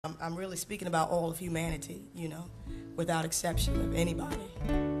I'm really speaking about all of humanity, without exception of anybody.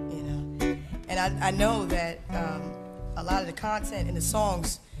 And I know that a lot of the content in the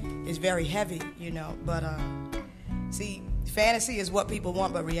songs is very heavy, but see, fantasy is what people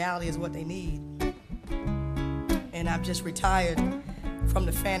want, but reality is what they need. And I've just retired from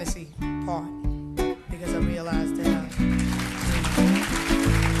the fantasy part because I realized that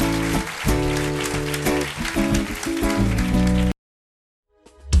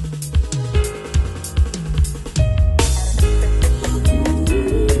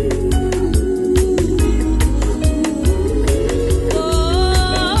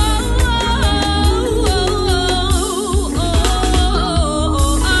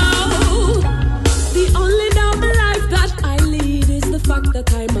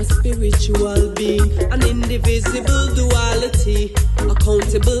spiritual being, an indivisible duality,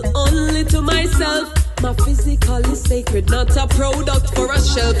 accountable only to myself. My physical is sacred, not a product for a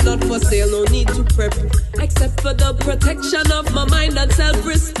shelf, not for sale, no need to prep, except for the protection of my mind and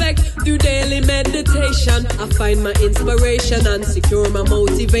self-respect. Through daily meditation, I find my inspiration and secure my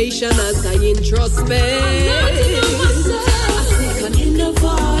motivation as I introspect. I seek an inner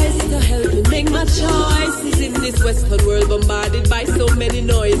voice to help me make my choices in this western world bombarded by so many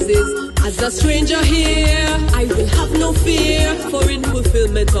noises. As a stranger here, I will have no fear, for in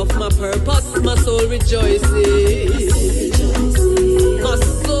fulfillment of my purpose, my soul rejoices. My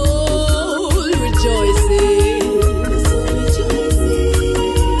soul rejoices.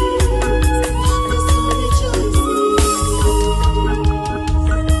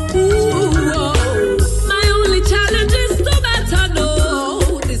 My only challenge is to better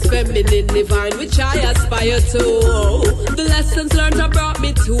know this feminine divine which I aspire to. The lessons learned have brought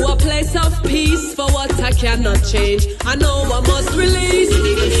me to a place of peace. For what I cannot change, I know I must release.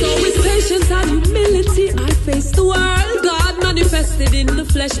 So with patience and humility, I face the world. God manifested in the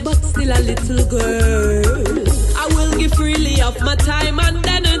flesh, but still a little girl. I will give freely of my time and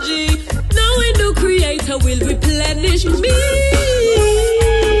energy, knowing the Creator will replenish me.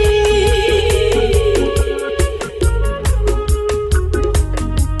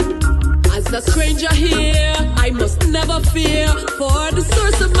 As a stranger here, I must never fear, for the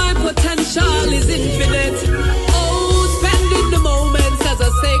source of my potential is infinite. Oh, spending the moments as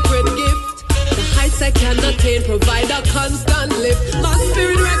a sacred gift. The heights I can attain provide a constant lift. My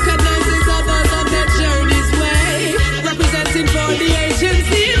spirit recognizes others on their journey's way, representing for the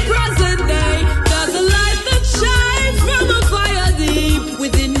agency in present day. There's a light that shines from a fire deep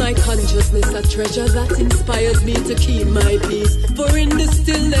within my consciousness, a treasure that inspires me to keep my peace. For in the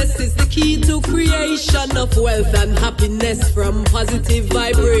stillness is the key to creation of wealth and happiness from positive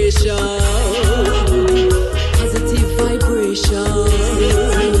vibration. Positive vibration.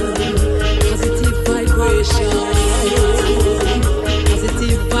 Positive vibration.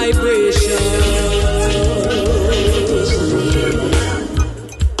 Positive vibration.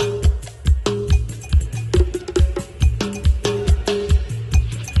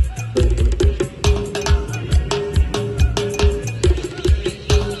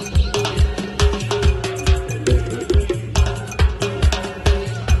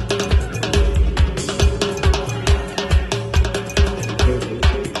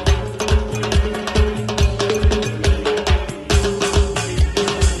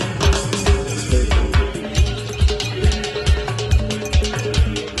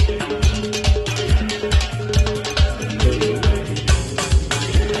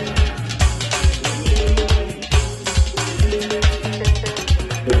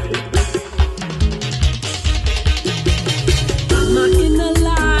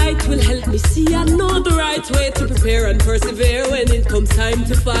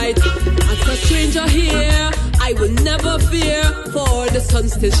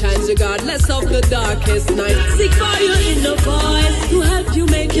 Still shines regardless of the darkest night. Seek for your inner voice to help you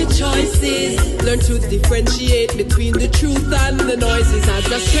make your choices. Learn to differentiate between the truth and the noises. As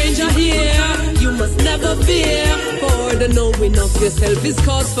a stranger here, you must never fear, for the knowing of yourself is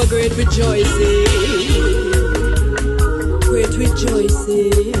cause for great rejoicing. Great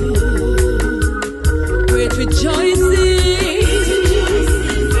rejoicing. Great rejoicing.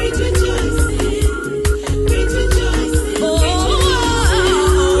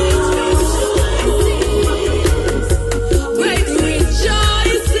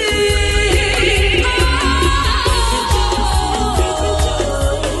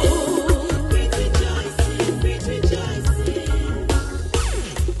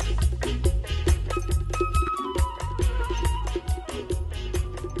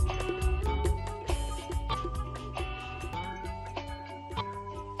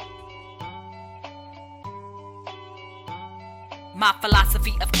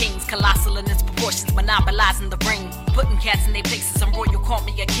 kings, colossal in its proportions, monopolizing the ring. Putting cats in their places, I'm royal, call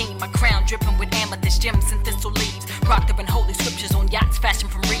me a king. My crown dripping with amethyst gems and thistle leaves. Proctor and holy scriptures on yachts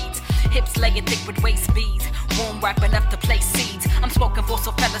fashioned from reeds. Hips laying thick with waist beads. Womb ripe enough to place seeds. I'm spoken for,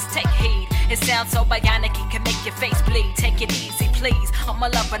 so fellas take heed. It sounds so bionic, it can make your face bleed. Take it easy, please. I'm a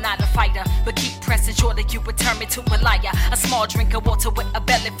lover, not a fighter. But keep pressing, sure that you would turn me to a liar. A small drink of water with a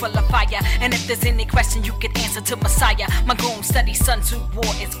belly full of fire. And if there's any question, you can answer to Messiah. My groom study Sun Tzu,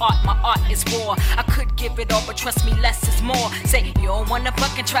 war is art, my art is war. I could give it all, but trust me, less is more. Say you don't wanna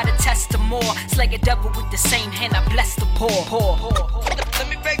buck and try to test them more. Slay a devil with the same hand, I bless the poor. Let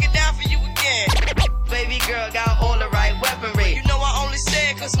me break it down for you again. Baby girl got all the right weaponry. You know I only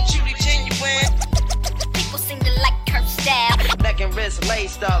say it cause I'm truly genuine. People seem to like her style. Neck and wrist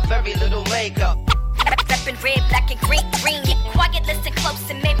laced up, very little makeup. Reppin' red, black and green. Get quiet, listen close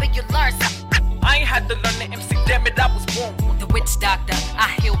and maybe you'll learn something. I ain't had to learn the MC, damn it, I was born. The witch doctor, I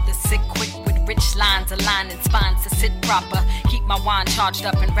heal the sick quick with rich lines, aligning spines to sit proper. Keep my wine charged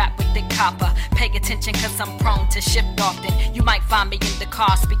up and wrap with thick copper. Pay attention cause I'm prone to shift often. You might find me in the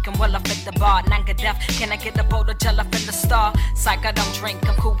car speaking well up at the bar. Nanga deaf, can I get a bowl of jello in the star? Psych, I don't drink,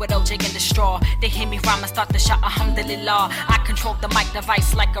 I'm cool with OJ in the straw. They hear me rhyme and start the shot, alhamdulillah. I control the mic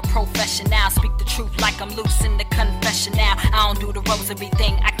device like a professional. Speak the truth like I'm loose in the confession now. I don't do the rosary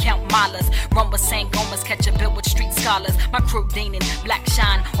thing, I count miles. Run with St. Gomez, catch a bill with street scholars. My crew deaning, black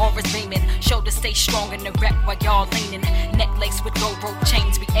shine, auras beaming. Shoulders stay strong in the rep while y'all leaning. Neck lace with gold rope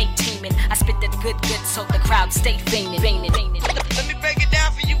chains, we 18ing. I spit that good so the crowd stay fiending. Let me break it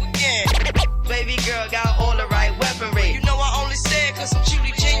down for you again. Baby girl got all the right weaponry. You know I only say it cause I'm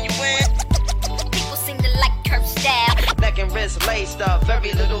truly genuine. People seem to like her style. Neck and wrist laced up,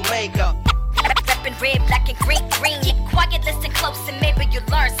 very little makeup. Reppin' red, black and green. Get quiet, listen close and maybe you'll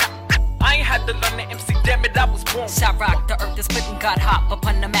learn something. I ain't had to learn the MC, damn it, I was born. Shot rock, the earth is splitting, God hop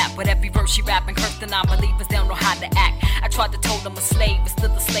upon the map. With every verse she rapping, curse the non-believers, they don't know how to act. I tried to told them a slave, but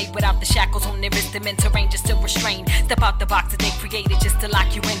still a slave without the shackles on their wrist. The mental range is still restrained. Step out the box that they created just to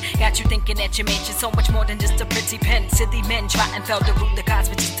lock you in. Got you thinking that your mansion so much more than just a pretty pen. Silly men try and fail to root the gods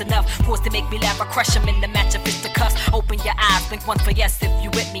with just enough force to make me laugh. I crush them in the match of fisticuffs. Open your eyes, blink once for yes if you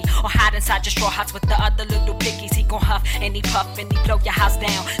with me. Or hide inside your straw house with the other little piggies. He gon' huff and he puff and he blow your house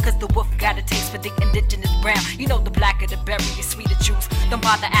down. Cause the wolf got a taste for the indigenous brown. You know the blacker the berry, the sweeter juice. Don't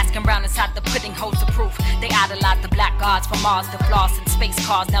bother asking round inside the pudding holds the proof. They idolize the black gods from Mars to floss and space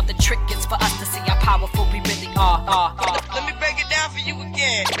cars. Now the trick is for us to see how powerful we really are. Let me break it down for you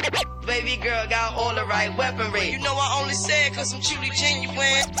again. Baby girl got all the right weaponry. You know I only say it cause I'm truly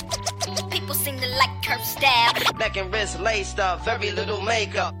genuine. People seem to like her style. Neck and wrist laced up, very little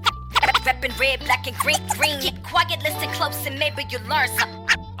makeup. Reppin' red, black and green. Get quiet, listen close and maybe you'll learn something.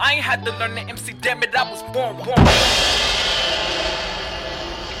 I ain't had to learn the MC, damn it, I was born.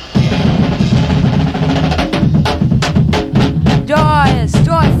 Joyous,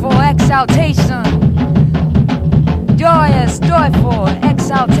 joyful exaltation. Joyous, joyful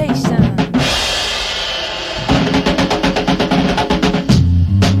exaltation.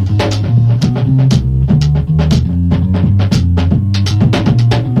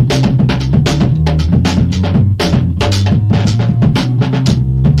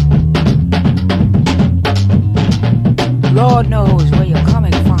 Lord knows where you're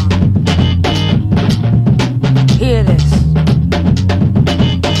coming from. Hear this.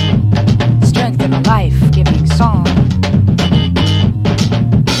 Strength in a life-giving song.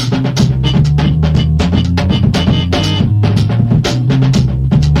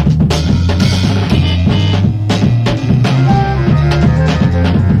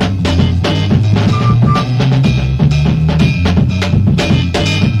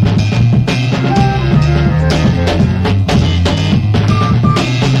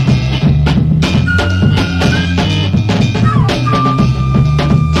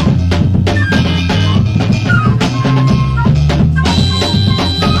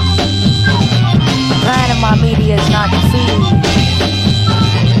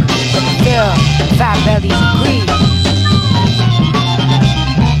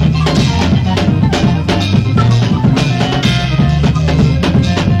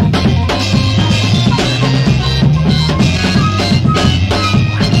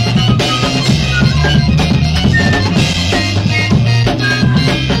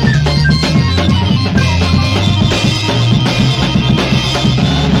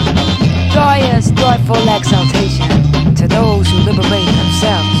 Joyful exaltation to those who liberate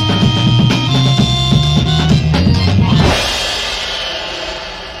themselves.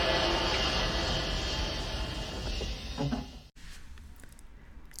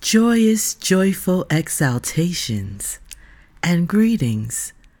 Joyous, joyful exaltations and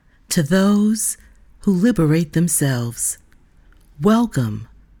greetings To those who liberate themselves, welcome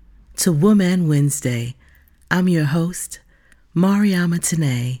to Woman Wednesday. I'm your host, Mariama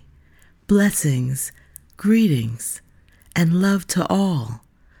Tene. Blessings, greetings, and love to all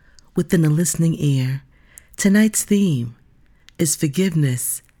within the listening ear. Tonight's theme is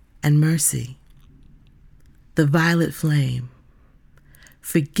forgiveness and mercy. The violet flame.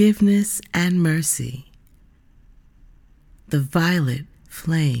 Forgiveness and mercy. The violet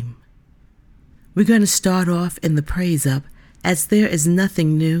flame. We're going to start off in the praise up, as there is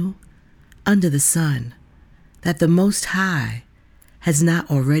nothing new under the sun that the Most High has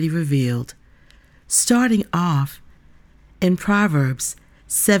not already revealed. Starting off in Proverbs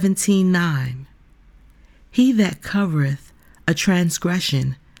 17:9. He that covereth a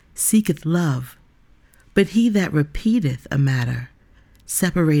transgression seeketh love, but he that repeateth a matter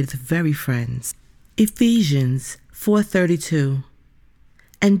separateth very friends. Ephesians 4:32.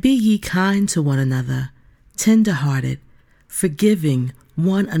 And be ye kind to one another, tender-hearted, forgiving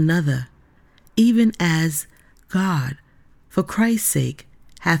one another, even as God, for Christ's sake,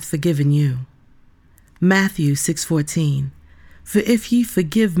 hath forgiven you. Matthew 6:14. For if ye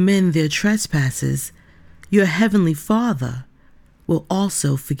forgive men their trespasses, your heavenly Father will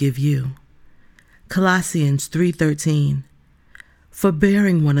also forgive you. Colossians 3:13.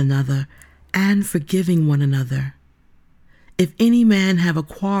 Forbearing one another and forgiving one another. If any man have a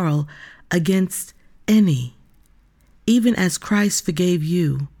quarrel against any, even as Christ forgave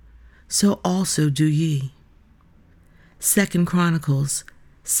you, so also do ye. 2 Chronicles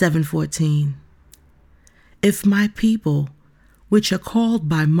 7:14. If my people, which are called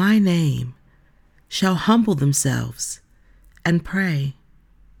by my name, shall humble themselves, and pray,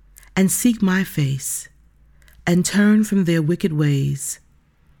 and seek my face, and turn from their wicked ways,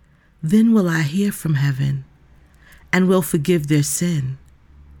 then will I hear from heaven, and will forgive their sin,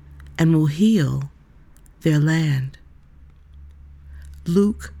 and will heal their land.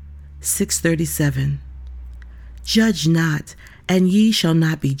 Luke 6:37. Judge not, and ye shall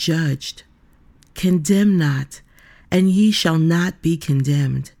not be judged. Condemn not, and ye shall not be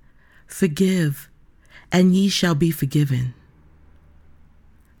condemned. Forgive, and ye shall be forgiven.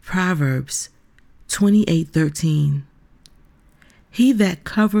 Proverbs 28:13. He that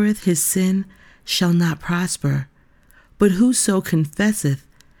covereth his sin shall not prosper, but whoso confesseth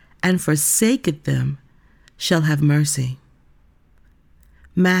and forsaketh them shall have mercy.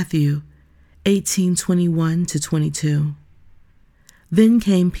 Matthew 18:21-22. Then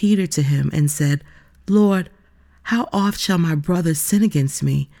came Peter to him and said, Lord, how oft shall my brother sin against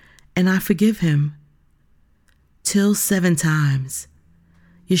me, and I forgive him? Till 7 times.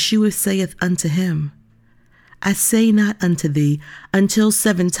 Yeshua saith unto him, I say not unto thee until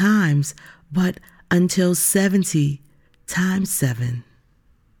 7 times, but until 70 times 7.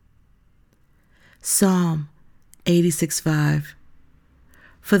 Psalm 86:5.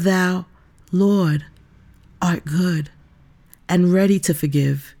 For thou, Lord, art good, and ready to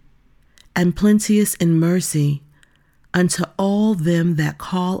forgive, and plenteous in mercy unto all them that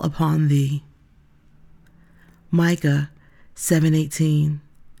call upon thee. Micah 7:18.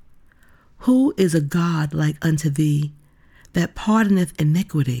 Who is a God like unto thee, that pardoneth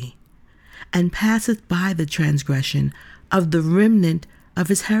iniquity, and passeth by the transgression of the remnant of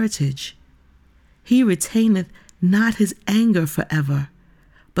his heritage? He retaineth not his anger forever,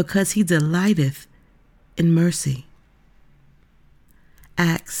 because he delighteth in mercy.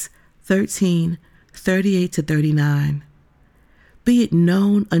 Acts 13:38-39. Be it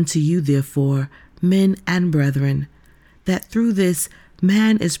known unto you, therefore, men and brethren, that through this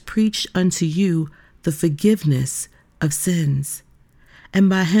man is preached unto you the forgiveness of sins, and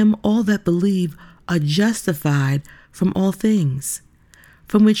by him all that believe are justified from all things,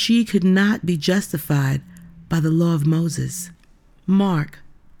 from which ye could not be justified by the law of Moses. Mark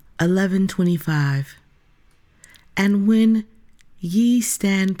 11:25. And when ye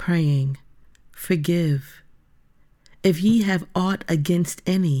stand praying, forgive, if ye have aught against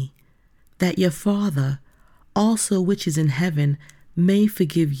any, that your Father also which is in heaven may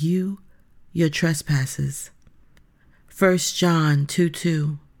forgive you your trespasses. 1 John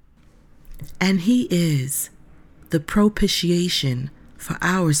 2:2. And he is the propitiation for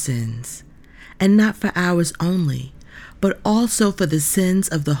our sins, and not for ours only, but also for the sins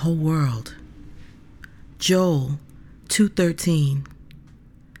of the whole world. Joel 2:13.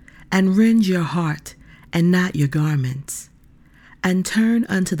 And rend your heart, and not your garments, and turn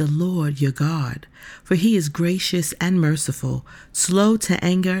unto the Lord your God, for he is gracious and merciful, slow to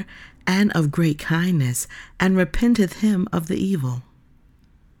anger, and of great kindness, and repenteth him of the evil.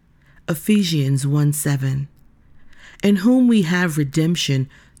 Ephesians 1:7. In whom we have redemption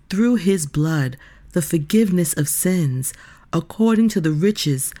through his blood the forgiveness of sins according to the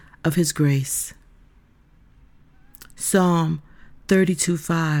riches of his grace. Psalm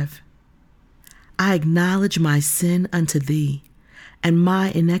 32:5. I acknowledge my sin unto thee, and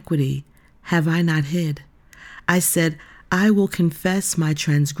my iniquity have I not hid. I said, I will confess my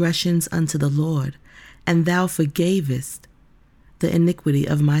transgressions unto the Lord, and thou forgavest the iniquity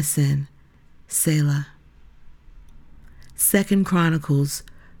of my sin. Selah. 2 Chronicles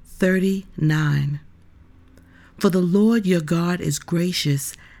 30:9. For the Lord your God is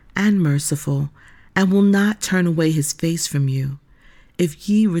gracious and merciful, and will not turn away his face from you, if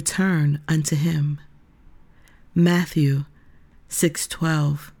ye return unto him. Matthew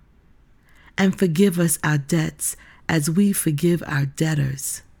 6:12. And forgive us our debts as we forgive our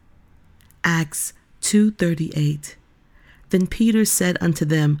debtors. Acts 2:38. Then Peter said unto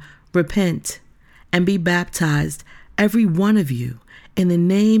them, Repent, and be baptized, every one of you, in the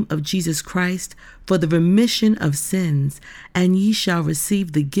name of Jesus Christ, for the remission of sins, and ye shall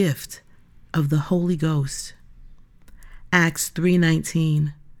receive the gift of the Holy Ghost. Acts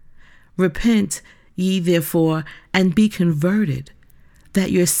 3:19. Repent ye therefore, and be converted,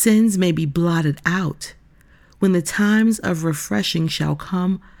 that your sins may be blotted out, when the times of refreshing shall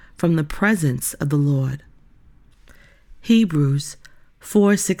come from the presence of the Lord. Hebrews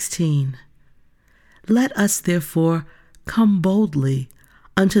 4:16. Let us therefore come boldly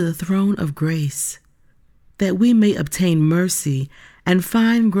unto the throne of grace, that we may obtain mercy and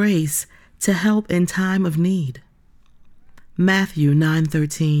find grace to help in time of need. Matthew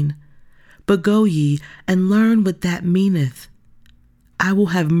 9:13. But go ye and learn what that meaneth. I will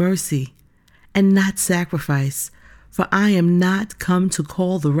have mercy and not sacrifice, for I am not come to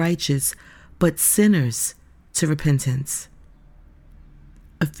call the righteous, but sinners to repentance.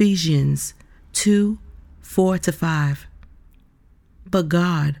 Ephesians 2:4-5. But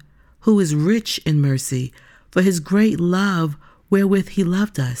God, who is rich in mercy, for his great love wherewith he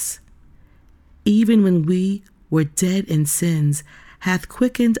loved us, even when we were dead in sins, hath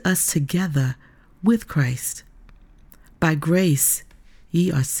quickened us together with Christ. By grace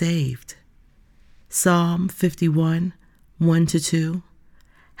ye are saved. Psalm 51:1-2.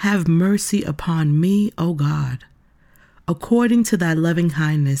 Have mercy upon me, O God, according to thy loving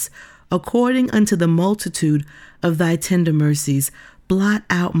kindness, according unto the multitude of thy tender mercies. Blot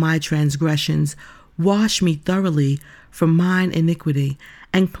out my transgressions, wash me thoroughly from mine iniquity,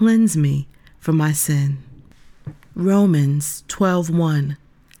 and cleanse me from my sin. Romans 12:1.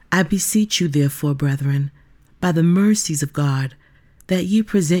 I beseech you therefore, brethren, by the mercies of God, that ye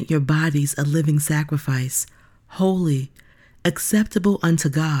present your bodies a living sacrifice, holy, acceptable unto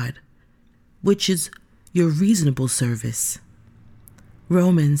God, which is your reasonable service.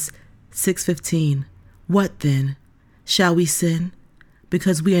 Romans 6:15. What then? Shall we sin,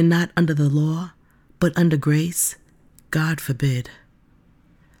 because we are not under the law, but under grace? God forbid.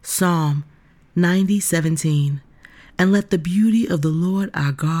 Psalm 90:17. And let the beauty of the Lord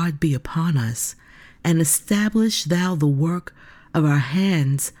our God be upon us, and establish thou the work of our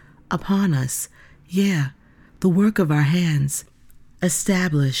hands upon us. The work of our hands.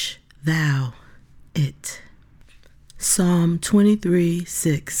 Establish thou it. Psalm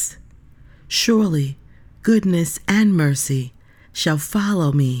 23:6. Surely goodness and mercy shall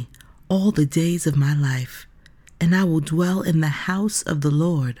follow me all the days of my life, and I will dwell in the house of the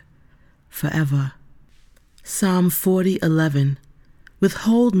Lord forever. Psalm 40:11.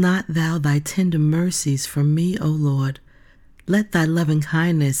 Withhold not thou thy tender mercies from me, O Lord. Let thy loving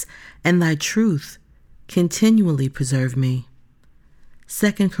kindness and thy truth continually preserve me.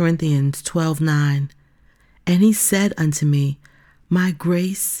 2 Corinthians 12:9. And he said unto me, My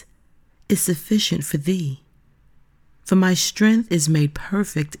grace is sufficient for thee, for my strength is made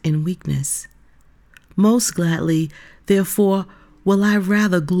perfect in weakness. Most gladly, therefore, will I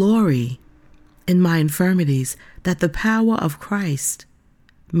rather glory in my infirmities, that the power of Christ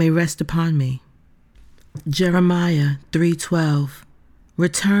may rest upon me. Jeremiah 3:12.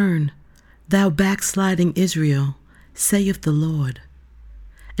 Return, thou backsliding Israel, saith the Lord,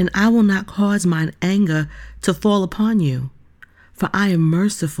 and I will not cause mine anger to fall upon you, for I am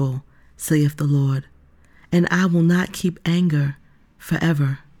merciful, saith the Lord, and I will not keep anger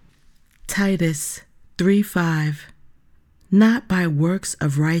forever. Titus 3:5. Not by works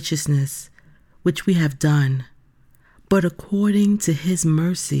of righteousness which we have done, but according to his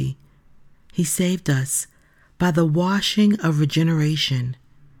mercy he saved us by the washing of regeneration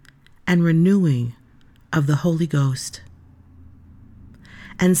and renewing of the Holy Ghost.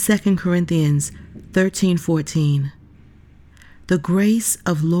 And 2 Corinthians 13:14. The grace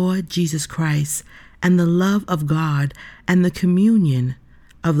of Lord Jesus Christ and the love of God and the communion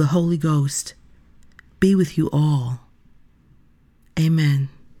of the Holy Ghost be with you all. Amen.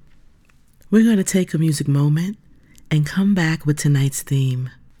 We're going to take a music moment and come back with tonight's theme,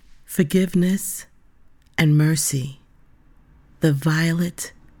 forgiveness and mercy, the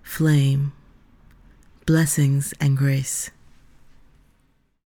violet flame, blessings and grace.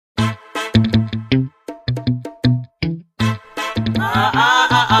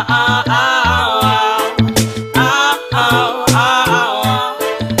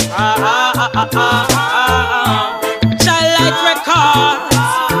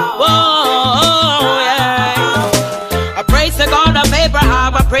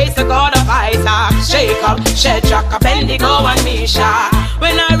 Praise the God of Isaac, Jacob, Shadrach, Abednego, and Meshach.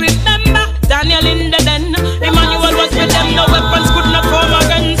 When I remember Daniel in the den, Emmanuel was with them, no weapons could not form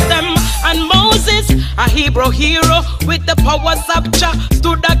against them. And Moses, a Hebrew hero, with the powers of Jah,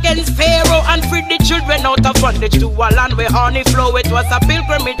 stood against Pharaoh and freed the children out of bondage to a land where honey flow. It was a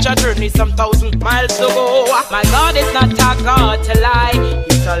pilgrimage, a journey some 1,000 miles to go. My God is not a God to lie.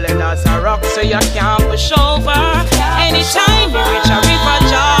 He's solid as a rock, so you can't push over. Anytime you reach a river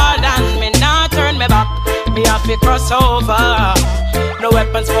Jordan, me not turn me back, me have to cross over. No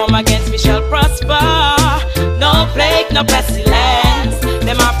weapons formed against me shall prosper. No plague, no pestilence,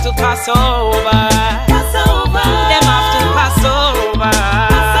 them have to pass over. Pass over. Them have to pass over.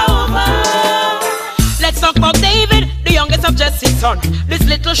 Pass over. Let's talk about David, the youngest of Jesse's son. This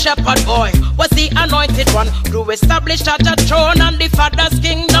little shepherd boy was the anointed one who established at the throne and the Father's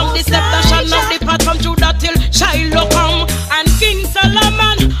kingdom. The scepter shall not depart from Judah till Shiloh come. And King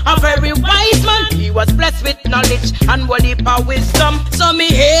Solomon, a very wise man, he was blessed with knowledge and a heap of wisdom. So me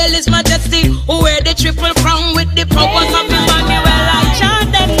hail his majesty, who wear the triple crown with the powers of Emmanuel. I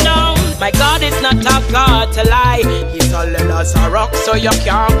chant them down. My God is not a God to lie. He's solid as a rock, so you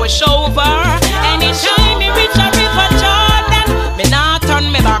can't push over. Anytime me reach a river Jordan, me not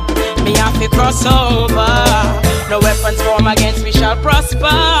turn me back, me have to cross over. No weapons formed against me shall prosper.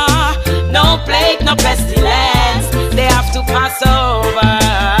 No plague, no pestilence, they have to pass over.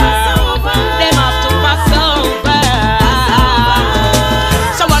 Them have to pass over.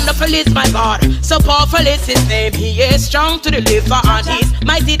 So wonderful is my God, so powerful is his name. He is strong to deliver and he's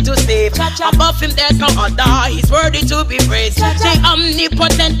mighty to save. Above him there's no other, he's worthy to be praised. The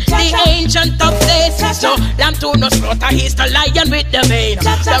omnipotent, the ancient of days. He's no lamb to no slaughter, he's the lion with the mane.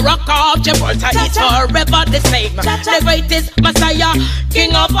 The rock of Gibraltar, he's forever the same. The greatest Messiah,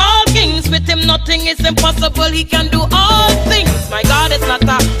 King of all kings. With him nothing is impossible, he can do all things. My God is not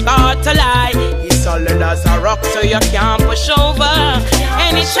a God to lie. He's solid as a rock, so you can't push over.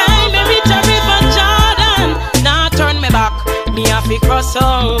 Anytime you reach a river Jordan, now turn me back, me have to cross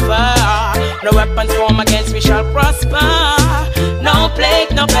over. No weapons formed against me shall prosper. No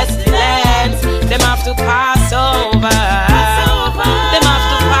plague, no pestilence, them have to pass over. Them have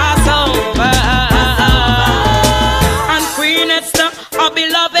to pass over. And Queen Esther, a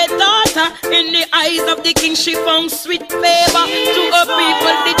beloved daughter, in the eyes of the king she found sweet favor. To her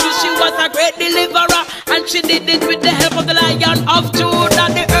people the Jews she was a great deliverer, and she did it with the help of the Lion of Judah,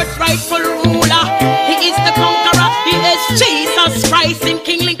 the earth's rightful ruler. He is the conqueror, he is Jesus Christ in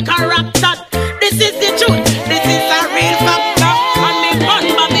kingly character. This is the truth, this is a real factor. And me fun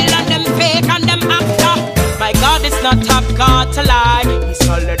Babylon, them fake and them actor. My God is not a God to lie. He's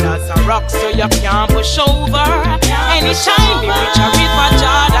solid as a rock, so you can't push over. Anytime you reach a river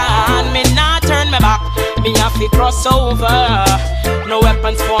Jordan, me not turn me back, me have to cross over. No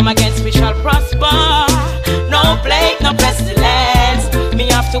weapons formed against me shall prosper. No plague, no pestilence, me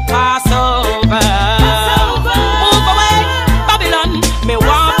have to pass over. Move away, Babylon, me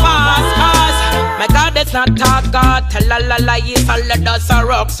want pass, cause my God is not a God, tell la la la, he's solid as a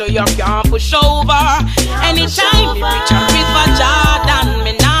rock, so you can't push over. Anytime you reach a river Jordan,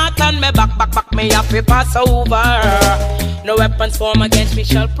 me not turn me back, me have to pass over. No weapons formed against me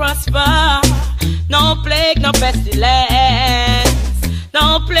shall prosper. No plague, no pestilence,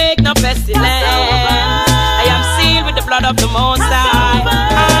 no plague, no pestilence. I am sealed with the blood of the Most High.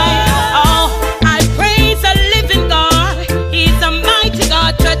 I praise the living God. He's a mighty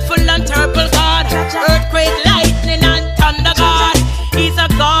God, dreadful and terrible God. Earthquake, lightning and thunder God. He's a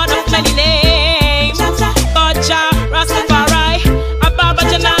God of many names. God Jah, Rastafari, Ababa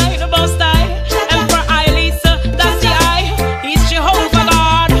Janai, the Most High, Emperor Haile Selassie. He's Jehovah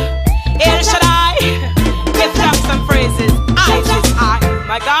God, El Shaddai. Give Jah some praises. I is I.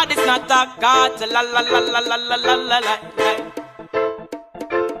 My God is not a God. La la la la la la la la la.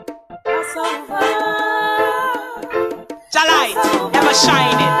 Jah light, ever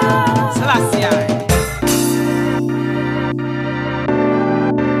shining. Selassie.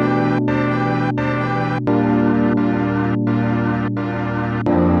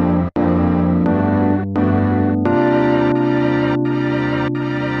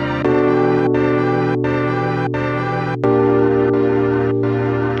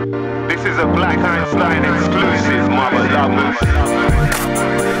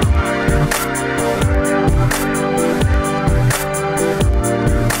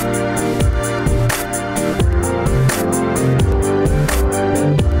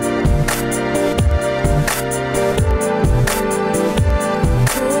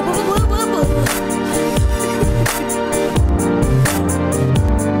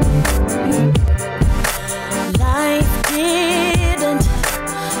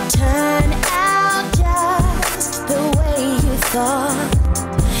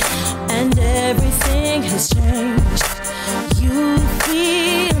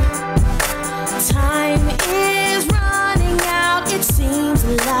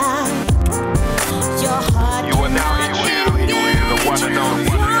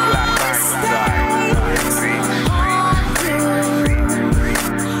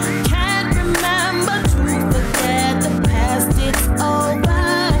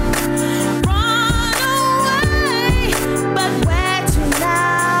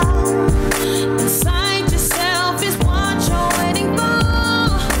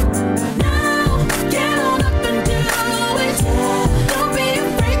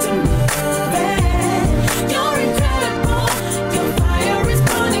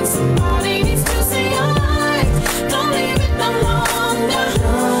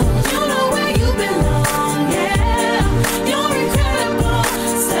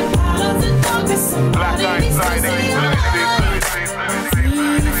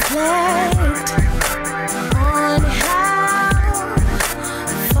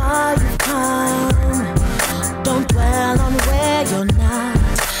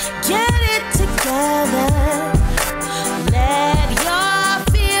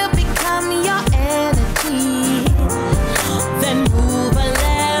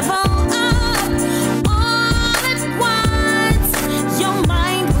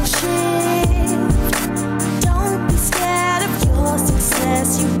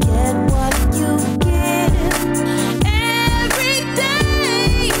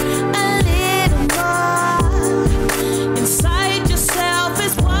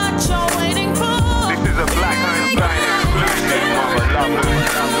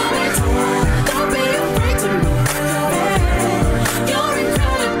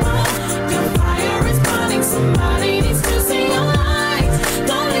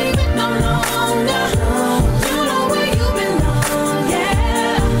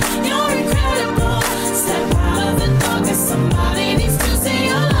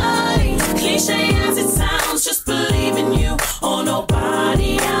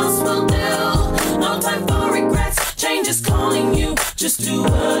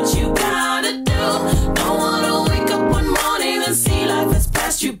 what you gotta do. Don't wanna wake up one morning and see life has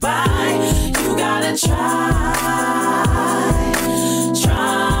passed you by. You gotta try.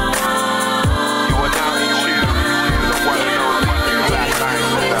 You are now in tune to the one and only Black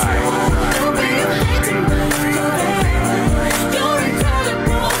Iron Style. You're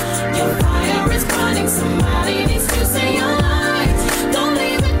incredible. Your fire is burning. Somebody needs to say your light. Don't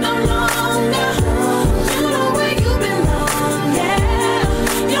leave it no longer. You know where you belong. Yeah,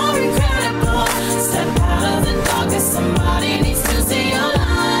 you're incredible. Step out of the darkness. Somebody needs to see your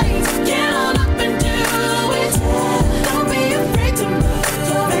light. Get on up and do it. Don't be afraid to move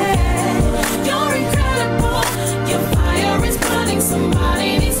your head. You're incredible. Your fire is burning. Somebody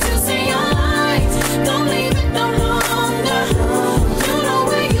needs to see your light. Don't leave it no longer. You know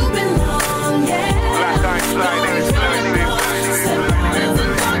where you belong. Yeah. Black Iron Slide exclusive. Step out of the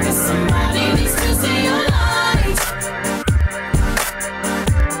darkness. Somebody needs to see your light.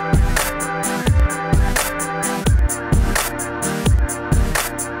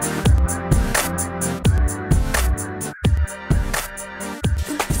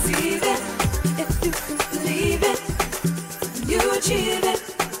 Receive it, if you believe it, you achieve it,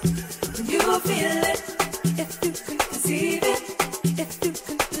 you will feel it. If you conceive it, if you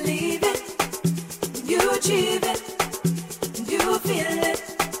believe it, you achieve it, you will feel it.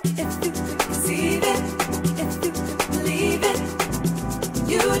 If you conceive it, if you believe it,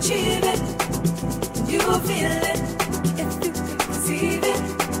 you achieve it, you will feel it. If you conceive it,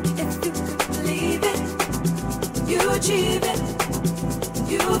 if you believe it, you achieve it.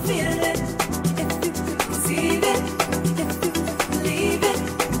 You will feel it if you conceive it, if you believe it.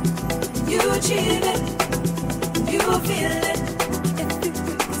 You achieve it. You will feel it if you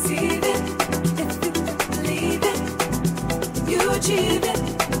conceive it, if you believe it. You achieve it.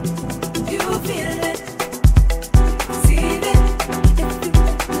 You will feel it. Conceive it if you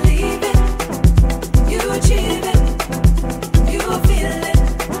believe it. You achieve it. You will feel it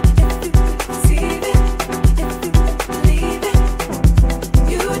if you conceive it, if you believe it.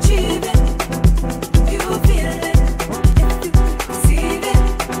 You achieve it, you will feel it. If you conceive it,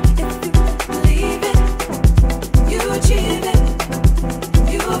 if you believe it,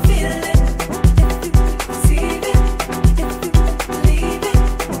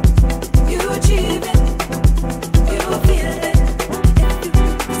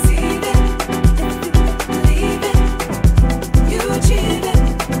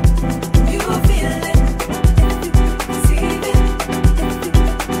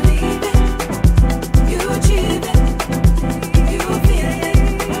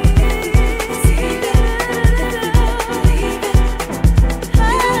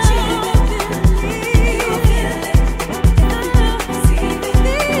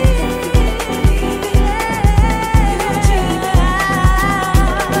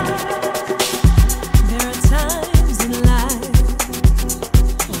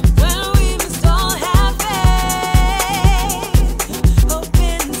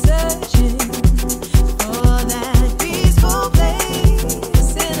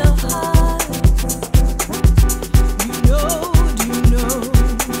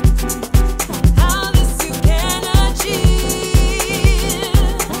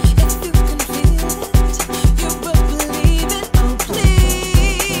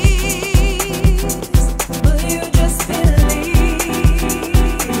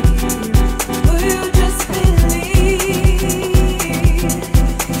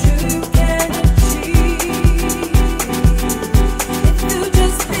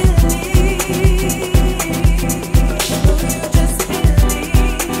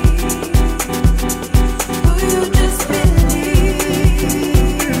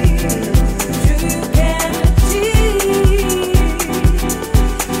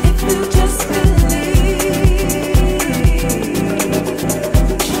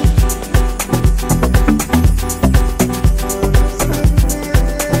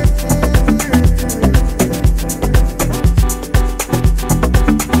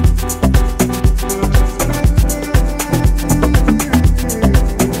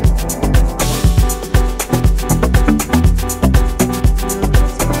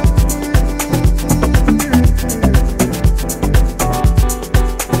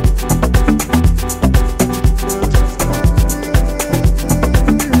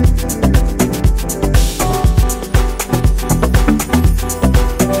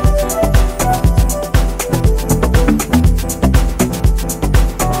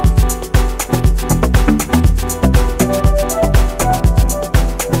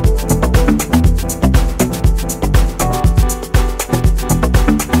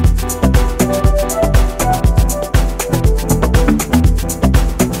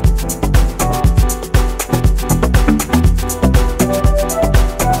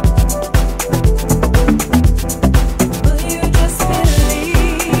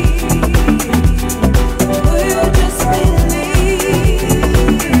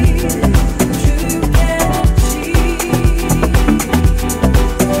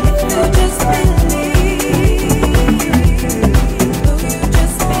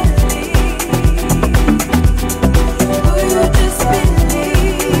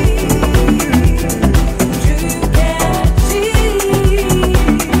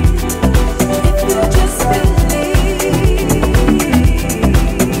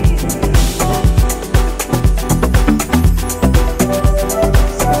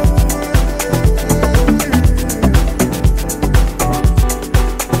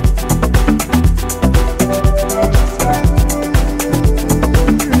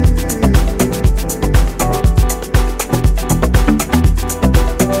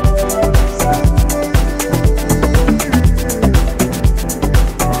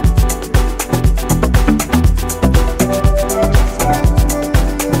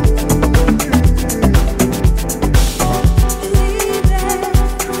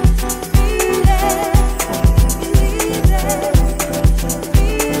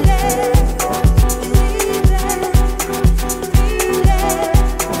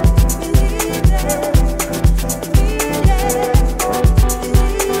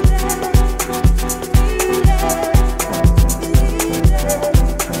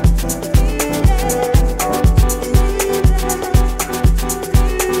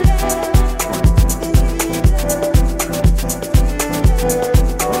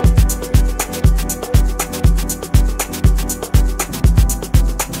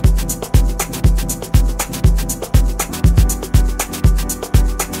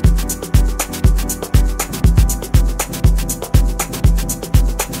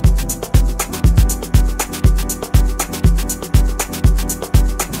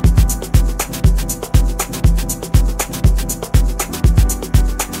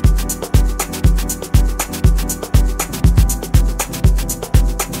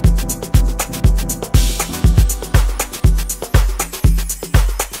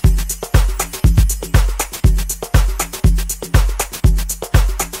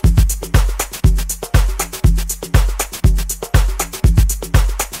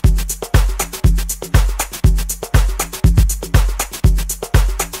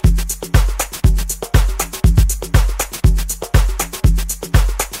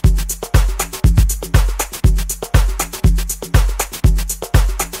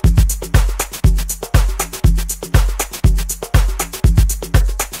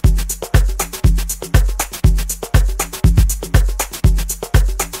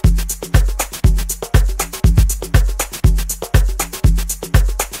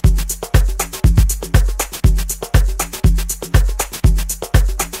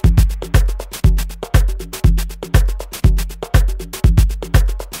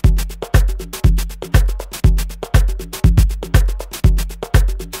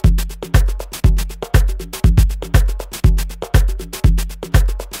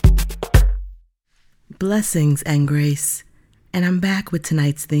 Blessings and grace, and I'm back with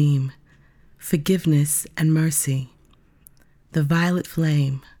tonight's theme, forgiveness and mercy, the violet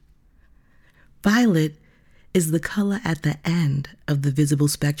flame. Violet is the color at the end of the visible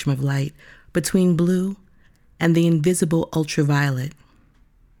spectrum of light between blue and the invisible ultraviolet.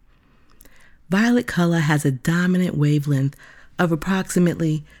 Violet color has a dominant wavelength of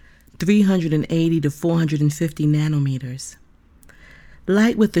approximately 380 to 450 nanometers.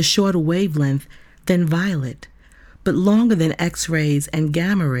 Light with a shorter wavelength than violet, but longer than X-rays and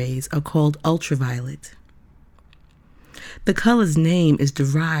gamma rays are called ultraviolet. The color's name is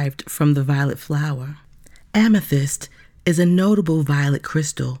derived from the violet flower. Amethyst is a notable violet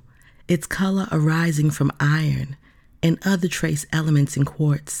crystal, its color arising from iron and other trace elements in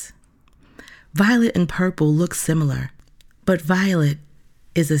quartz. Violet and purple look similar, but violet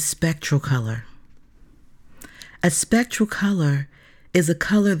is a spectral color. A spectral color is a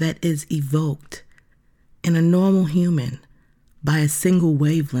color that is evoked in a normal human by a single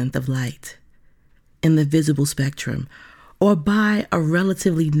wavelength of light in the visible spectrum, or by a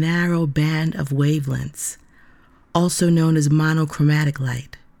relatively narrow band of wavelengths, also known as monochromatic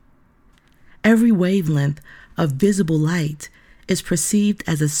light. Every wavelength of visible light is perceived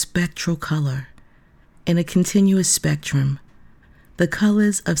as a spectral color. In a continuous spectrum, the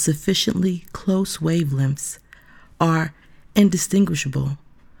colors of sufficiently close wavelengths are indistinguishable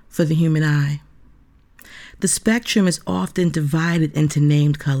for the human eye. The spectrum is often divided into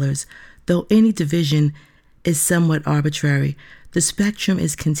named colors. Though any division is somewhat arbitrary, the spectrum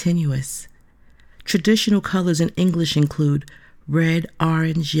is continuous. Traditional colors in English include red,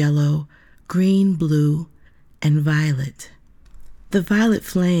 orange, yellow, green, blue, and violet. The violet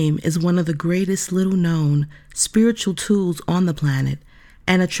flame is one of the greatest little-known spiritual tools on the planet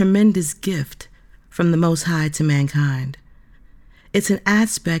and a tremendous gift from the Most High to mankind. It's an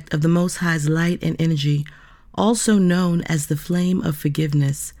aspect of the Most High's light and energy, also known as the flame of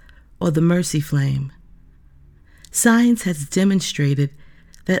forgiveness or the mercy flame. Science has demonstrated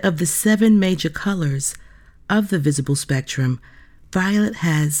that of the 7 major colors of the visible spectrum, violet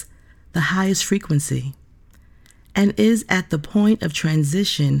has the highest frequency and is at the point of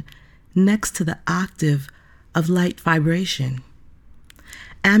transition next to the octave of light vibration.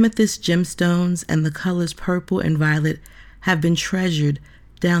 Amethyst gemstones and the colors purple and violet have been treasured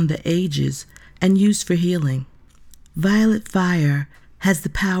down the ages and used for healing. Violet fire has the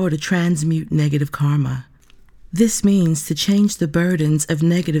power to transmute negative karma. This means to change the burdens of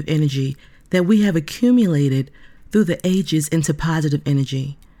negative energy that we have accumulated through the ages into positive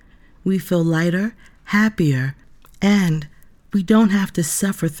energy. We feel lighter, happier, and we don't have to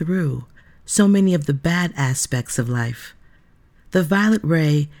suffer through so many of the bad aspects of life. The violet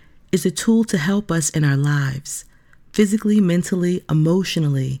ray is a tool to help us in our lives, physically, mentally,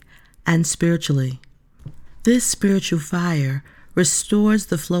 emotionally, and spiritually. This spiritual fire restores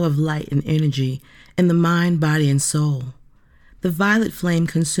the flow of light and energy in the mind, body, and soul. The violet flame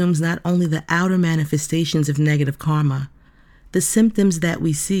consumes not only the outer manifestations of negative karma, the symptoms that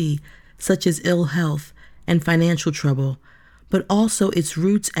we see, such as ill health and financial trouble, but also its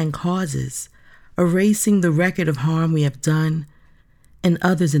roots and causes, erasing the record of harm we have done and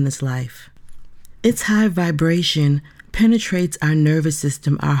others in this life. Its high vibration penetrates our nervous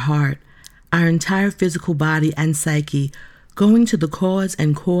system, our heart, our entire physical body and psyche, going to the cause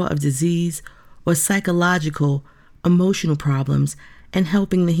and core of disease or psychological, emotional problems and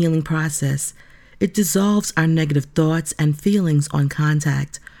helping the healing process. It dissolves our negative thoughts and feelings on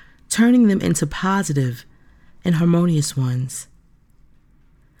contact, turning them into positive and harmonious ones.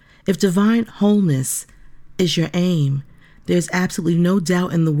 If divine wholeness is your aim, there's absolutely no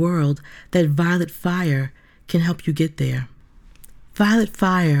doubt in the world that violet fire can help you get there. Violet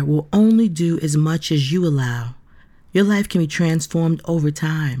fire will only do as much as you allow. Your life can be transformed over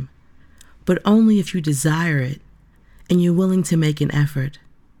time, but only if you desire it and you're willing to make an effort.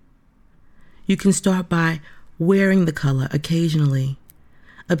 You can start by wearing the color occasionally.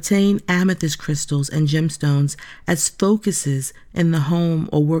 Obtain amethyst crystals and gemstones as focuses in the home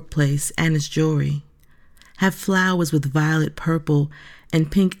or workplace and as jewelry. Have flowers with violet, purple, and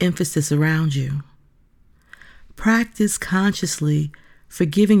pink emphasis around you. Practice consciously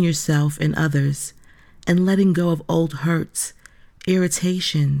forgiving yourself and others and letting go of old hurts,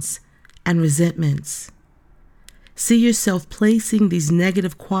 irritations, and resentments. See yourself placing these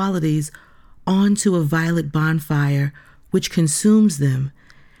negative qualities onto a violet bonfire which consumes them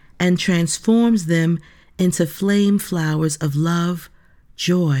and transforms them into flame flowers of love,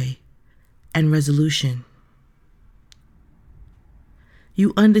 joy, and resolution.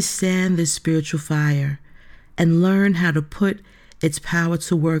 You understand this spiritual fire and learn how to put its power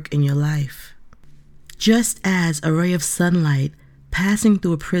to work in your life. Just as a ray of sunlight passing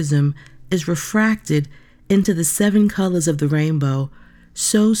through a prism is refracted into the 7 colors of the rainbow,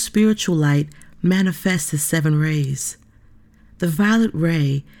 so spiritual light manifests as 7 rays. The violet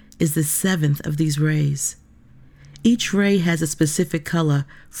ray is the 7th of these rays. Each ray has a specific color,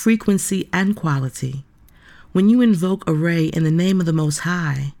 frequency, and quality. When you invoke a ray in the name of the Most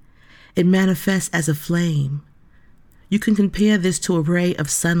High, it manifests as a flame. You can compare this to a ray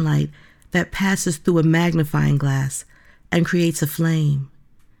of sunlight that passes through a magnifying glass and creates a flame.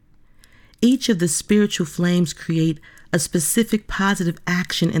 Each of the spiritual flames create a specific positive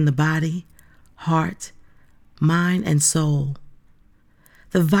action in the body, heart, mind, and soul.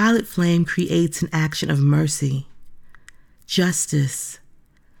 The violet flame creates an action of mercy, justice,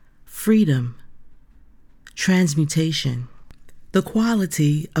 freedom, transmutation. The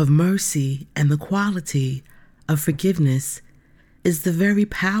quality of mercy and the quality of forgiveness is the very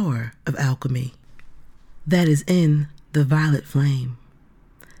power of alchemy that is in the violet flame.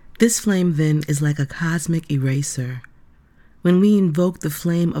 This flame then is like a cosmic eraser. When we invoke the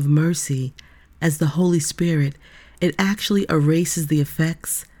flame of mercy as the Holy Spirit, it actually erases the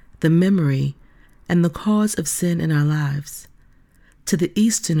effects, the memory, and the cause of sin in our lives. To the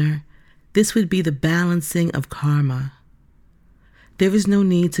Easterner, this would be the balancing of karma. There is no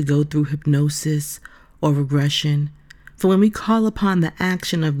need to go through hypnosis or regression, for when we call upon the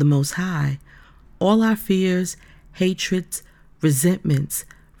action of the Most High, all our fears, hatreds, resentments,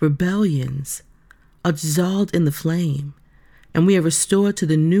 rebellions are dissolved in the flame, and we are restored to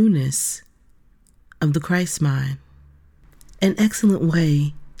the newness of the Christ mind. An excellent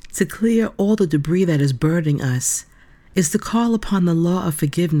way to clear all the debris that is burdening us is to call upon the law of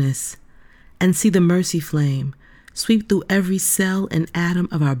forgiveness and see the mercy flame sweep through every cell and atom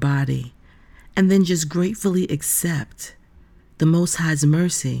of our body, and then just gratefully accept the Most High's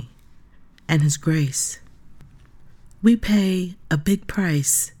mercy and His grace. We pay a big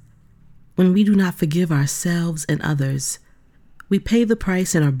price when we do not forgive ourselves and others. We pay the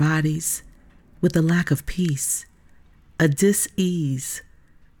price in our bodies with a lack of peace, a dis-ease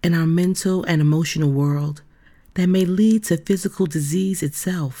in our mental and emotional world that may lead to physical disease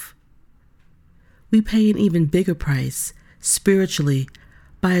itself. We pay an even bigger price spiritually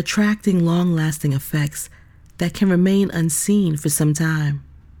by attracting long-lasting effects that can remain unseen for some time.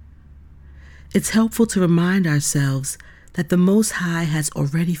 It's helpful to remind ourselves that the Most High has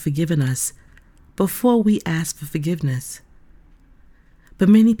already forgiven us before we ask for forgiveness. But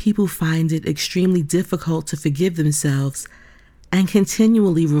many people find it extremely difficult to forgive themselves and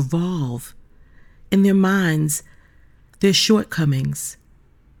continually revolve in their minds their shortcomings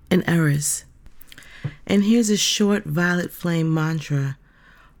and errors. And here's a short violet flame mantra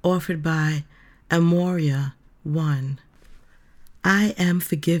offered by Amoria 1. I am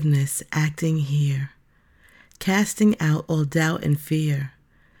forgiveness acting here, casting out all doubt and fear,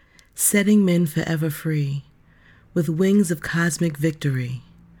 setting men forever free with wings of cosmic victory.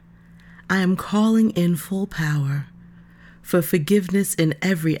 I am calling in full power for forgiveness in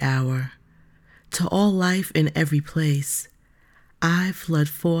every hour. To all life in every place, I flood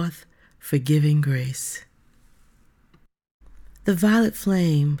forth forgiving grace. The violet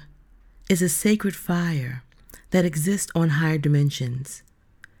flame is a sacred fire that exists on higher dimensions.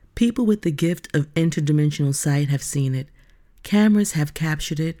 People with the gift of interdimensional sight have seen it. Cameras have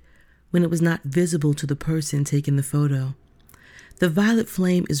captured it when it was not visible to the person taking the photo. The violet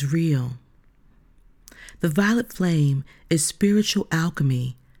flame is real. The violet flame is spiritual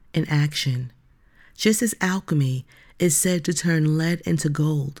alchemy in action. Just as alchemy is said to turn lead into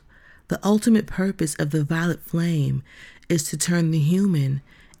gold, the ultimate purpose of the violet flame is to turn the human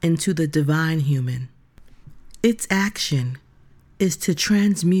into the divine human. Its action is to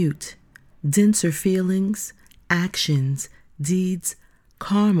transmute denser feelings, actions, deeds,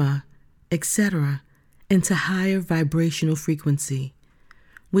 karma, etc. into higher vibrational frequency,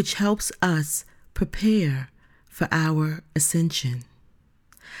 which helps us prepare for our ascension.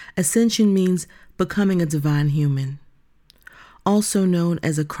 Ascension means becoming a divine human, also known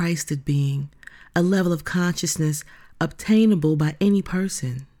as a Christed being, a level of consciousness obtainable by any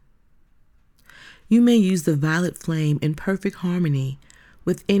person. You may use the violet flame in perfect harmony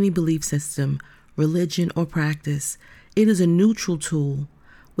with any belief system, religion, or practice. It is a neutral tool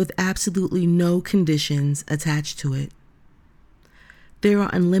with absolutely no conditions attached to it. There are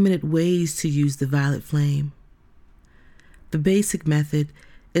unlimited ways to use the violet flame. The basic method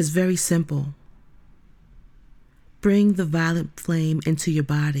is very simple. Bring the violet flame into your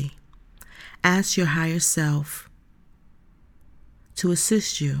body. Ask your higher self to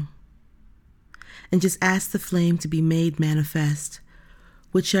assist you. And just ask the flame to be made manifest,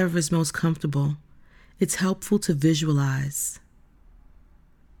 whichever is most comfortable. it's helpful to visualize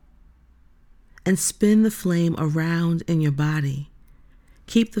and spin the flame around in your body.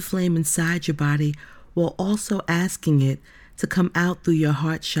 Keep the flame inside your body while also asking it to come out through your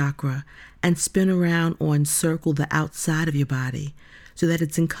heart chakra and spin around or encircle the outside of your body so that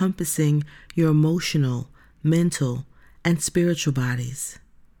it's encompassing your emotional, mental, and spiritual bodies.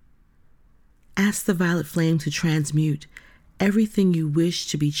 Ask the violet flame to transmute everything you wish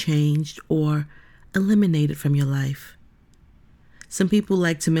to be changed or eliminated from your life. Some people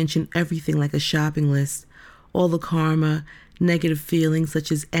like to mention everything like a shopping list, all the karma, negative feelings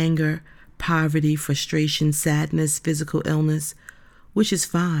such as anger, poverty, frustration, sadness, physical illness, which is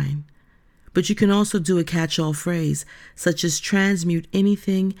fine. But you can also do a catch-all phrase such as transmute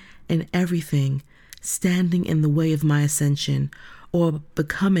anything and everything standing in the way of my ascension or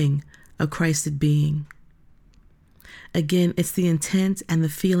becoming a Christed being. Again, it's the intent and the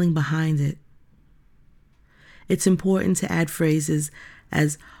feeling behind it. It's important to add phrases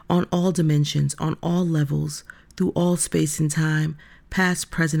as on all dimensions, on all levels, through all space and time,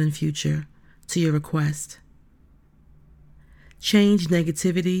 past, present, and future, to your request. Change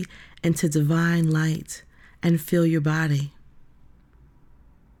negativity into divine light and fill your body.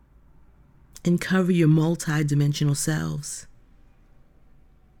 And cover your multi-dimensional selves.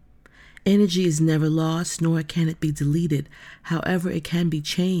 Energy is never lost, nor can it be deleted. However, it can be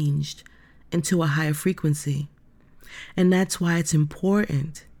changed into a higher frequency. And that's why it's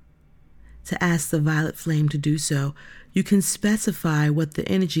important to ask the violet flame to do so. You can specify what the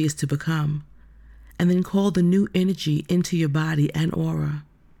energy is to become, and then call the new energy into your body and aura.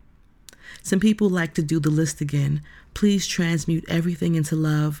 Some people like to do the list again. Please transmute everything into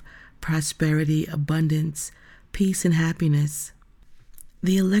love, prosperity, abundance, peace, and happiness.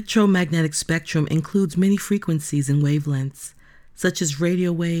 The electromagnetic spectrum includes many frequencies and wavelengths, such as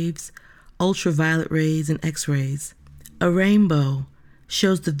radio waves, ultraviolet rays, and X-rays. A rainbow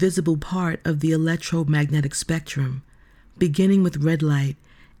shows the visible part of the electromagnetic spectrum, beginning with red light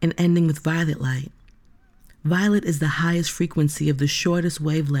and ending with violet light. Violet is the highest frequency of the shortest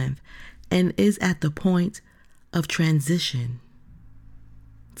wavelength and is at the point of transition.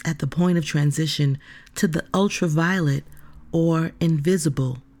 It's at the point of transition to the ultraviolet or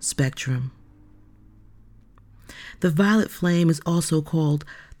invisible spectrum. The violet flame is also called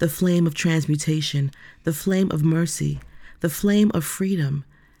the flame of transmutation, the flame of mercy, the flame of freedom,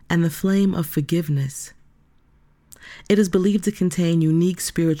 and the flame of forgiveness. It is believed to contain unique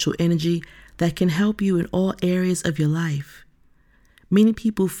spiritual energy that can help you in all areas of your life. Many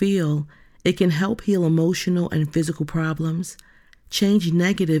people feel it can help heal emotional and physical problems, change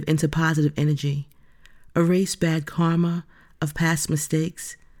negative into positive energy, erase bad karma of past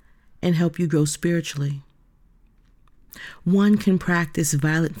mistakes, and help you grow spiritually. One can practice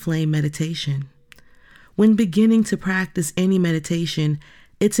violet flame meditation. When beginning to practice any meditation,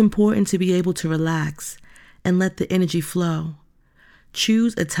 it's important to be able to relax and let the energy flow.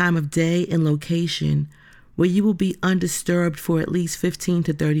 Choose a time of day and location where you will be undisturbed for at least 15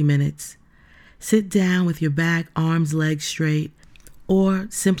 to 30 minutes. Sit down with your back, arms, legs straight, or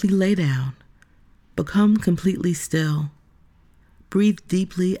simply lay down. Become completely still. Breathe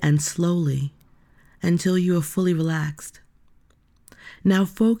deeply and slowly until you are fully relaxed. Now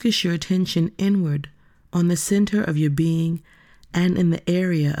focus your attention inward on the center of your being and in the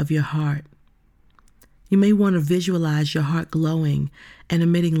area of your heart. You may want to visualize your heart glowing and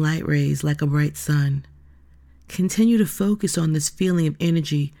emitting light rays like a bright sun. Continue to focus on this feeling of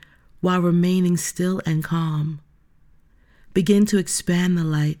energy while remaining still and calm. Begin to expand the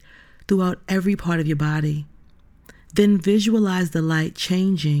light throughout every part of your body. Then visualize the light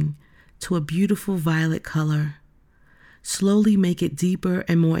changing to a beautiful violet color. Slowly make it deeper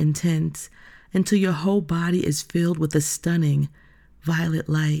and more intense until your whole body is filled with a stunning violet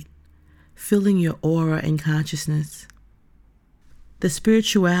light, filling your aura and consciousness. The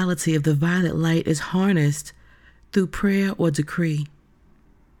spirituality of the violet light is harnessed through prayer or decree.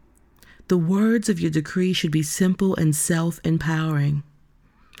 The words of your decree should be simple and self-empowering.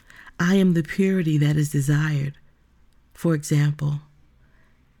 I am the purity that is desired. For example,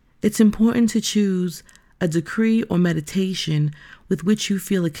 it's important to choose a decree or meditation with which you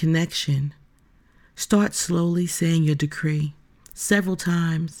feel a connection. Start slowly saying your decree several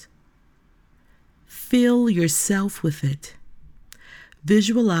times. Fill yourself with it.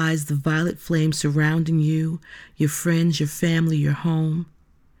 Visualize the violet flame surrounding you, your friends, your family, your home,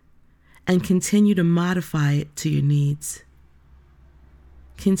 and continue to modify it to your needs.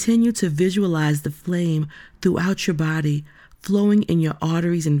 Continue to visualize the flame throughout your body, flowing in your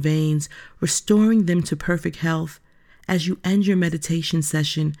arteries and veins, restoring them to perfect health. As you end your meditation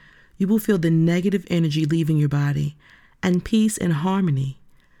session, You will feel the negative energy leaving your body, and peace and harmony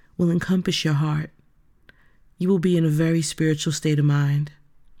will encompass your heart. You will be in a very spiritual state of mind.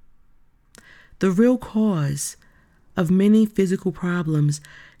 The real cause of many physical problems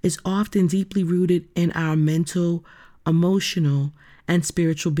is often deeply rooted in our mental, emotional, and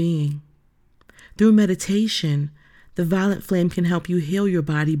spiritual being. Through meditation, the violet flame can help you heal your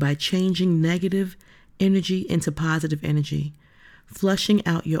body by changing negative energy into positive energy, flushing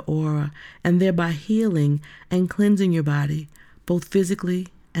out your aura, and thereby healing and cleansing your body, both physically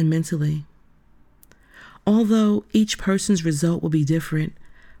and mentally. Although each person's result will be different,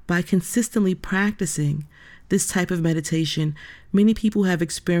 by consistently practicing this type of meditation, many people have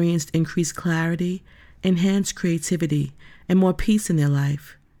experienced increased clarity, enhanced creativity, and more peace in their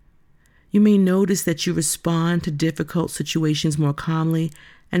life. You may notice that you respond to difficult situations more calmly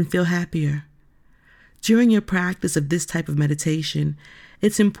and feel happier. During your practice of this type of meditation,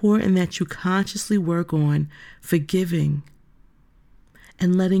 it's important that you consciously work on forgiving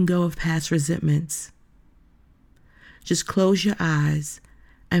and letting go of past resentments. Just close your eyes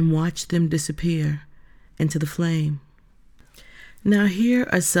and watch them disappear into the flame. Now, here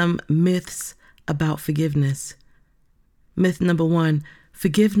are some myths about forgiveness. Myth number 1,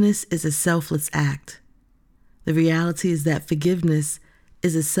 forgiveness is a selfless act. The reality is that forgiveness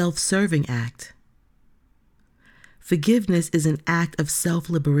is a self-serving act. Forgiveness is an act of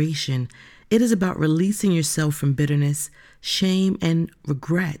self-liberation. It is about releasing yourself from bitterness, shame, and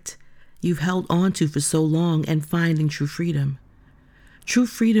regret you've held on to for so long and finding true freedom. True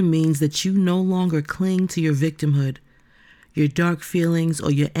freedom means that you no longer cling to your victimhood, your dark feelings,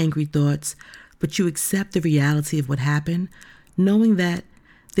 or your angry thoughts, but you accept the reality of what happened, knowing that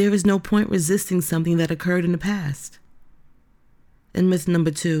there is no point resisting something that occurred in the past. And myth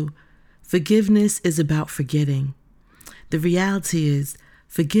number 2, forgiveness is about forgetting. The reality is,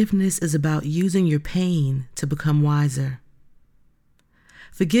 forgiveness is about using your pain to become wiser.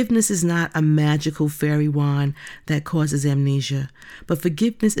 Forgiveness is not a magical fairy wand that causes amnesia, but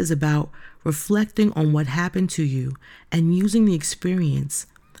forgiveness is about reflecting on what happened to you and using the experience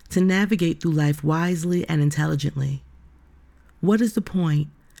to navigate through life wisely and intelligently. What is the point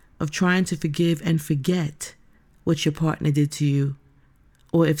of trying to forgive and forget what your partner did to you,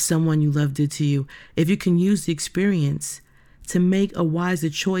 or if someone you love did to you, if you can use the experience to make a wiser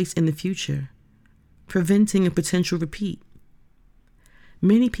choice in the future, preventing a potential repeat?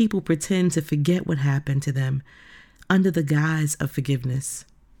 Many people pretend to forget what happened to them under the guise of forgiveness,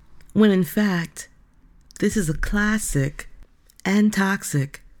 when in fact, this is a classic and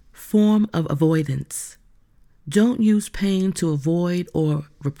toxic form of avoidance. Don't use pain to avoid or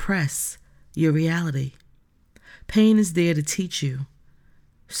repress your reality. Pain is there to teach you,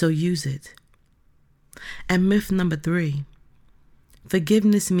 so use it. And myth number 3,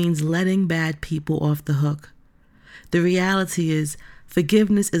 forgiveness means letting bad people off the hook. The reality is,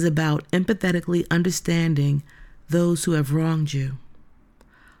 forgiveness is about empathetically understanding those who have wronged you.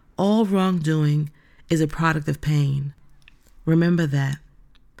 All wrongdoing is a product of pain. Remember that.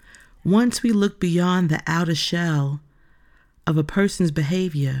 Once we look beyond the outer shell of a person's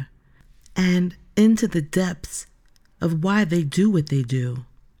behavior and into the depths of why they do what they do,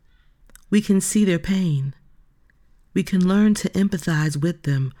 we can see their pain. We can learn to empathize with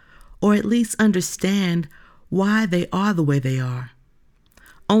them, or at least understand why they are the way they are.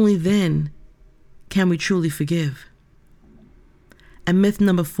 Only then can we truly forgive. And myth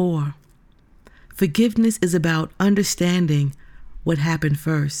number 4, forgiveness is about understanding what happened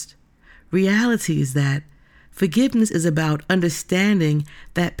first. Reality is that forgiveness is about understanding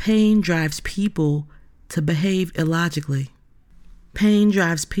that pain drives people to behave illogically. Pain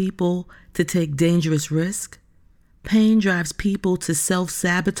drives people to take dangerous risks. Pain drives people to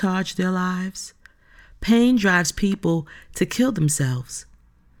self-sabotage their lives. Pain drives people to kill themselves.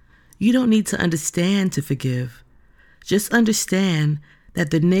 You don't need to understand to forgive. Just understand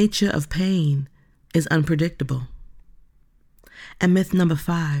that the nature of pain is unpredictable. And myth number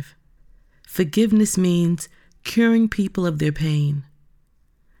 5, forgiveness means curing people of their pain.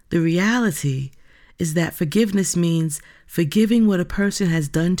 The reality is that forgiveness means forgiving what a person has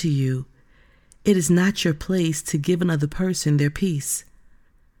done to you. It is not your place to give another person their peace.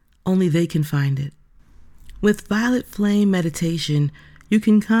 Only they can find it. With Violet Flame meditation, you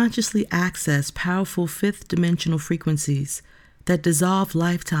can consciously access powerful 5th dimensional frequencies that dissolve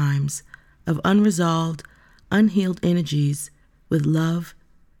lifetimes of unresolved, unhealed energies with love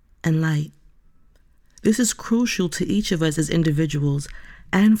and light. This is crucial to each of us as individuals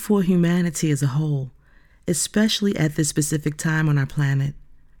and for humanity as a whole, especially at this specific time on our planet.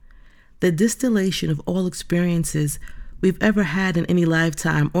 The distillation of all experiences we've ever had in any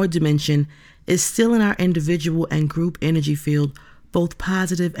lifetime or dimension is still in our individual and group energy field, both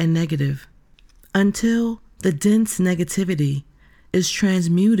positive and negative, until the dense negativity is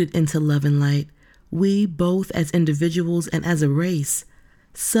transmuted into love and light. We, both as individuals and as a race,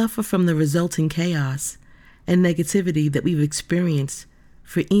 suffer from the resulting chaos and negativity that we've experienced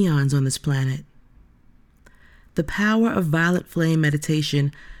for eons on this planet. The power of violet flame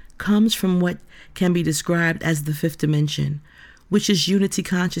meditation comes from what can be described as the fifth dimension, which is unity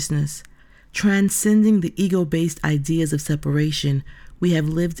consciousness, transcending the ego-based ideas of separation we have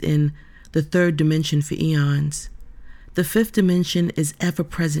lived in the third dimension for eons. The fifth dimension is ever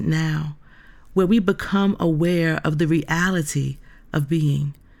present now, where we become aware of the reality of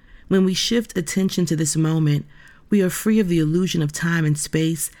being. When we shift attention to this moment, we are free of the illusion of time and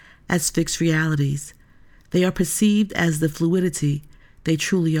space as fixed realities. They are perceived as the fluidity they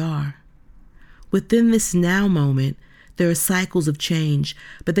truly are. Within this now moment, there are cycles of change,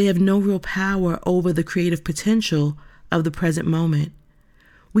 but they have no real power over the creative potential of the present moment.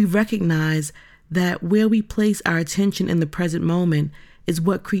 We recognize that where we place our attention in the present moment is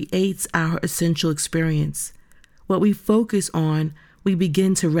what creates our essential experience. What we focus on, we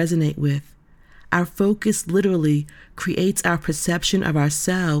begin to resonate with. Our focus literally creates our perception of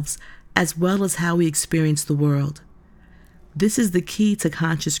ourselves as well as how we experience the world. This is the key to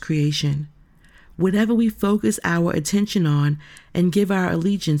conscious creation. Whatever we focus our attention on and give our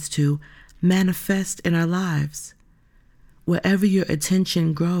allegiance to manifests in our lives. Wherever your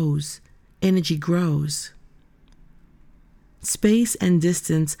attention grows, energy grows. Space and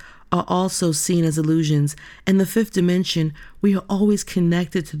distance are also seen as illusions. In the fifth dimension, we are always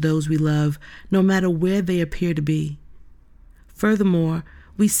connected to those we love, no matter where they appear to be. Furthermore,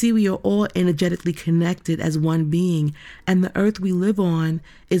 we see we are all energetically connected as one being, and the earth we live on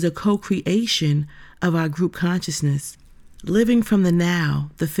is a co-creation of our group consciousness. Living from the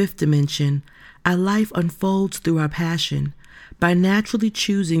now, the fifth dimension, our life unfolds through our passion, by naturally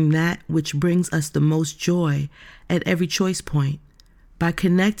choosing that which brings us the most joy at every choice point. By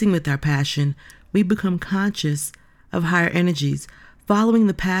connecting with our passion, we become conscious of higher energies. Following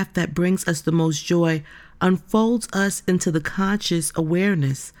the path that brings us the most joy unfolds us into the conscious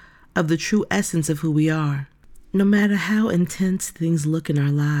awareness of the true essence of who we are. No matter how intense things look in our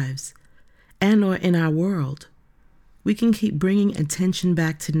lives and or in our world, we can keep bringing attention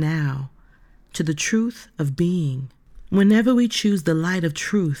back to now, to the truth of being. Whenever we choose the light of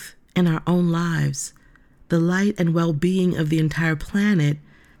truth in our own lives, the light and well-being of the entire planet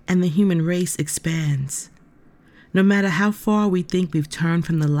and the human race expands. No matter how far we think we've turned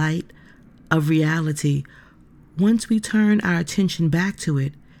from the light of reality, once we turn our attention back to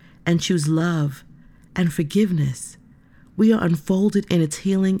it and choose love and forgiveness, we are unfolded in its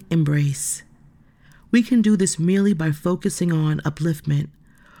healing embrace. We can do this merely by focusing on upliftment,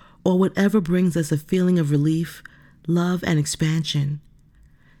 or whatever brings us a feeling of relief, love, and expansion.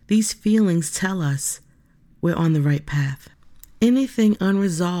 These feelings tell us we're on the right path. Anything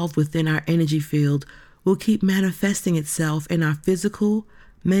unresolved within our energy field will keep manifesting itself in our physical,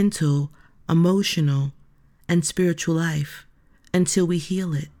 mental, emotional, and spiritual life until we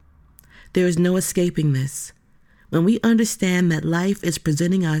heal it. There is no escaping this. When we understand that life is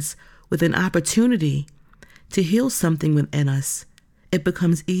presenting us with an opportunity to heal something within us, it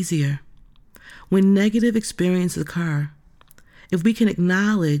becomes easier. When negative experiences occur, if we can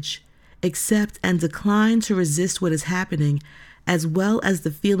acknowledge, accept, and decline to resist what is happening, as well as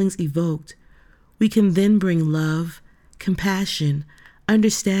the feelings evoked, we can then bring love, compassion,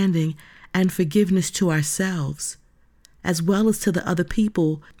 understanding, and forgiveness to ourselves, as well as to the other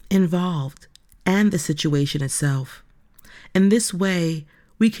people involved and the situation itself. In this way,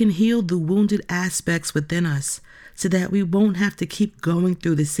 we can heal the wounded aspects within us so that we won't have to keep going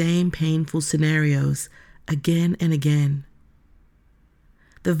through the same painful scenarios again and again.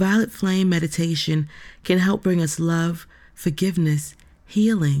 The violet flame meditation can help bring us love, forgiveness,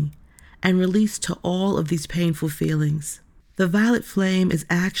 healing, and release to all of these painful feelings. The violet flame is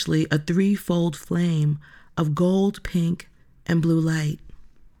actually a threefold flame of gold, pink, and blue light.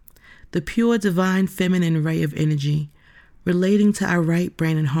 The pure divine feminine ray of energy relating to our right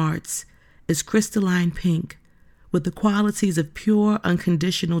brain and hearts is crystalline pink with the qualities of pure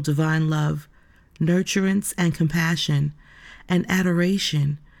unconditional divine love, nurturance and compassion, and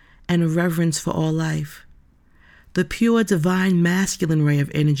adoration and a reverence for all life. The pure divine masculine ray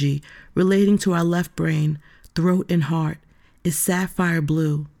of energy relating to our left brain, throat, and heart is sapphire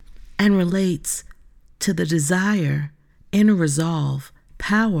blue and relates to the desire, inner resolve,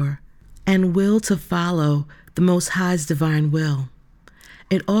 power, and will to follow the Most High's divine will.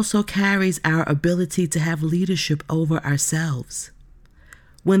 it also carries our ability to have leadership over ourselves.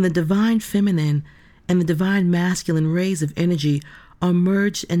 When the divine feminine and the divine masculine rays of energy are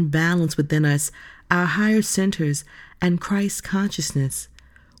merged and balanced within us, our higher centers and Christ consciousness,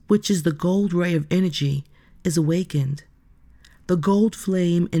 which is the gold ray of energy, is awakened. The gold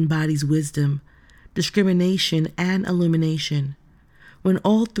flame embodies wisdom, discrimination, and illumination. When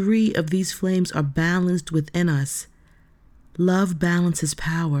all three of these flames are balanced within us, love balances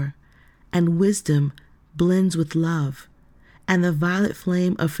power, and wisdom blends with love, and the violet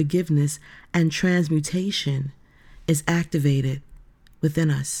flame of forgiveness and transmutation is activated within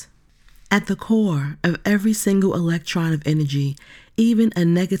us. At the core of every single electron of energy, even a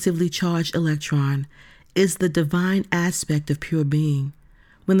negatively charged electron, is the divine aspect of pure being.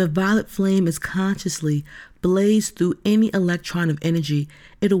 When the violet flame is consciously blazed through any electron of energy,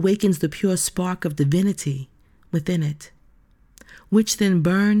 it awakens the pure spark of divinity within it, which then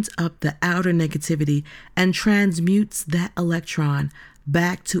burns up the outer negativity and transmutes that electron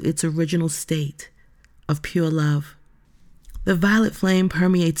back to its original state of pure love. The violet flame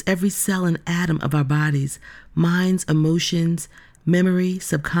permeates every cell and atom of our bodies, minds, emotions, memory,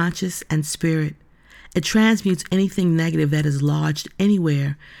 subconscious, and spirit. It transmutes anything negative that is lodged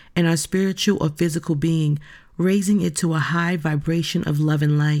anywhere in our spiritual or physical being, raising it to a high vibration of love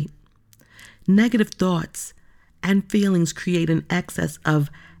and light. Negative thoughts and feelings create an excess of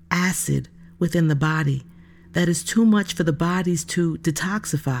acid within the body that is too much for the bodies to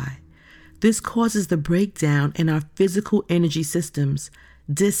detoxify. This causes the breakdown in our physical energy systems,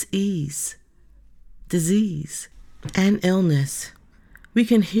 dis-ease, disease, and illness. We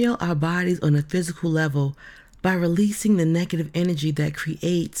can heal our bodies on a physical level by releasing the negative energy that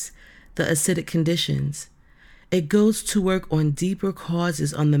creates the acidic conditions. It goes to work on deeper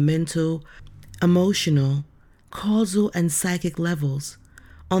causes on the mental, emotional, causal, and psychic levels.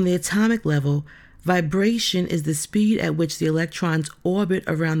 On the atomic level, vibration is the speed at which the electrons orbit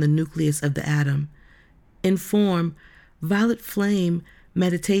around the nucleus of the atom. In form, violet flame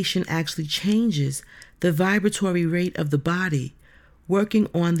meditation actually changes the vibratory rate of the body, working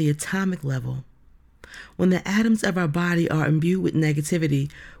on the atomic level. When the atoms of our body are imbued with negativity,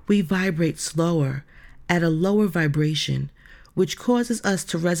 we vibrate slower, at a lower vibration, which causes us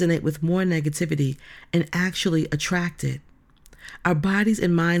to resonate with more negativity and actually attract it. Our bodies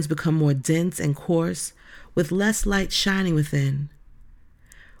and minds become more dense and coarse, with less light shining within.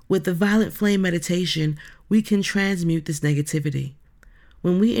 With the violet flame meditation, we can transmute this negativity.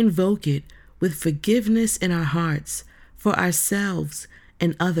 When we invoke it with forgiveness in our hearts for ourselves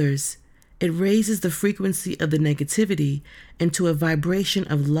and others, it raises the frequency of the negativity into a vibration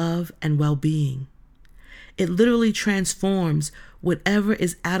of love and well-being. It literally transforms whatever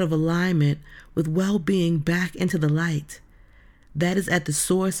is out of alignment with well-being back into the light that is at the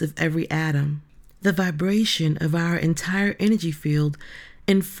source of every atom. The vibration of our entire energy field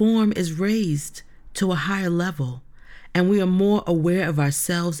in form is raised to a higher level, and we are more aware of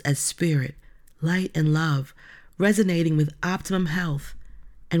ourselves as spirit, light, and love, resonating with optimum health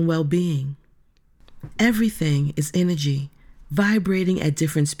and well-being. Everything is energy, vibrating at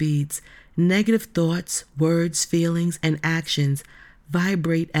different speeds. Negative thoughts, words, feelings, and actions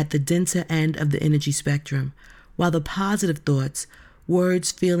vibrate at the denser end of the energy spectrum, while the positive thoughts,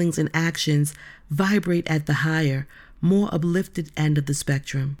 words, feelings, and actions vibrate at the higher, more uplifted end of the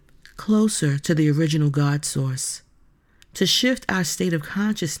spectrum, closer to the original God source. To shift our state of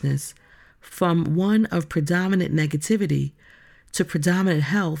consciousness from one of predominant negativity to predominant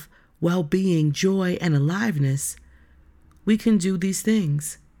health, well-being, joy, and aliveness, we can do these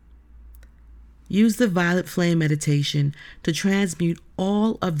things. Use the violet flame meditation to transmute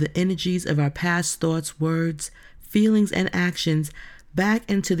all of the energies of our past thoughts, words, feelings, and actions back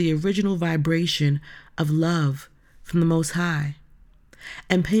into the original vibration of love from the Most High.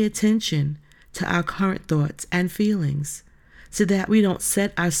 And pay attention to our current thoughts and feelings so that we don't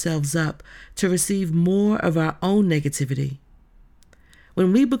set ourselves up to receive more of our own negativity.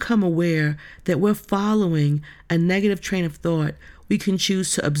 When we become aware that we're following a negative train of thought, we can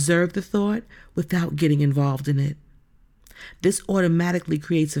choose to observe the thought without getting involved in it. This automatically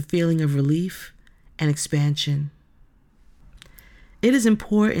creates a feeling of relief and expansion. It is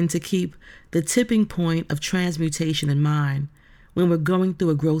important to keep the tipping point of transmutation in mind when we're going through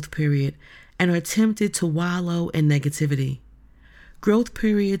a growth period and are tempted to wallow in negativity. Growth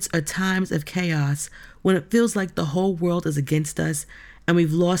periods are times of chaos when it feels like the whole world is against us and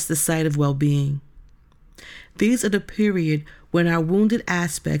we've lost the sight of well-being. These are the period when our wounded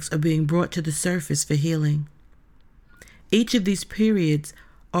aspects are being brought to the surface for healing. Each of these periods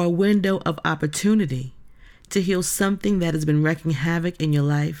are a window of opportunity to heal something that has been wreaking havoc in your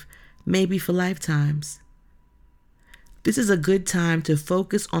life, maybe for lifetimes. This is a good time to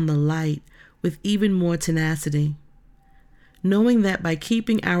focus on the light with even more tenacity, knowing that by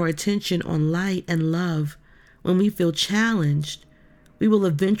keeping our attention on light and love, when we feel challenged, we will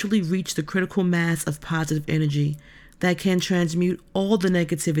eventually reach the critical mass of positive energy that can transmute all the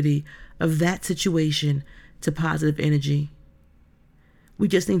negativity of that situation to positive energy. We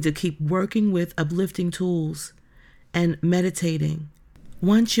just need to keep working with uplifting tools and meditating.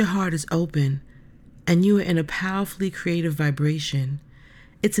 Once your heart is open and you are in a powerfully creative vibration,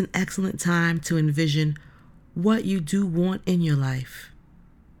 it's an excellent time to envision what you do want in your life.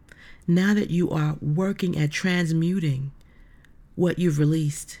 Now that you are working at transmuting what you've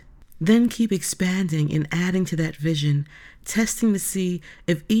released, then keep expanding and adding to that vision, testing to see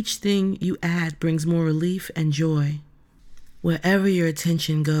if each thing you add brings more relief and joy. Wherever your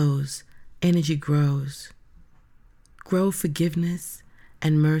attention goes, energy grows. Grow forgiveness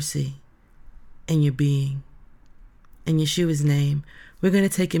and mercy in your being. In Yeshua's name, we're going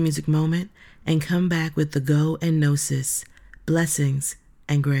to take a music moment and come back with the Go and Gnosis, blessings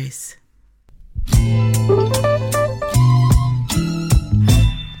and grace.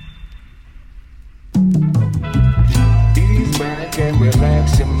 Ease back and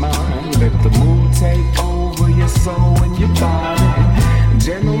relax your mind. Let the mood take over your soul and your body.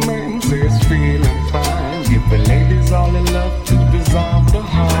 Gentlemen says feeling fine. Give the ladies all the love to dissolve the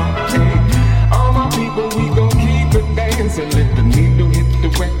heart. Hey, all my people, we gon' keep it dancing. Let the needle hit the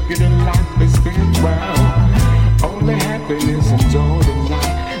record and life is spin round. Only happiness and joy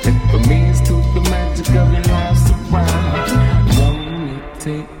tonight. Let the means to the magic of your life surround. Let me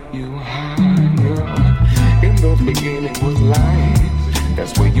take you higher. In the beginning was life.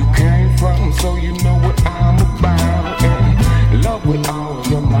 That's where you came from, so you know what I'm about. And love with all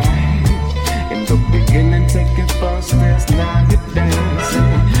your might. In the beginning, take it first steps, now you're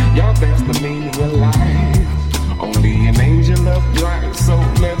dancing. Y'all, that's the meaning of life. Only an angel upright, so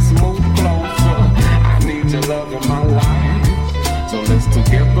let's move closer. I need your love in my life, so let's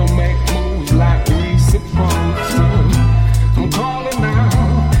together make moves like we supposed to. I'm calling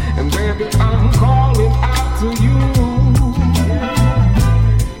out, and baby, I'm calling out to you.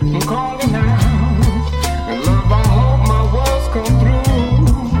 I'm calling out, and love, I hope my words come through.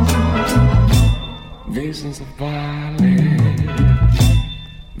 Visions of violence,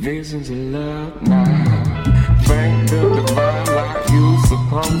 visions of love now. Thank the divine like you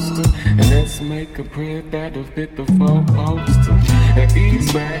supposed to. And let's make a prayer that'll fit the four poster. And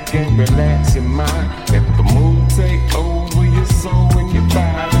ease back and relax your mind. Let the mood take over your soul and your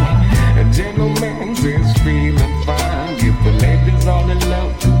body. A gentleman is feeling fine. Give the ladies all the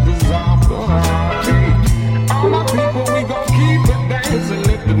love to dissolve the heart. Hey, all my people, we gon' keep it dancing.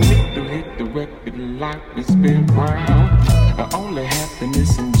 Let the needle hit the record like we spin round. Only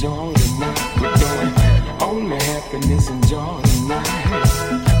happiness and joy tonight we're doing. Only happiness and joy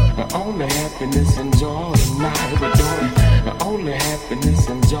tonight. Only happiness and joy tonight we're doing. Only happiness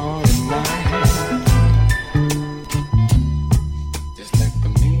and joy tonight. Just let the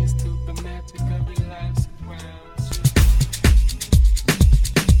means to the magic of your life surround you.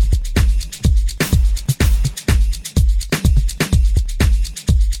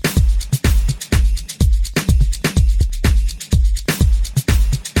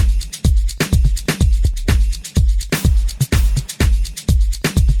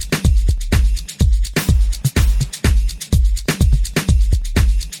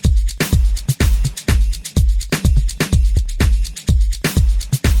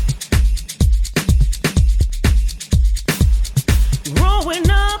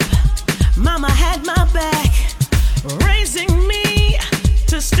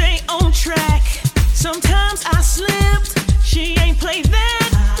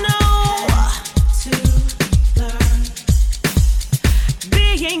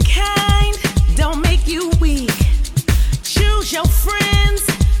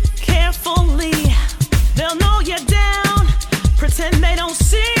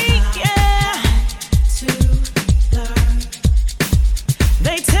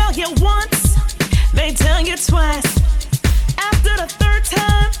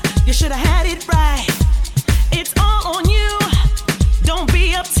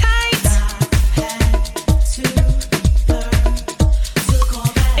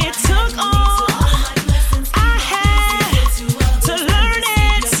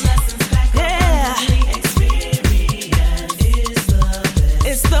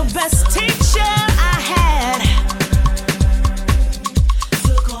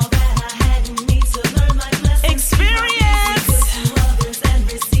 Experience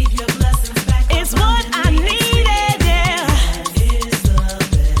is what I need.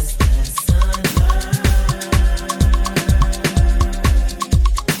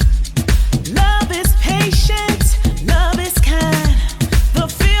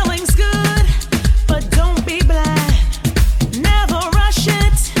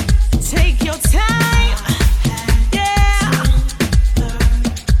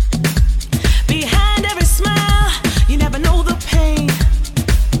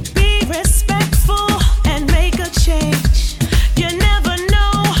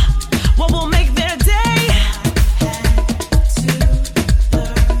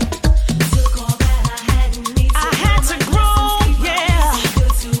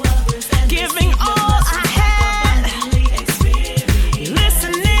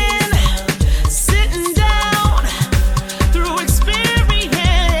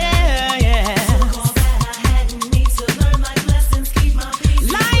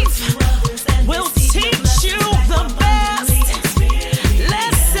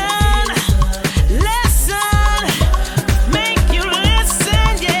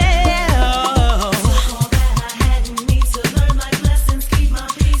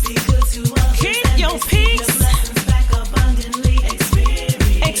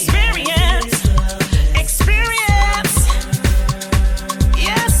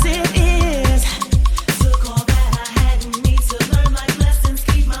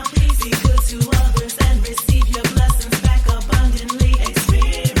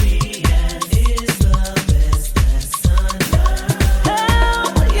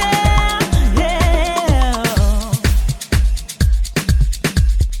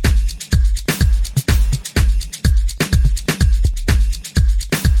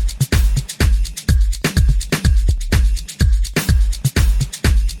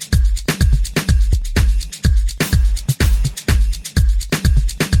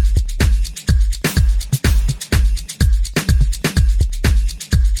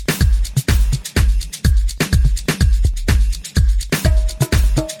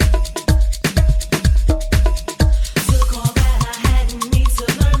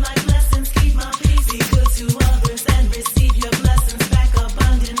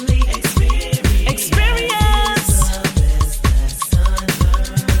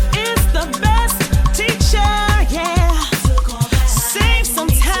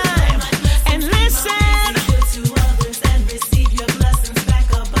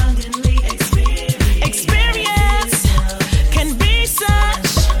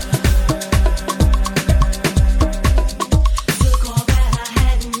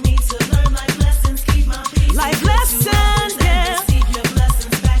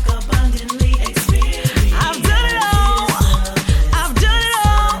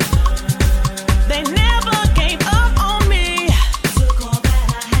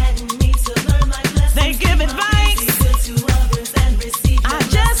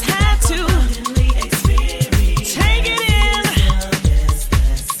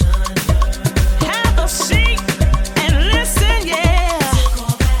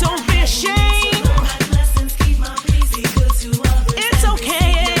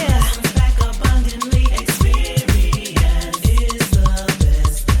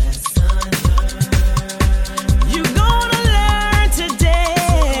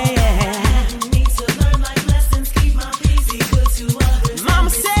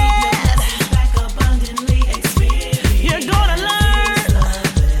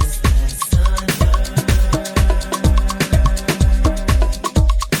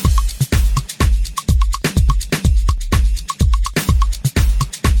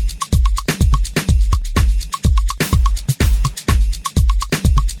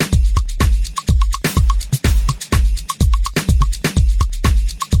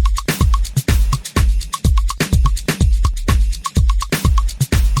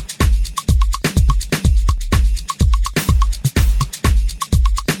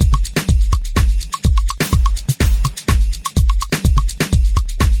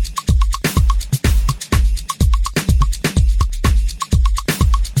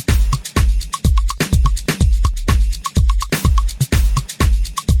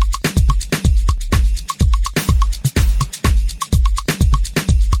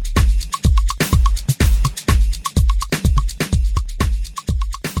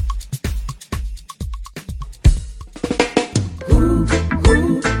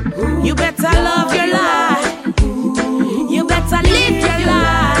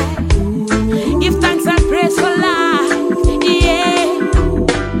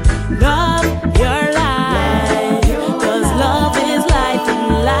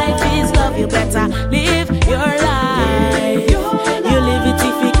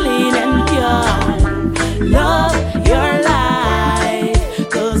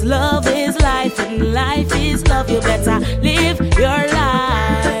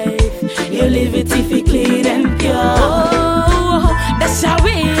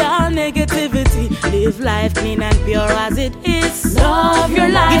 life clean and pure as it is. Love your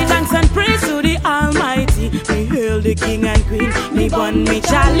life. Give thanks and praise to the Almighty. Me hail the King and Queen. Me bun me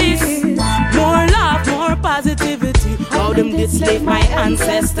chalice. More love, more positivity. How them did slave my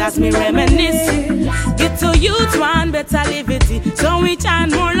ancestors, me reminisce. Get to youth one better liberty. So we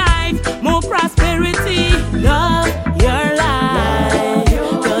chant more life, more prosperity. Love your life.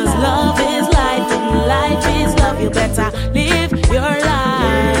 Cause love is life and life is love. You better live your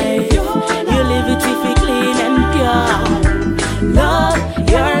life. You live it if you clean and pure. Love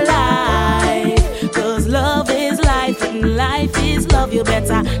your life. Cause love is life and life is love. You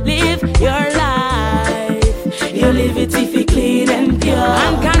better live your life. You live it if you clean and pure.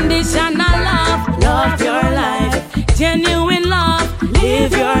 Unconditional love. Love your life. Genuine love.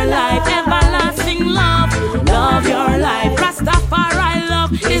 Live your life. Everlasting love. Love your life. Rastafari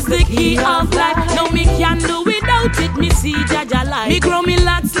love is the key of life. No me can do without it. Me see Jaja life. Me grow me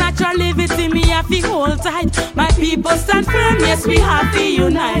lads natural liberty. Me have to hold tight. My people stand firm. Yes, we have to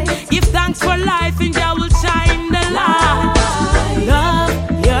unite. Give thanks for life and Jah will shine the light. Love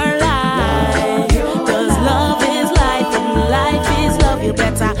your life. Cause love is life and life is love. You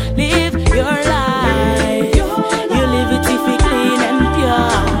better live your life. You live it if you clean and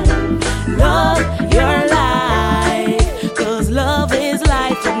pure. Love your life. Cause love is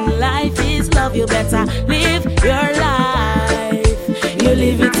life and life is love. You better live your life. You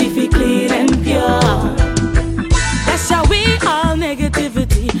live it if you clean and pure. That's how we all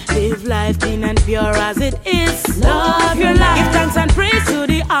negativity. Live life clean and pure as it is. Love your life. Give thanks and praise to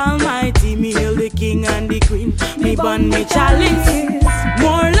the Almighty. Me hail the King and the Queen. Me bun me chalice.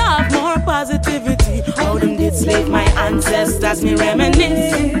 More love, more positivity. How them did slave my ancestors, me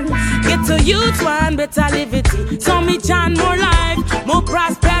reminisce. Get to youth one better liberty. So me chant more life, more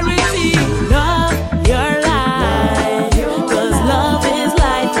prosperity. Love your life. Cause love is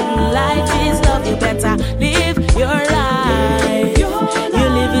life and life is love. You better live your life. You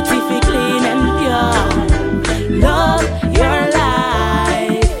live it if you clean and pure. Love your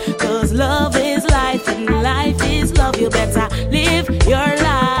life. Cause love is life and life is love. You better live your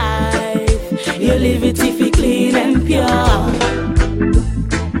life. You live it if you clean and pure.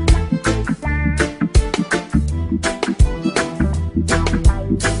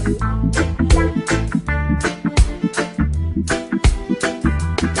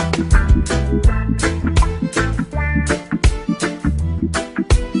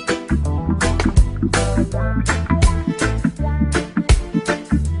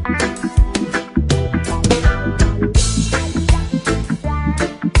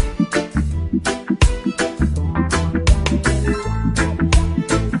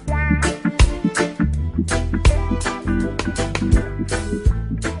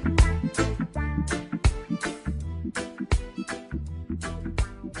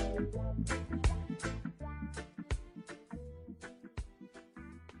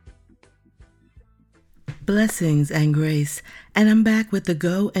 Blessings and grace, and I'm back with the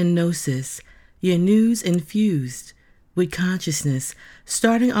Go and Gnosis, your news infused with consciousness.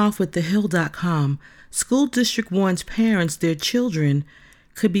 Starting off with thehill.com, school district warns parents their children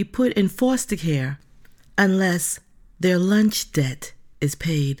could be put in foster care unless their lunch debt is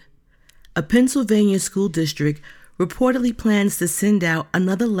paid. A Pennsylvania school district reportedly plans to send out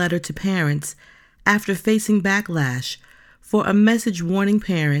another letter to parents after facing backlash for a message warning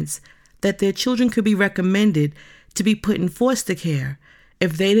parents that their children could be recommended to be put in foster care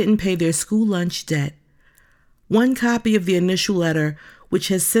if they didn't pay their school lunch debt. One copy of the initial letter, which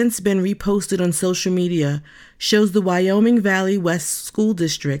has since been reposted on social media, shows the Wyoming Valley West School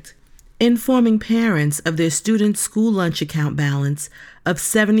District informing parents of their students' school lunch account balance of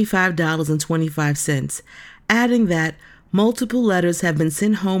 $75.25, adding that multiple letters have been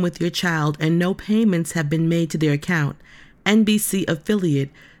sent home with your child and no payments have been made to their account, NBC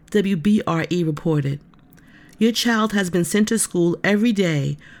affiliate WBRE reported. Your child has been sent to school every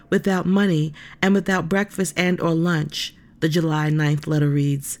day without money and without breakfast and or lunch, the July 9th letter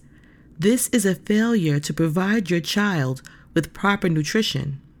reads. This is a failure to provide your child with proper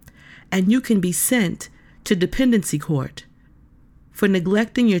nutrition, and you can be sent to dependency court for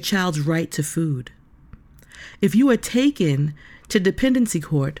neglecting your child's right to food. If you are taken to dependency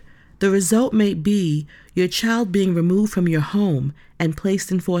court, the result may be your child being removed from your home and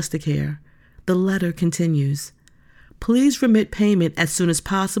placed in foster care. The letter continues. Please remit payment as soon as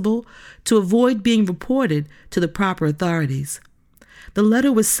possible to avoid being reported to the proper authorities. The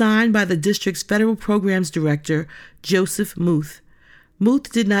letter was signed by the district's federal programs director, Joseph Muth.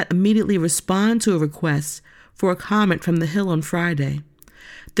 Muth did not immediately respond to a request for a comment from the Hill on Friday.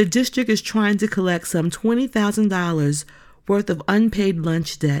 The district is trying to collect some $20,000 worth of unpaid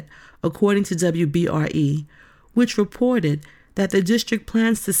lunch debt according to WBRE, which reported that the district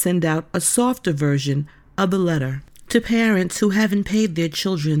plans to send out a softer version of the letter to parents who haven't paid their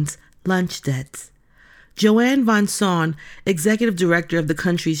children's lunch debts. Joanne Von Saun, executive director of the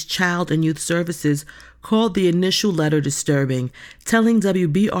country's Child and Youth Services, called the initial letter disturbing, telling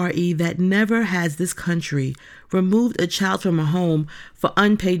WBRE that never has this country removed a child from a home for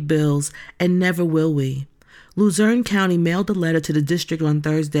unpaid bills, and never will we. Luzerne County mailed a letter to the district on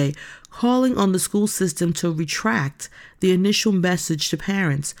Thursday calling on the school system to retract the initial message to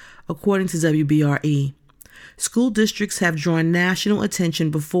parents, according to WBRE. School districts have drawn national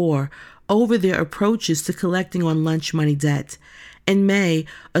attention before over their approaches to collecting on lunch money debt. In May,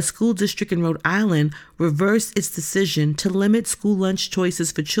 a school district in Rhode Island reversed its decision to limit school lunch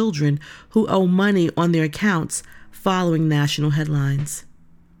choices for children who owe money on their accounts following national headlines.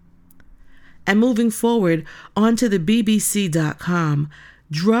 And moving forward, onto the BBC.com,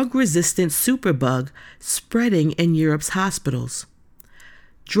 drug-resistant superbug spreading in Europe's hospitals.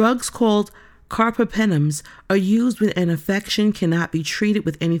 Drugs called carbapenems are used when an infection cannot be treated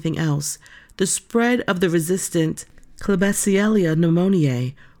with anything else. The spread of the resistant Klebsiella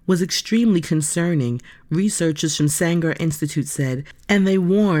pneumoniae was extremely concerning, researchers from Sanger Institute said, and they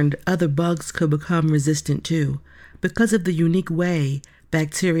warned other bugs could become resistant too, because of the unique way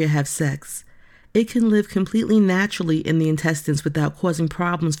bacteria have sex. It can live completely naturally in the intestines without causing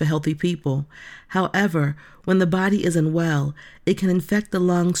problems for healthy people. However, when the body is unwell, it can infect the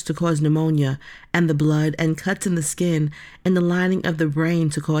lungs to cause pneumonia, and the blood and cuts in the skin and the lining of the brain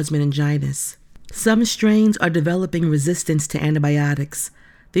to cause meningitis. Some strains are developing resistance to antibiotics.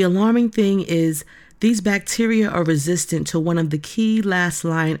 The alarming thing is these bacteria are resistant to one of the key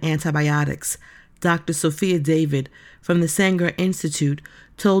last-line antibiotics, Dr. Sophia David from the Sanger Institute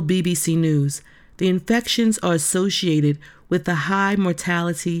told BBC News. The infections are associated with a high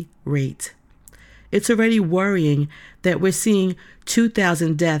mortality rate. It's already worrying that we're seeing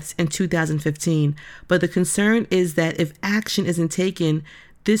 2,000 deaths in 2015, but the concern is that if action isn't taken,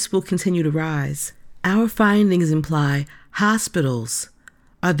 this will continue to rise. Our findings imply hospitals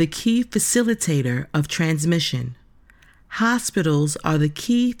are the key facilitator of transmission. Hospitals are the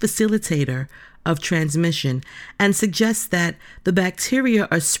key facilitator of transmission and suggests that the bacteria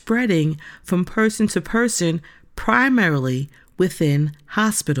are spreading from person to person primarily within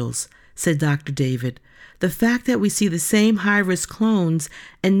hospitals, said Dr. David. The fact that we see the same high-risk clones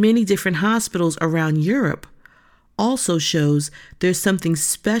in many different hospitals around Europe also shows there's something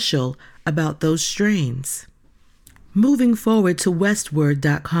special about those strains. Moving forward to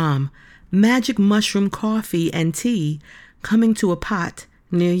westward.com, magic mushroom coffee and tea coming to a pot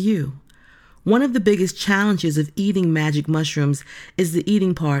near you. One of the biggest challenges of eating magic mushrooms is the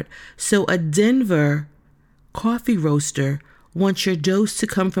eating part, so a Denver coffee roaster wants your dose to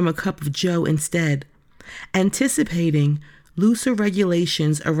come from a cup of joe instead. Anticipating looser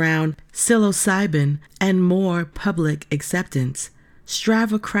regulations around psilocybin and more public acceptance,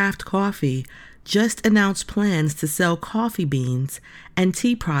 Strava Craft Coffee just announced plans to sell coffee beans and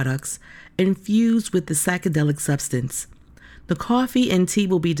tea products infused with the psychedelic substance. The coffee and tea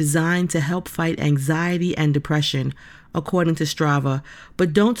will be designed to help fight anxiety and depression, according to Strava,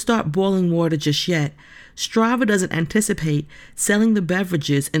 but don't start boiling water just yet. Strava doesn't anticipate selling the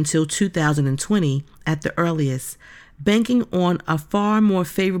beverages until 2020 at the earliest, banking on a far more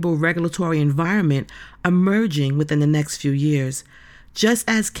favorable regulatory environment emerging within the next few years. Just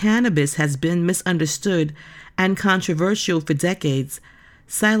as cannabis has been misunderstood and controversial for decades,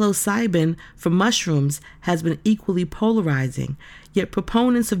 psilocybin from mushrooms has been equally polarizing, yet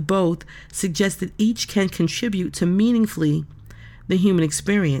proponents of both suggest that each can contribute to meaningfully the human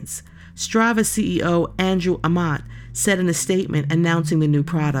experience. Strava CEO Andrew Amat said in a statement announcing the new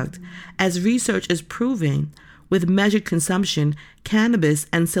product, as research is proving, with measured consumption, cannabis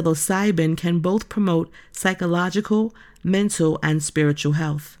and psilocybin can both promote psychological, mental, and spiritual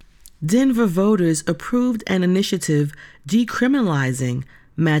health. Denver voters approved an initiative decriminalizing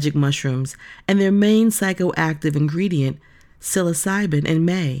magic mushrooms and their main psychoactive ingredient, psilocybin, in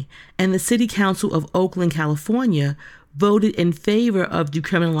May, and the City Council of Oakland, California, voted in favor of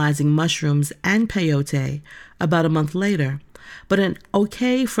decriminalizing mushrooms and peyote about a month later. But an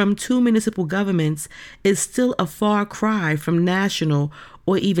okay from two municipal governments is still a far cry from national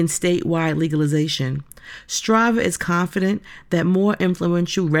or even statewide legalization. Strava is confident that more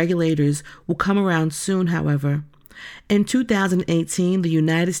influential regulators will come around soon, however. In 2018, the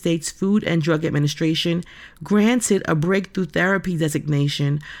United States Food and Drug Administration granted a breakthrough therapy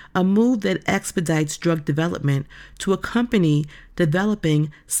designation, a move that expedites drug development, to a company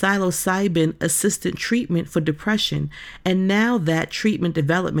developing psilocybin-assisted treatment for depression, and now that treatment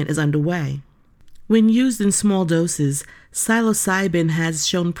development is underway. When used in small doses, psilocybin has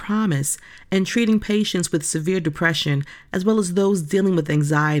shown promise in treating patients with severe depression as well as those dealing with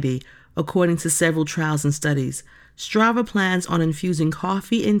anxiety, according to several trials and studies. Strava plans on infusing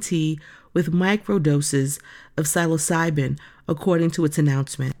coffee and tea with microdoses of psilocybin, according to its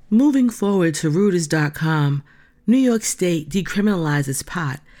announcement. Moving forward to Reuters.com, New York State decriminalizes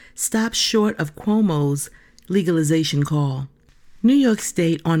pot, stops short of Cuomo's legalization call. New York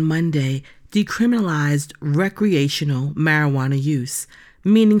State on Monday decriminalized recreational marijuana use,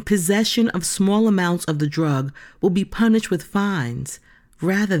 meaning possession of small amounts of the drug will be punished with fines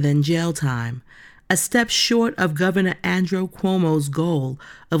rather than jail time, a step short of Governor Andrew Cuomo's goal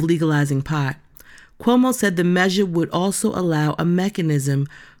of legalizing pot. Cuomo said the measure would also allow a mechanism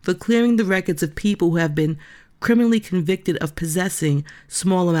for clearing the records of people who have been criminally convicted of possessing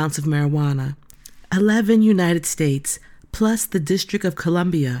small amounts of marijuana. 11 United States, plus the District of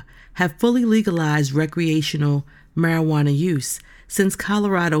Columbia, have fully legalized recreational marijuana use since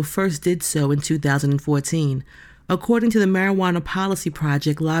Colorado first did so in 2014, according to the Marijuana Policy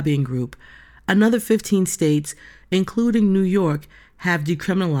Project lobbying group. Another 15 states, including New York, have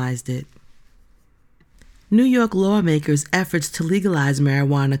decriminalized it. New York lawmakers' efforts to legalize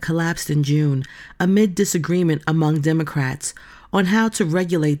marijuana collapsed in June amid disagreement among Democrats on how to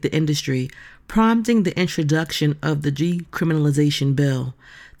regulate the industry, prompting the introduction of the decriminalization bill.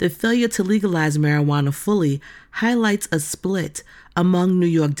 The failure to legalize marijuana fully highlights a split among New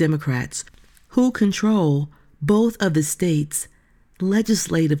York Democrats, who control both of the state's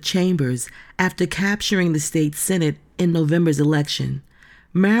legislative chambers after capturing the state Senate in November's election.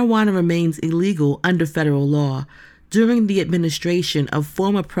 Marijuana remains illegal under federal law. During the administration of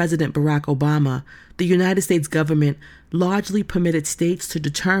former President Barack Obama, the United States government largely permitted states to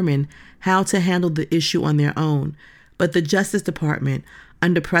determine how to handle the issue on their own, but the Justice Department,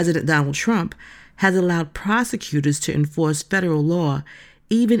 under President Donald Trump, has allowed prosecutors to enforce federal law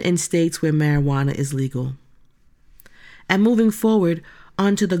even in states where marijuana is legal. And moving forward,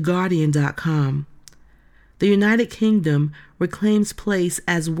 onto TheGuardian.com. The United Kingdom reclaims place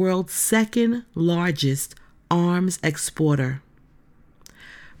as world's second largest arms exporter.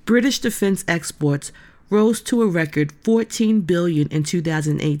 British defense exports rose to a record $14 billion in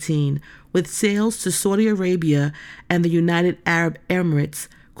 2018, with sales to Saudi Arabia and the United Arab Emirates,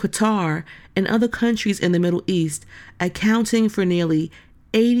 Qatar, and other countries in the Middle East accounting for nearly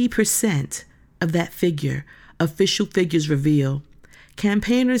 80% of that figure, official figures reveal.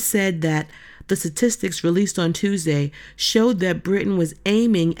 Campaigners said that the statistics released on Tuesday showed that Britain was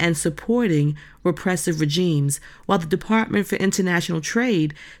aiming and supporting repressive regimes, while the Department for International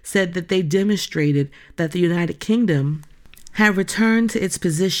Trade said that they demonstrated that the United Kingdom had returned to its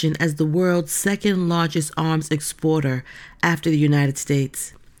position as the world's second largest arms exporter after the United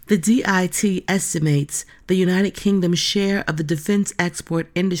States. The DIT estimates the United Kingdom's share of the defense export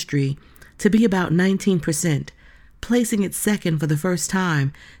industry to be about 19%, placing it second for the first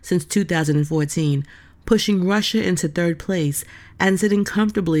time since 2014, pushing Russia into third place and sitting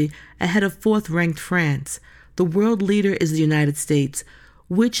comfortably ahead of fourth-ranked France. The world leader is the United States,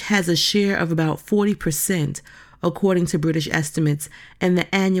 which has a share of about 40%, according to British estimates and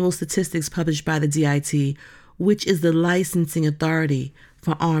the annual statistics published by the DIT, which is the licensing authority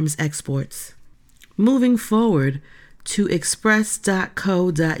for arms exports. Moving forward to express.co.uk.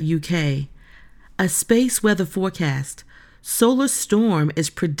 A space weather forecast. Solar storm is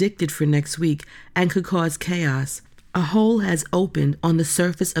predicted for next week and could cause chaos. A hole has opened on the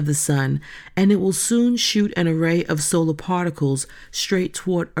surface of the sun, and it will soon shoot an array of solar particles straight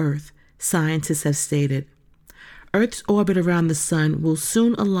toward Earth, scientists have stated. Earth's orbit around the sun will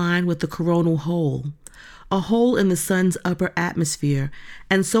soon align with the coronal hole, a hole in the sun's upper atmosphere,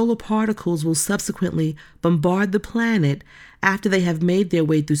 and solar particles will subsequently bombard the planet after they have made their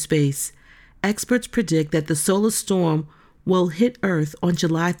way through space. Experts predict that the solar storm will hit Earth on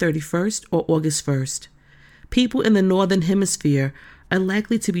July 31st or August 1st. People in the northern hemisphere are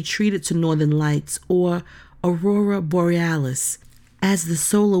likely to be treated to northern lights or aurora borealis as the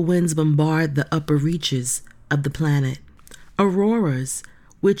solar winds bombard the upper reaches of the planet. Auroras,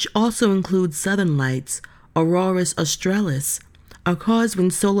 which also include southern lights, auroras australis, are caused when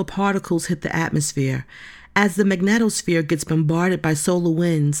solar particles hit the atmosphere. As the magnetosphere gets bombarded by solar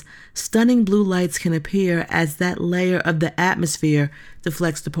winds, stunning blue lights can appear as that layer of the atmosphere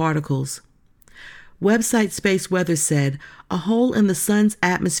deflects the particles. Website Space Weather said a hole in the sun's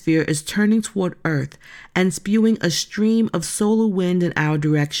atmosphere is turning toward Earth and spewing a stream of solar wind in our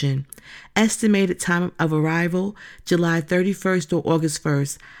direction. Estimated time of arrival, July 31st or August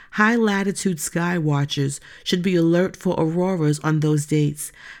 1st. High-latitude sky watchers should be alert for auroras on those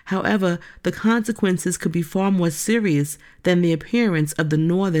dates. However, the consequences could be far more serious than the appearance of the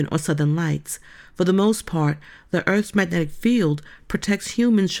northern or southern lights. For the most part, the Earth's magnetic field protects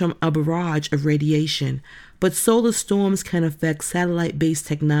humans from a barrage of radiation, but solar storms can affect satellite-based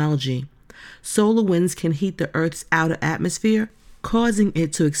technology. Solar winds can heat the Earth's outer atmosphere, causing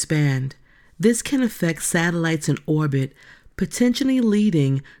it to expand. This can affect satellites in orbit, potentially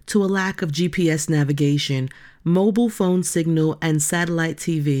leading to a lack of GPS navigation, mobile phone signal, and satellite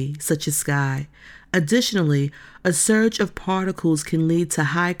TV, such as Sky. Additionally, a surge of particles can lead to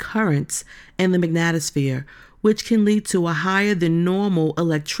high currents in the magnetosphere, which can lead to a higher than normal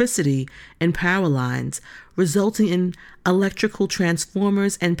electricity in power lines, resulting in electrical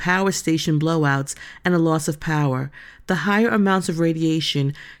transformers and power station blowouts and a loss of power. The higher amounts of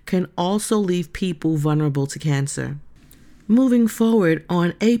radiation can also leave people vulnerable to cancer. Moving forward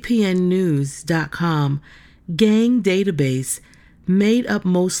on apnnews.com, gang database made up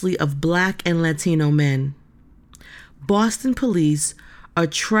mostly of Black and Latino men. Boston police are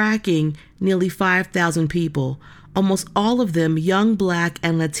tracking nearly 5,000 people, almost all of them young Black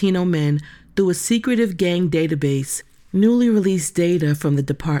and Latino men, through a secretive gang database. Newly released data from the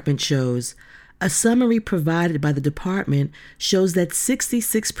department shows. A summary provided by the department shows that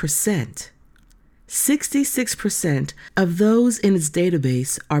 66% of those in its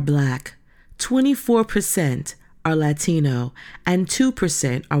database are Black, 24% are Latino, and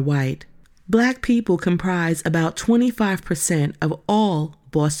 2% are white. Black people comprise about 25% of all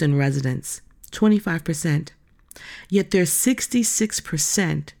Boston residents, 25%. Yet they're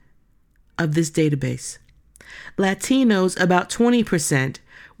 66% of this database. Latinos about 20%,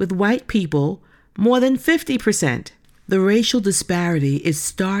 with white people more than 50%. The racial disparity is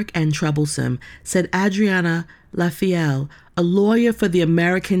stark and troublesome, said Adriana Lafiel, a lawyer for the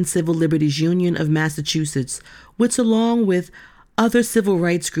American Civil Liberties Union of Massachusetts, which, along with other civil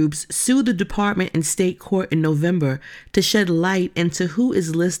rights groups, sued the department in state court in November to shed light into who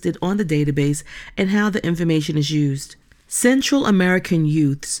is listed on the database and how the information is used. Central American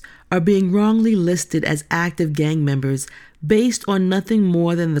youths are being wrongly listed as active gang members based on nothing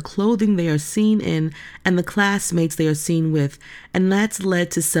more than the clothing they are seen in and the classmates they are seen with, and that's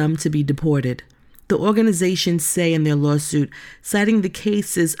led to some to be deported. The organizations say in their lawsuit, citing the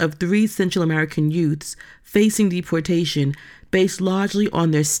cases of 3 Central American youths facing deportation based largely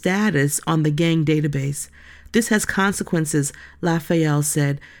on their status on the gang database. This has consequences, Lafayette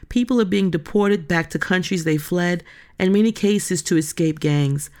said. People are being deported back to countries they fled, in many cases to escape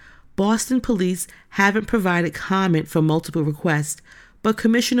gangs. Boston police haven't provided comment for multiple requests, but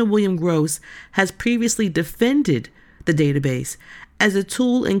Commissioner William Gross has previously defended the database as a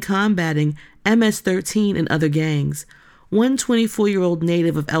tool in combating MS-13 and other gangs. One 24-year-old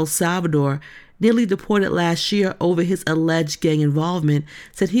native of El Salvador, nearly deported last year over his alleged gang involvement,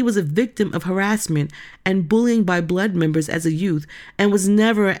 said he was a victim of harassment and bullying by blood members as a youth and was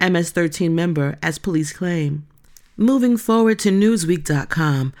never an MS-13 member, as police claim. Moving forward to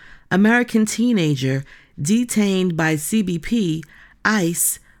Newsweek.com, American teenager detained by CBP,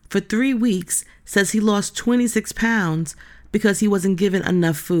 ICE, for 3 weeks says he lost 26 pounds because he wasn't given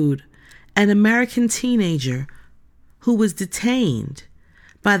enough food. An American teenager who was detained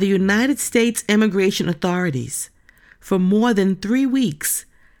by the United States immigration authorities for more than 3 weeks,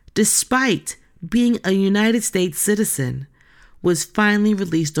 despite being a United States citizen, was finally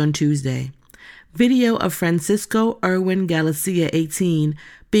released on Tuesday. Video of Francisco Erwin Galicia, 18,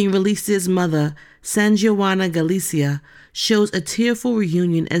 being released to his mother, Sanjuana Galicia, shows a tearful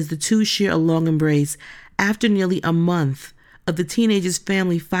reunion as the two share a long embrace after nearly a month of the teenager's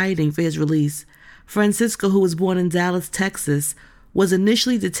family fighting for his release. Francisco, who was born in Dallas, Texas, was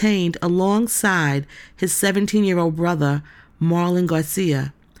initially detained alongside his 17-year-old brother, Marlon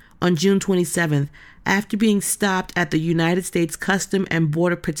Garcia, on June 27th after being stopped at the United States Custom and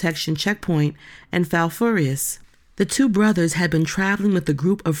Border Protection checkpoint in Falfurrias. The two brothers had been traveling with a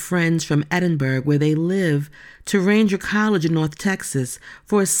group of friends from Edinburgh, where they live, to Ranger College in North Texas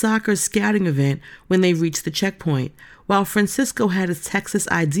for a soccer scouting event when they reached the checkpoint. While Francisco had his Texas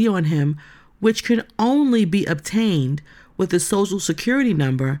ID on him, which could only be obtained with a social security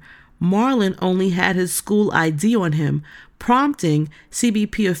number, Marlon only had his school ID on him, prompting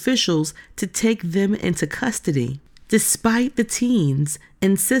CBP officials to take them into custody, despite the teens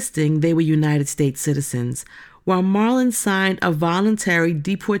insisting they were United States citizens. while Marlon signed a voluntary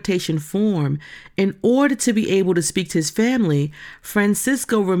deportation form in order to be able to speak to his family,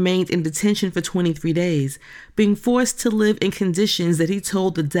 Francisco remained in detention for 23 days, being forced to live in conditions that he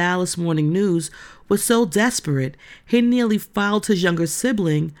told the Dallas Morning News was so desperate he nearly filed his younger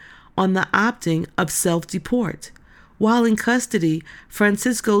sibling on the opting of self-deport. While in custody,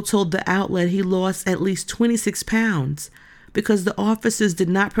 Francisco told the outlet he lost at least 26 pounds because the officers did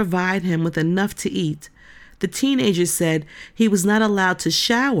not provide him with enough to eat. The teenager said he was not allowed to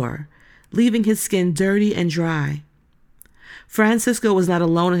shower, leaving his skin dirty and dry. Francisco was not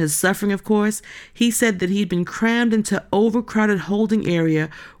alone in his suffering, of course. He said that he'd been crammed into an overcrowded holding area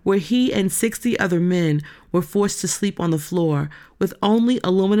where he and 60 other men were forced to sleep on the floor with only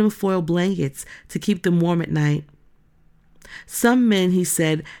aluminum foil blankets to keep them warm at night. Some men, he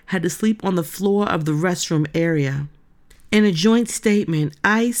said, had to sleep on the floor of the restroom area. In a joint statement,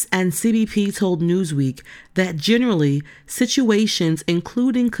 ICE and CBP told Newsweek that generally, situations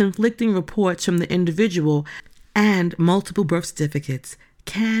including conflicting reports from the individual and multiple birth certificates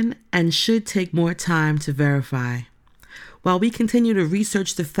can and should take more time to verify. While we continue to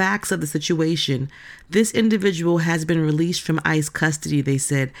research the facts of the situation, this individual has been released from ICE custody, they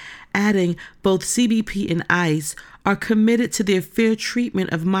said, adding both CBP and ICE are committed to their fair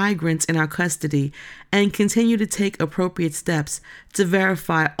treatment of migrants in our custody and continue to take appropriate steps to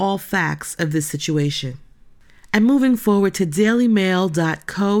verify all facts of this situation. And moving forward to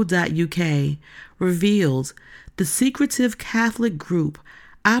dailymail.co.uk revealed the secretive Catholic group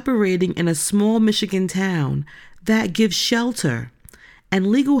operating in a small Michigan town that gives shelter and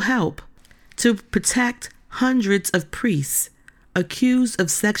legal help to protect hundreds of priests accused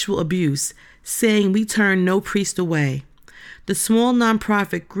of sexual abuse, saying we turn no priest away. The small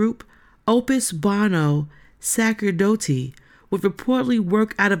nonprofit group Opus Bono Sacerdoti would reportedly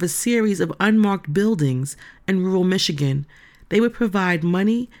work out of a series of unmarked buildings in rural Michigan. They would provide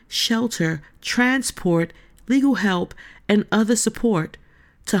money, shelter, transport, legal help, and other support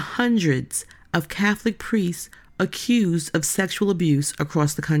to hundreds of Catholic priests accused of sexual abuse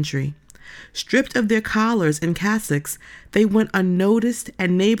across the country. Stripped of their collars and cassocks, they went unnoticed,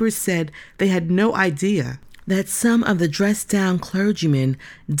 and neighbors said they had no idea that some of the dressed-down clergymen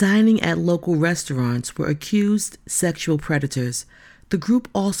dining at local restaurants were accused sexual predators. The group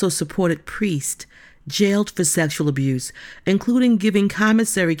also supported priests jailed for sexual abuse, including giving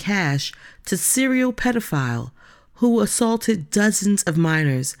commissary cash to serial pedophile who assaulted dozens of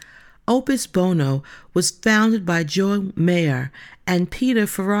minors. Opus Bono was founded by Joe Mayer and Peter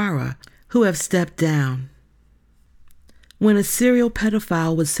Ferrara, who have stepped down. When a serial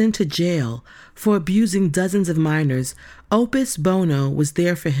pedophile was sent to jail for abusing dozens of minors, Opus Bono was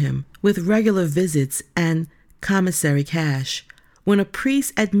there for him with regular visits and commissary cash. When a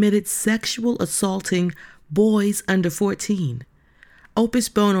priest admitted sexual assaulting boys under 14, Opus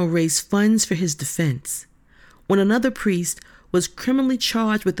Bono raised funds for his defense. When another priest was criminally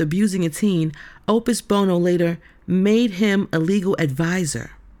charged with abusing a teen, Opus Bono later made him a legal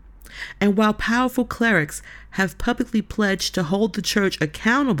advisor. And while powerful clerics have publicly pledged to hold the church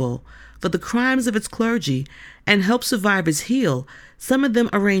accountable for the crimes of its clergy and help survivors heal, some of them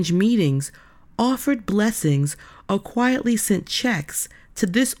arranged meetings, offered blessings, or quietly sent checks to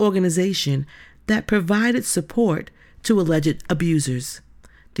this organization that provided support to alleged abusers,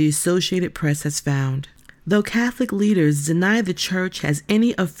 the Associated Press has found. Though Catholic leaders deny the church has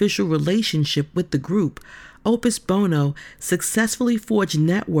any official relationship with the group, Opus Bono successfully forged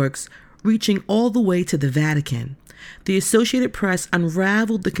networks reaching all the way to the Vatican. The Associated Press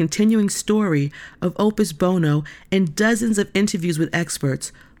unraveled the continuing story of Opus Bono in dozens of interviews with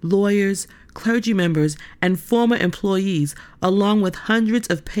experts, lawyers, clergy members, and former employees, along with hundreds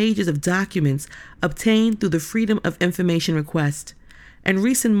of pages of documents obtained through the Freedom of Information request. In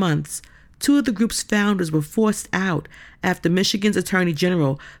recent months, two of the group's founders were forced out after Michigan's Attorney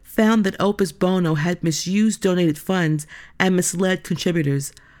General found that Opus Bono had misused donated funds and misled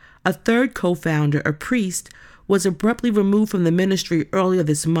contributors. A third co-founder, a priest, was abruptly removed from the ministry earlier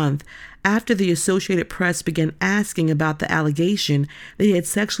this month after the Associated Press began asking about the allegation that he had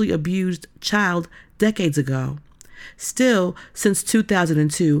sexually abused a child decades ago. Still, since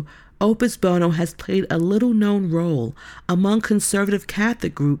 2002, Opus Bono has played a little-known role among conservative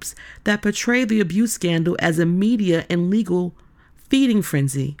Catholic groups that portray the abuse scandal as a media and legal feeding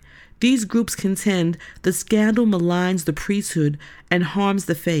frenzy. These groups contend the scandal maligns the priesthood and harms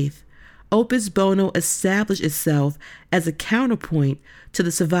the faith. Opus Bono established itself as a counterpoint to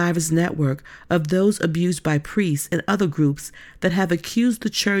the survivors' network of those abused by priests and other groups that have accused the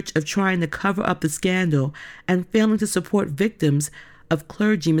church of trying to cover up the scandal and failing to support victims of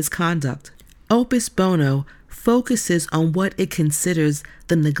clergy misconduct. Opus Bono focuses on what it considers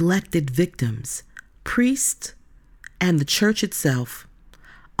the neglected victims, priests, and the church itself.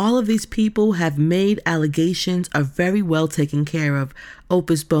 All of these people have made allegations are very well taken care of,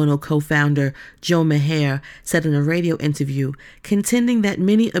 Opus Bono co-founder Joe Maher said in a radio interview, contending that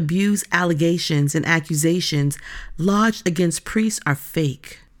many abuse allegations and accusations lodged against priests are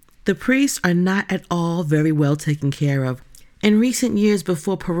fake. The priests are not at all very well taken care of. In recent years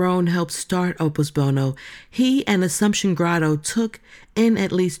before Perón helped start Opus Bono, he and Assumption Grotto took in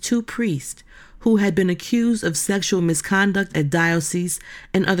at least 2 priests who had been accused of sexual misconduct at dioceses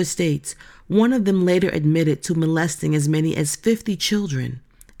and other states. One of them later admitted to molesting as many as 50 children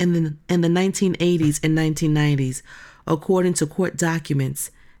in the 1980s and 1990s, according to court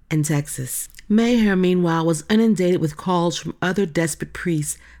documents in Texas. Maher, meanwhile, was inundated with calls from other desperate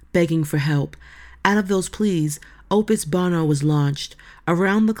priests begging for help. Out of those pleas, Opus Bono was launched.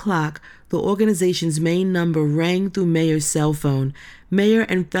 Around the clock, the organization's main number rang through Maher's cell phone. Maher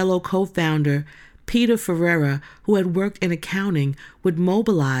and fellow co-founder Peter Ferreira, who had worked in accounting, would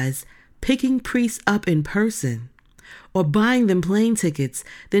mobilize, picking priests up in person or buying them plane tickets,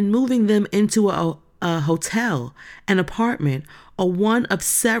 then moving them into a hotel, an apartment, or one of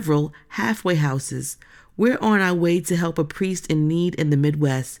several halfway houses. We're on our way to help a priest in need in the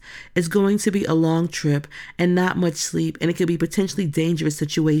Midwest. It's going to be a long trip and not much sleep, and it could be a potentially dangerous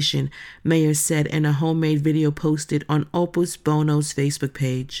situation, Maher said in a homemade video posted on Opus Bono's Facebook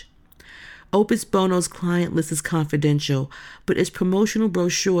page. Opus Bono's client list is confidential, but its promotional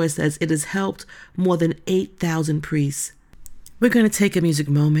brochure says it has helped more than 8,000 priests. We're going to take a music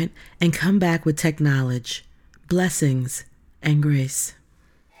moment and come back with tech knowledge, blessings, and grace.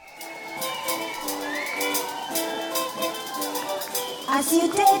 As you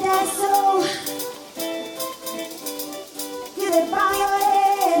did that so, you did bow your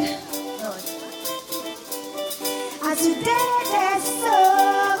head. As you did that so,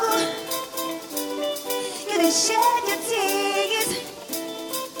 you did shed your tears.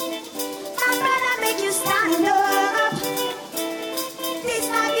 I'm gonna make you stand up. This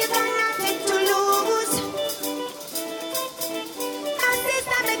time you got nothing to lose. And this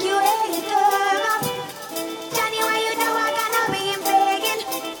time make you wake up. Johnny, why you know I gotta be in begging?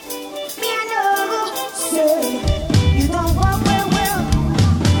 Me I know. Say you don't walk well, well.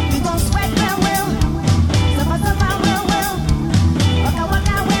 You don't sweat well, well. Suffer well, well. Waka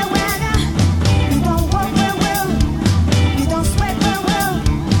well, well. You don't walk well, well. You don't sweat well, well.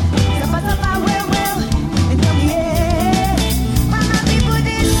 Suffer well, well. And tell me, yeah, why my people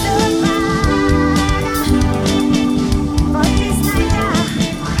this so?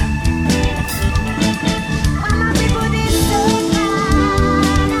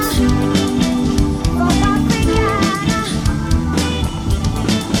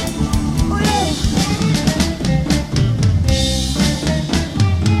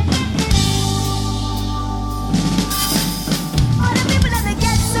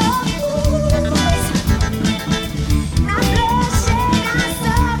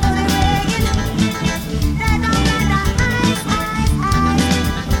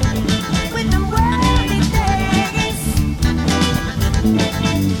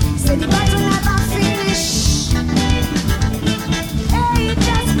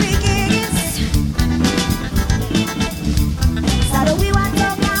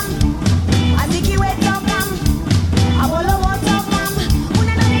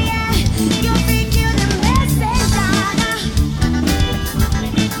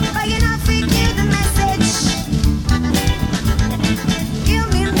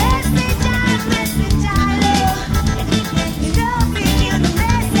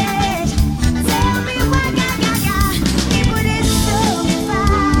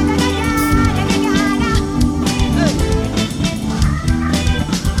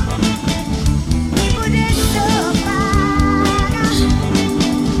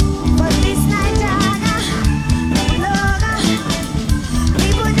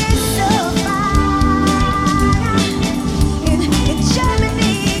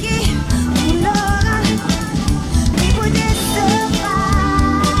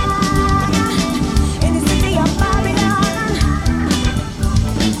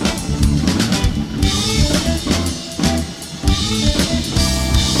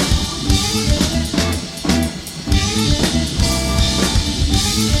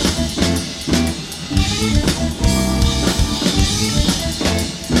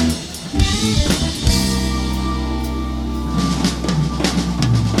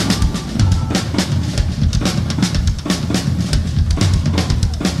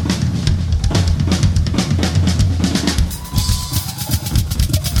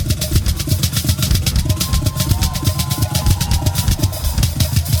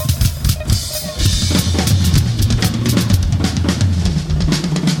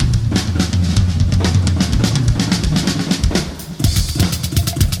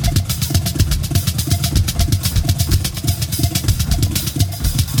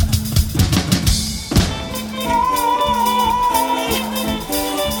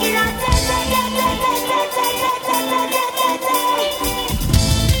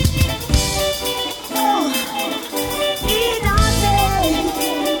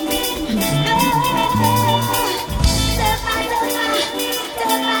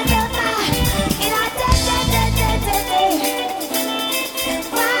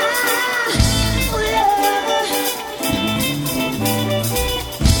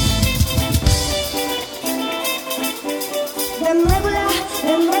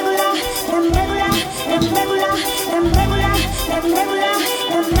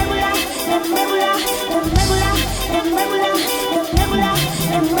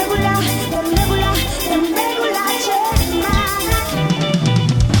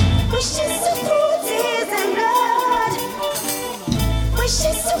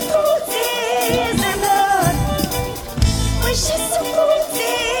 Wishes to put tears and blood. Wishes to put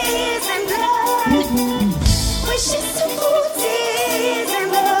tears and blood. Wishes to put tears and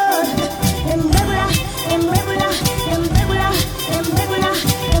blood. Them regular, them regular, them regular, them regular,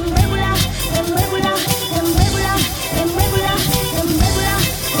 them regular, them regular, them regular, them regular, them regular, them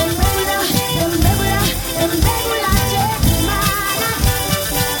regular, them regular, them regular check man.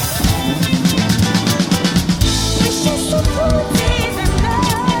 Wishes to put tears and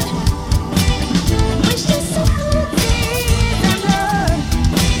blood.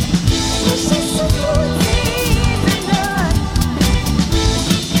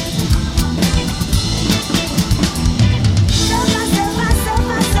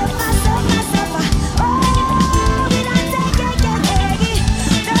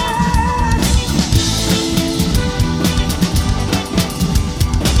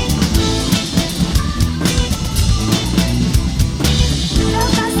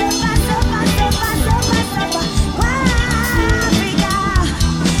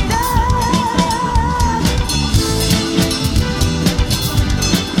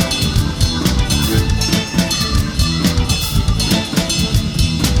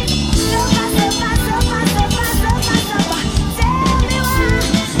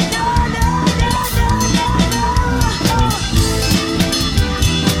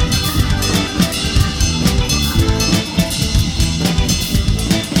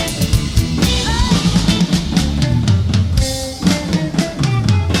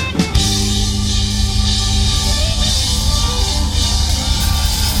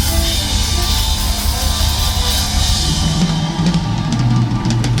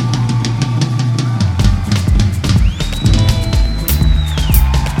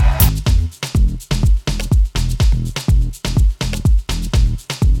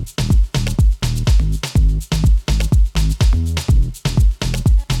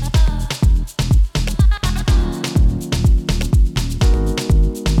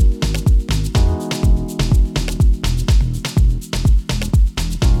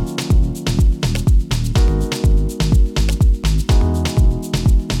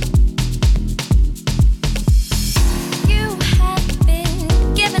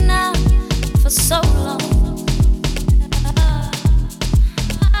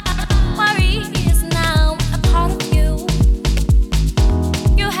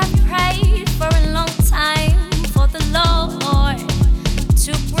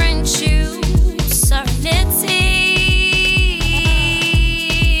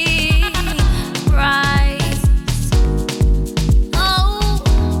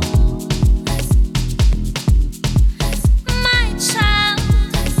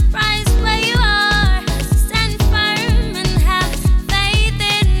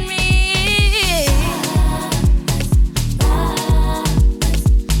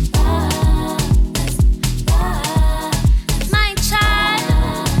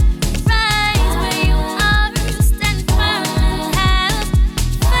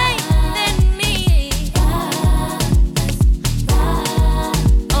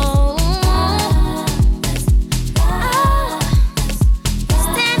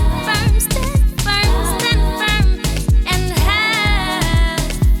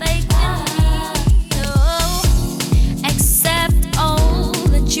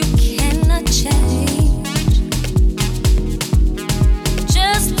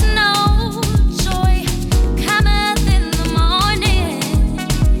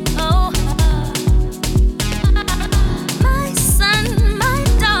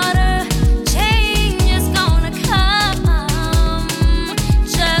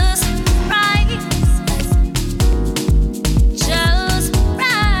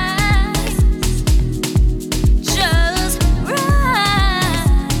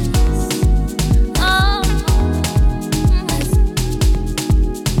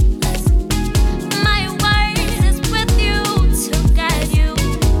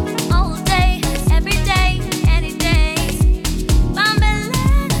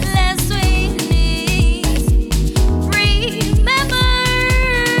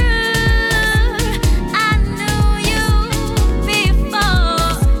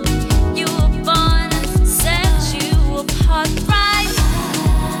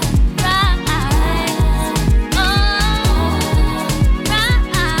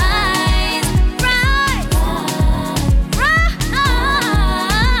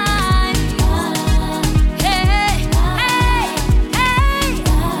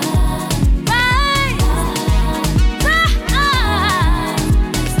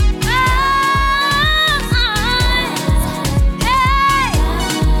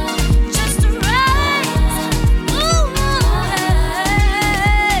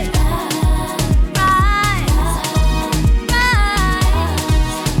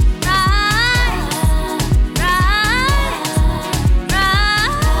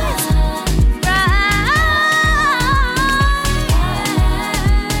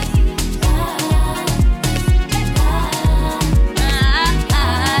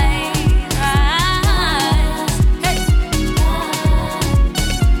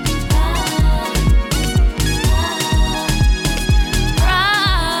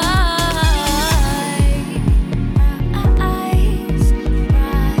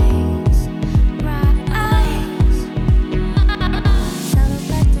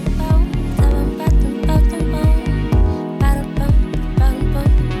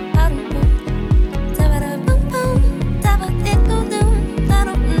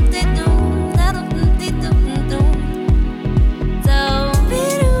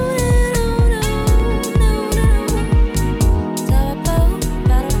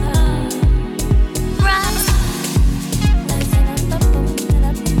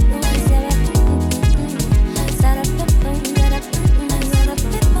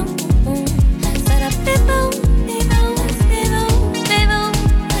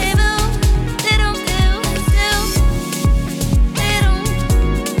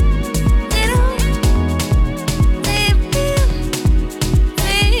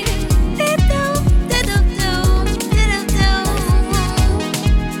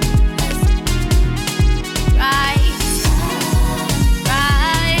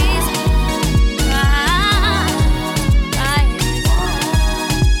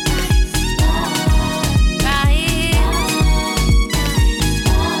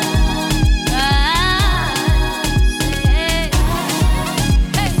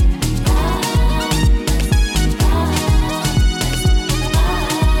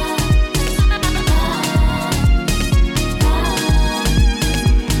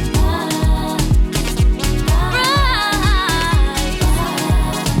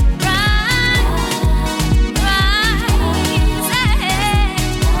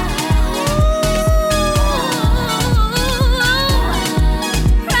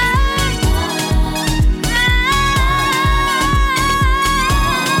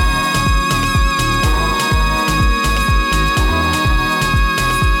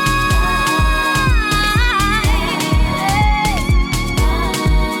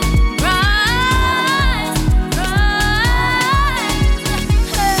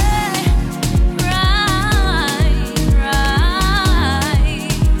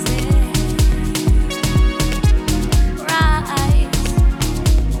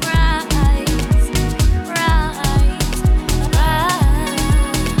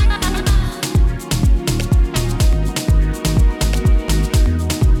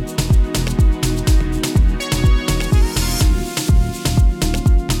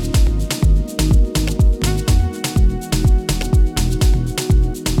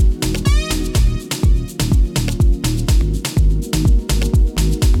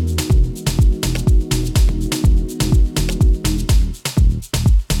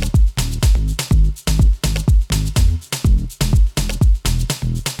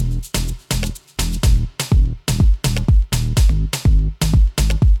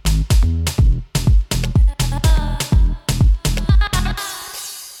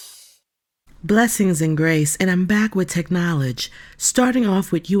 Blessings and grace, and I'm back with TechKnowledge, starting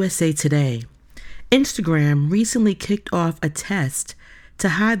off with USA Today. Instagram recently kicked off a test to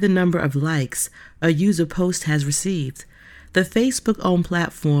hide the number of likes a user post has received. The Facebook-owned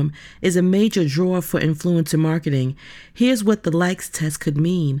platform is a major draw for influencer marketing. Here's what the likes test could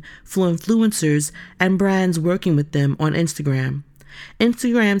mean for influencers and brands working with them on Instagram.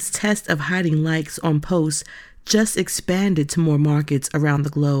 Instagram's test of hiding likes on posts just expanded to more markets around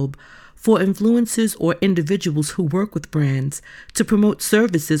the globe for influencers or individuals who work with brands to promote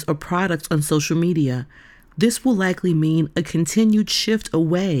services or products on social media. This will likely mean a continued shift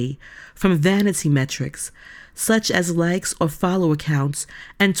away from vanity metrics, such as likes or follower counts,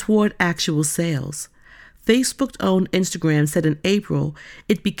 and toward actual sales. Facebook-owned Instagram said in April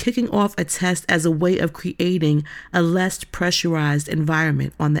it'd be kicking off a test as a way of creating a less pressurized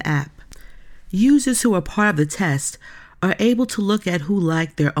environment on the app. Users who are part of the test are able to look at who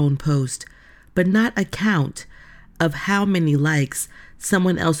liked their own post, but not a count of how many likes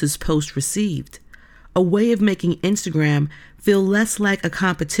someone else's post received. A way of making Instagram feel less like a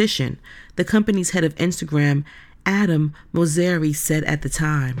competition, the company's head of Instagram, Adam Mosseri, said at the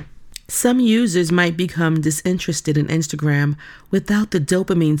time. Some users might become disinterested in Instagram without the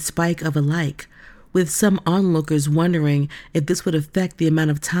dopamine spike of a like, with some onlookers wondering if this would affect the amount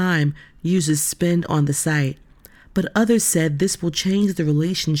of time users spend on the site. But others said this will change the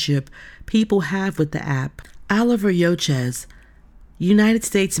relationship people have with the app. Oliver Yochez, United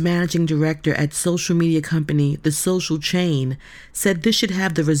States Managing Director at social media company The Social Chain, said this should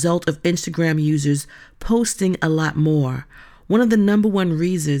have the result of Instagram users posting a lot more. One of the number one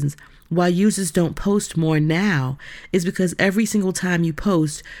reasons why users don't post more now is because every single time you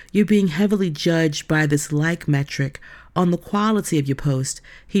post, you're being heavily judged by this like metric on the quality of your post,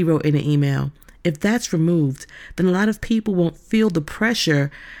 he wrote in an email. If that's removed, then a lot of people won't feel the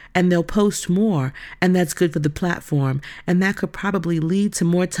pressure and they'll post more, and that's good for the platform, and that could probably lead to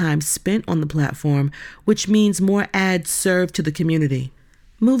more time spent on the platform, which means more ads served to the community.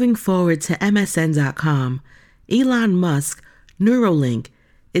 Moving forward to MSN.com, Elon Musk, Neuralink,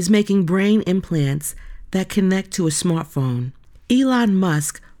 is making brain implants that connect to a smartphone. Elon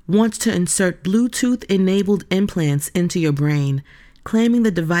Musk wants to insert Bluetooth-enabled implants into your brain, claiming the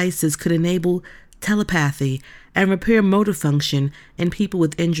devices could enable telepathy and repair motor function in people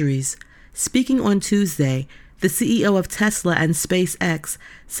with injuries. Speaking on Tuesday, the CEO of Tesla and SpaceX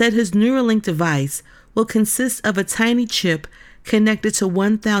said his Neuralink device will consist of a tiny chip connected to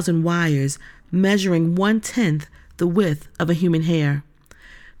 1,000 wires measuring 1/10 the width of a human hair.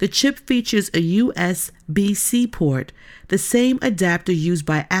 The chip features a USB-C port, the same adapter used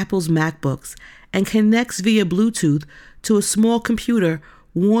by Apple's MacBooks, and connects via Bluetooth to a small computer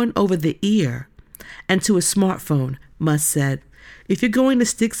worn over the ear and to a smartphone, Musk said. If you're going to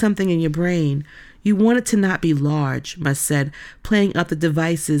stick something in your brain, you want it to not be large, Musk said, playing up the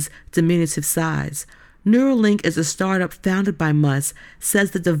device's diminutive size. Neuralink is a startup founded by Musk,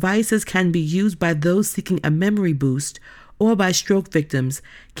 says the devices can be used by those seeking a memory boost or by stroke victims,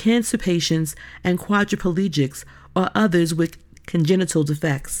 cancer patients, and quadriplegics, or others with congenital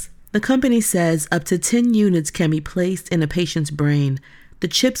defects. The company says up to 10 units can be placed in a patient's brain. The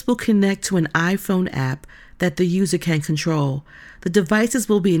chips will connect to an iPhone app that the user can control. The devices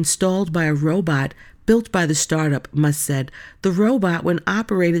will be installed by a robot built by the startup, Musk said. The robot, when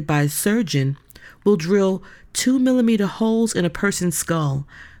operated by a surgeon, will drill 2mm holes in a person's skull.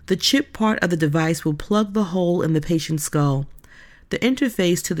 The chip part of the device will plug the hole in the patient's skull. The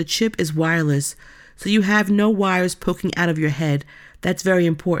interface to the chip is wireless, so you have no wires poking out of your head. That's very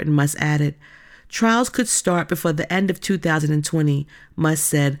important, Musk added. Trials could start before the end of 2020, Musk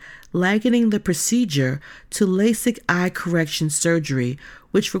said, likening the procedure to LASIK eye correction surgery,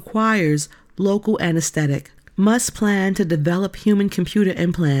 which requires local anesthetic. Musk's plan to develop human-computer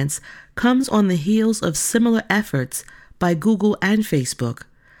implants comes on the heels of similar efforts by Google and Facebook.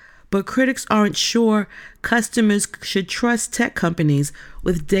 But critics aren't sure customers should trust tech companies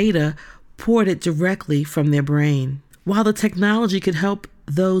with data ported directly from their brain. While the technology could help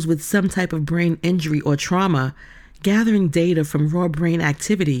those with some type of brain injury or trauma, gathering data from raw brain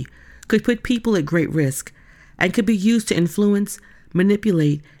activity could put people at great risk and could be used to influence,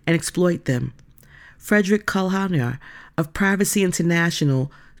 manipulate, and exploit them. Frederick Kulhauer of Privacy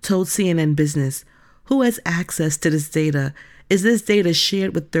International told CNN Business, "Who has access to this data? Is this data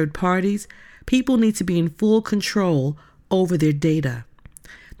shared with third parties? People need to be in full control over their data."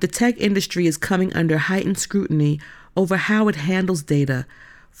 The tech industry is coming under heightened scrutiny over how it handles data.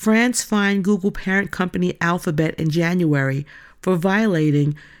 France fined Google parent company Alphabet in January for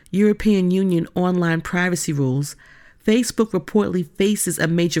violating European Union online privacy rules. Facebook reportedly faces a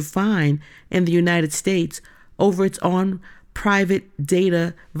major fine in the United States over its own private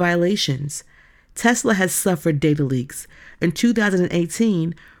data violations. Tesla has suffered data leaks. In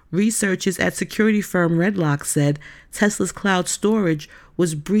 2018, researchers at security firm Redlock said Tesla's cloud storage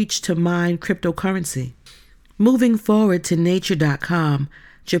was breached to mine cryptocurrency. Moving forward to Nature.com,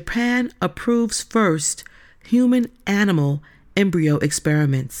 Japan approves first human-animal embryo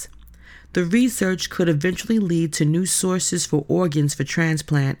experiments. The research could eventually lead to new sources for organs for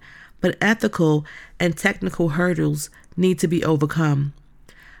transplant, but ethical and technical hurdles need to be overcome.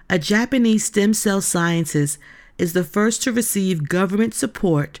 A Japanese stem cell scientist is the first to receive government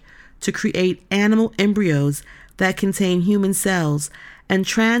support to create animal embryos that contain human cells and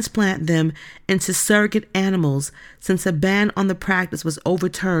transplant them into surrogate animals since a ban on the practice was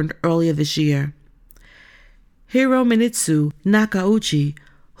overturned earlier this year. Hiromitsu Nakauchi,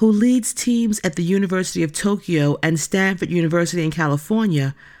 who leads teams at the University of Tokyo and Stanford University in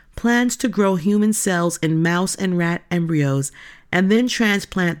California, plans to grow human cells in mouse and rat embryos and then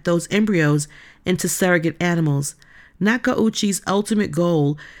transplant those embryos into surrogate animals. Nakauchi's ultimate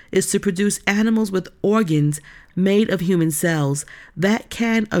goal is to produce animals with organs made of human cells that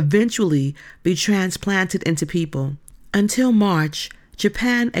can eventually be transplanted into people. Until March,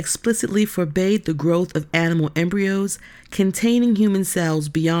 Japan explicitly forbade the growth of animal embryos containing human cells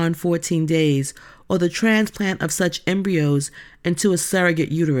beyond 14 days or the transplant of such embryos into a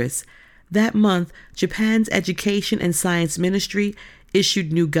surrogate uterus. That month, Japan's Education and Science Ministry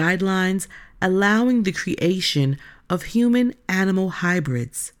issued new guidelines allowing the creation of human-animal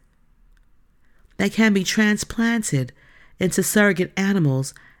hybrids that can be transplanted into surrogate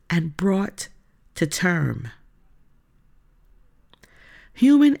animals and brought to term.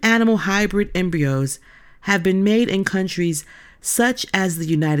 Human-animal hybrid embryos have been made in countries such as the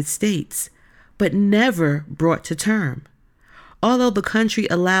United States, but never brought to term. Although the country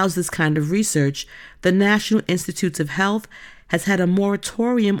allows this kind of research, the National Institutes of Health has had a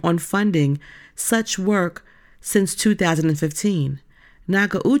moratorium on funding such work since 2015.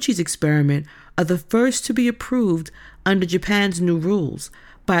 Nakauchi's experiment are the first to be approved under Japan's new rules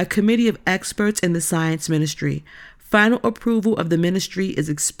by a committee of experts in the science ministry. Final approval of the ministry is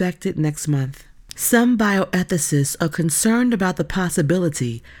expected next month. Some bioethicists are concerned about the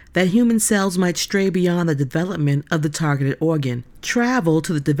possibility that human cells might stray beyond the development of the targeted organ, travel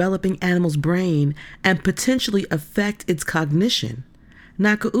to the developing animal's brain, and potentially affect its cognition.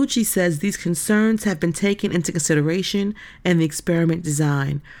 Nakauchi says these concerns have been taken into consideration in the experiment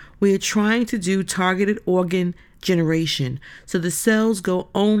design. We are trying to do targeted organ generation, so the cells go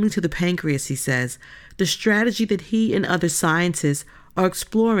only to the pancreas, he says. The strategy that he and other scientists are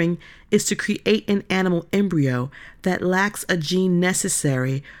exploring is to create an animal embryo that lacks a gene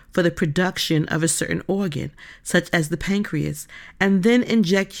necessary for the production of a certain organ, such as the pancreas, and then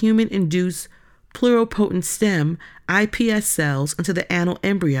inject human-induced pluripotent stem iPS cells into the animal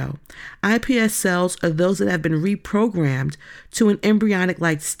embryo. iPS cells are those that have been reprogrammed to an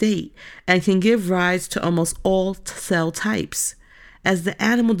embryonic-like state and can give rise to almost all cell types. As the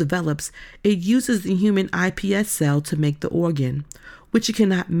animal develops, it uses the human iPS cell to make the organ, which it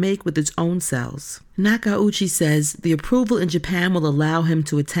cannot make with its own cells. Nakauchi says the approval in Japan will allow him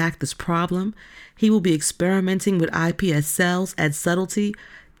to attack this problem. He will be experimenting with iPS cells at subtlety,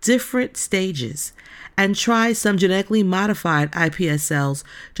 different stages, and try some genetically modified iPS cells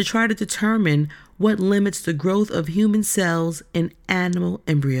to try to determine what limits the growth of human cells in animal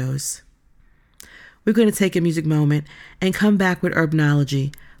embryos. We're going to take a music moment and come back with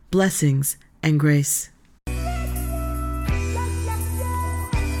Herbnology, blessings and grace.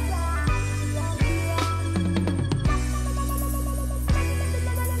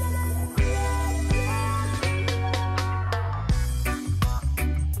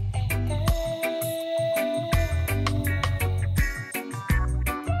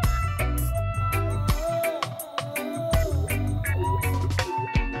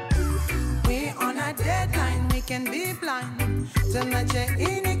 Can be blind to much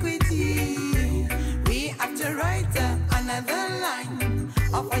iniquity. We have to write another line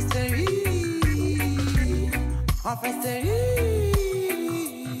of history, of history,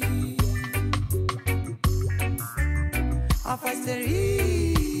 of history.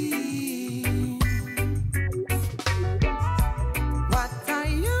 What are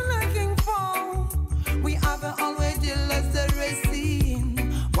you looking for? We have already lost the racing.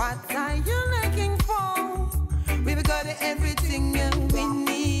 What are you looking for? We've got everything we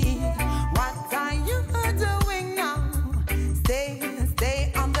need. What are you doing now?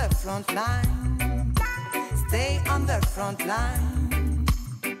 Stay on the front line. Stay on the front line.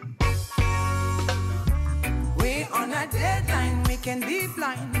 We're on a deadline, we can be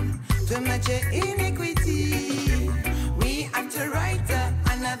blind to match your iniquity. We have to write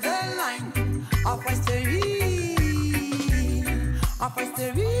another line of history, of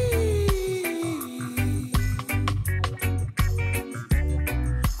history,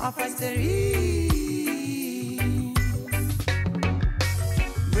 of history.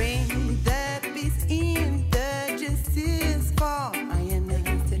 Bring the peace in the justice for I am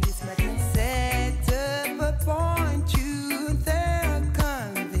against this madness. Set up a point to their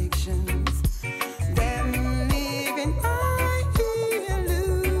convictions. Them living by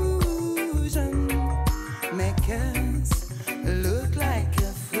illusion make us look like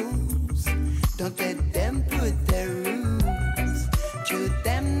a fools. Don't let them put their rules. To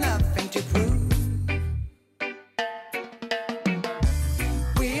them nothing to prove.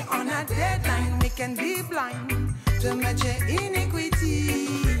 We're on a deadline, we can be blind to match your iniquity.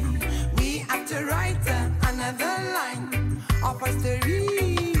 We have to write another line of history,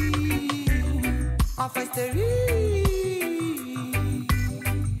 of history,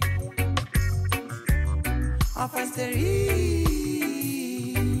 of history.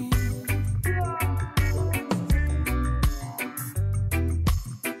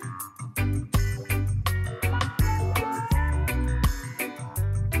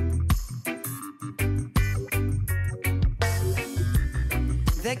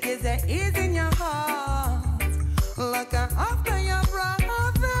 The kids that is in your heart, look after your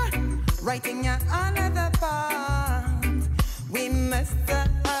brother, writing your another part. We must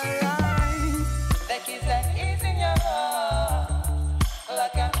arise. The kids that is in your heart,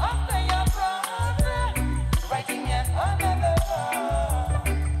 look after your brother, writing your another part.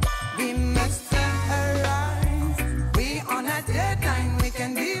 We must arise. We on a deadline, we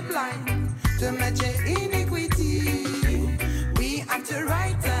can be blind to match your iniquity. We have to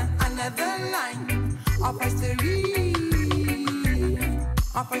write another line of history,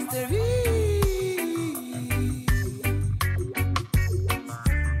 of history,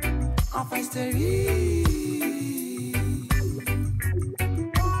 of history.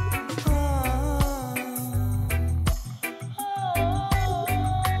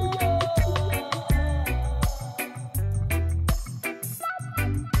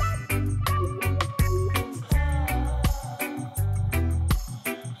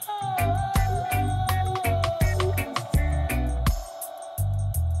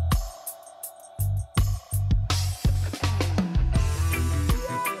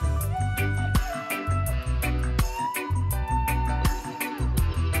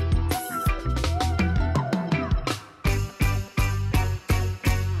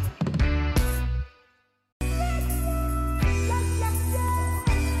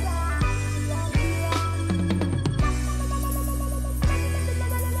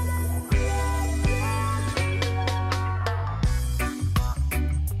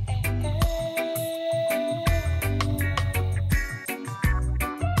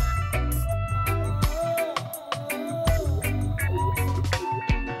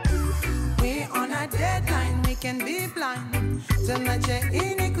 Can be blind to match your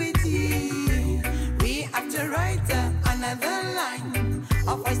iniquity. We have to write another line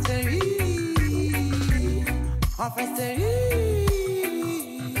of history, of history,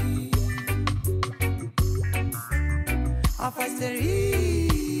 of history.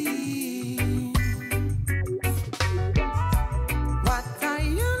 What are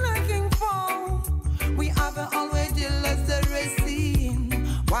you looking for? We have already lost the racing.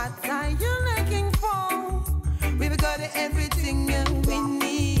 What are you looking for? We've got everything we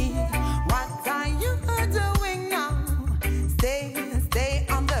need. What are you doing now? Stay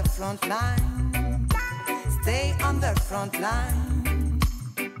on the front line. Stay on the front line.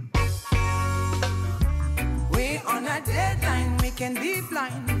 We're on a deadline, we can be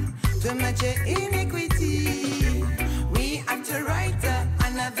blind to match your iniquity. We have to write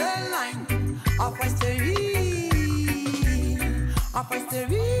another line of history, of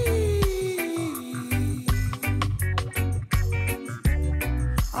history,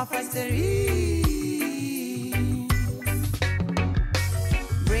 of history.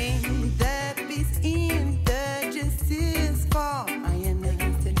 Bring the peace in the justice for I am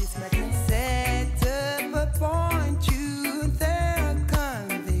against this madness. Set up a point to their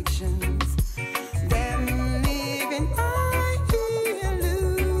convictions. Them living by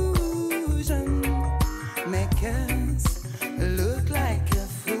illusion make us look like a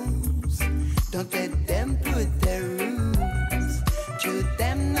fools. Don't let them put their rules. To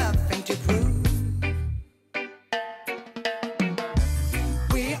them nothing to prove.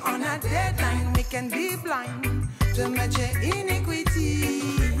 We're on a deadline, we can be blind to match your iniquity.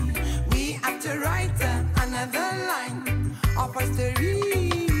 We have to write another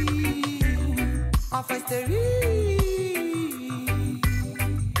of history.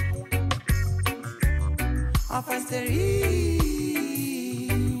 Of history.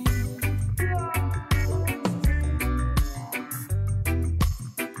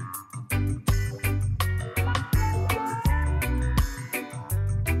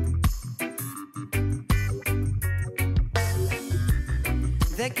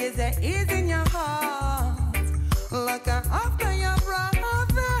 The kids that is in your heart, look after your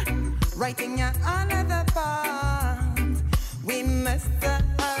brother, writing your another part. We must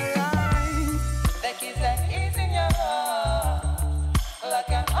arise. The kids that is in your heart, look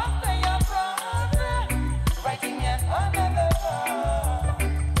after your brother, writing your another part.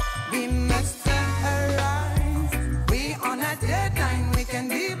 We must arise. We on a deadline, we can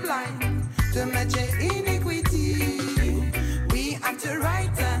be blind to match iniquity. We have to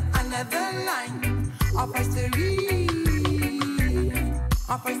write another line of history,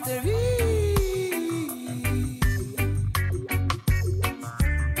 of history,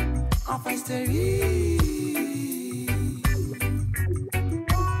 of history.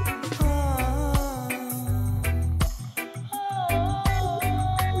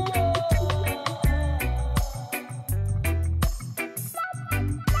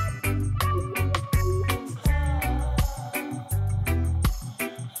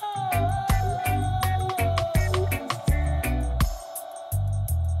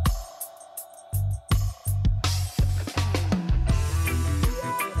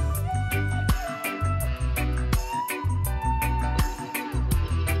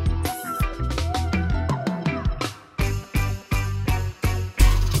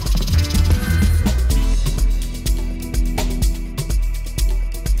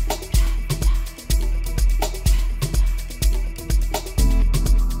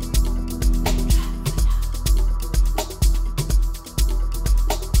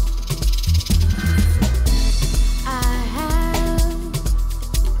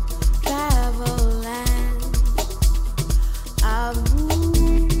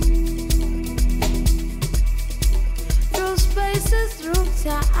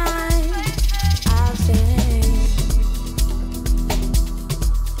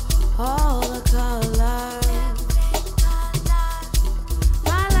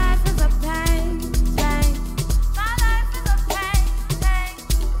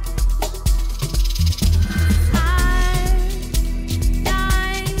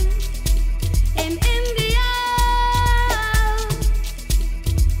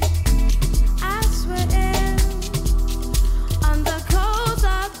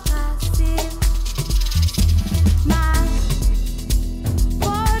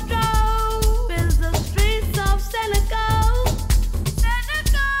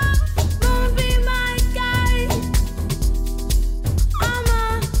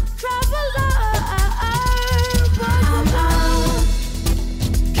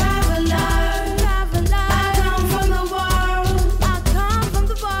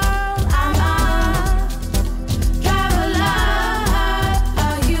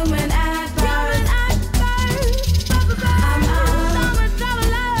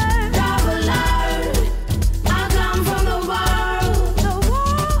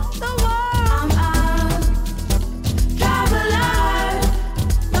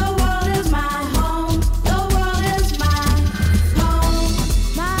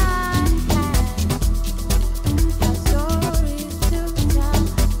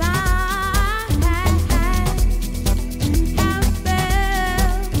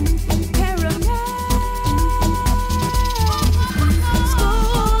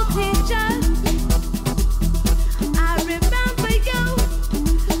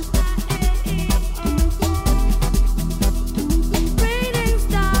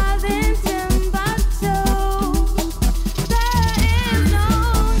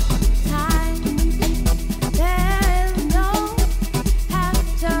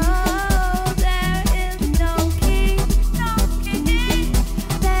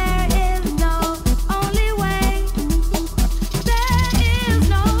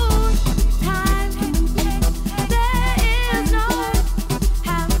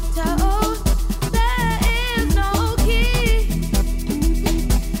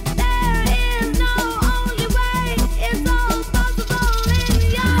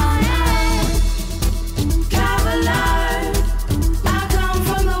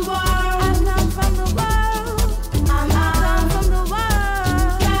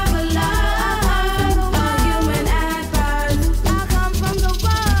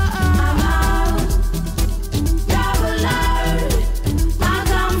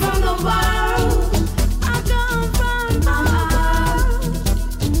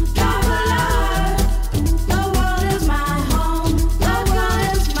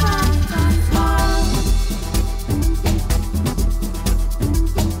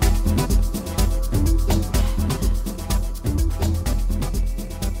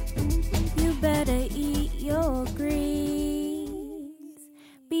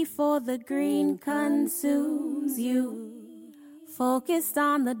 before the green consumes you. Focused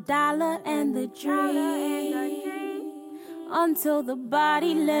on the dollar and the dream until the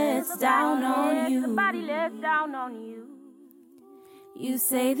body lets down on you. You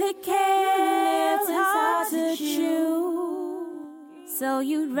say the kale is hard to chew, so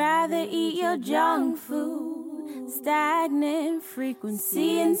you'd rather eat your junk food. Stagnant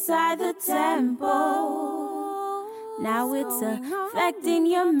frequency inside the tempo. Now it's affecting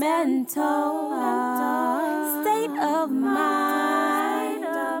your mental state of mind.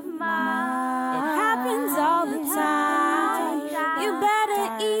 It happens all the time. You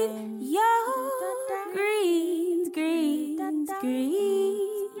better eat your greens, greens,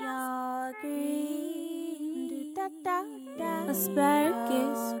 greens, your greens.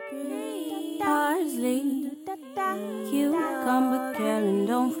 Asparagus, parsley, cucumber, carrot, and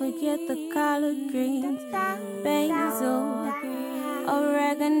don't forget the collard greens, basil,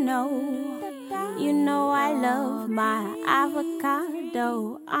 oregano. You know I love my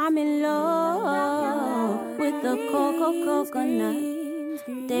avocado. I'm in love with the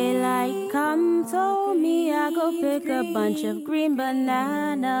coconut. Daylight come, told me I go pick a bunch of green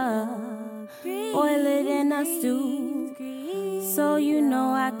banana, boil it in a stew. So you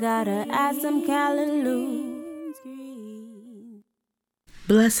know I gotta add some callaloo.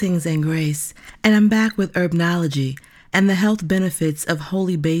 Blessings and grace, and I'm back with Herbnology and the health benefits of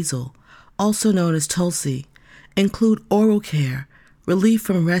holy basil, also known as Tulsi, include oral care, relief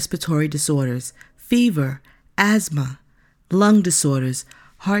from respiratory disorders, fever, asthma, lung disorders,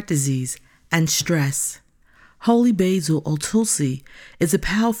 heart disease, and stress. Holy basil or Tulsi is a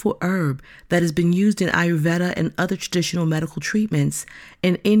powerful herb that has been used in Ayurveda and other traditional medical treatments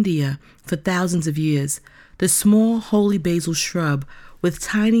in India for thousands of years. The small holy basil shrub with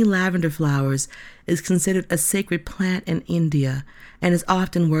tiny lavender flowers is considered a sacred plant in India and is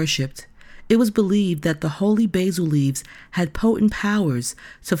often worshipped. It was believed that the holy basil leaves had potent powers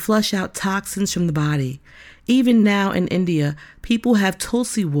to flush out toxins from the body. Even now in India, people have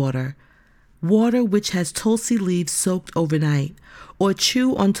Tulsi water which has Tulsi leaves soaked overnight, or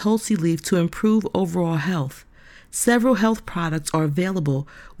chew on Tulsi leaf to improve overall health. Several health products are available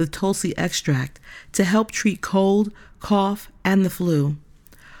with Tulsi extract to help treat cold, cough, and the flu.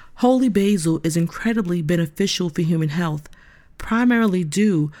 Holy basil is incredibly beneficial for human health, primarily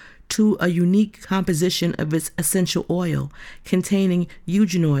due to a unique composition of its essential oil containing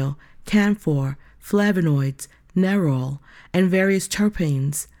eugenol, camphor, flavonoids, nerol, and various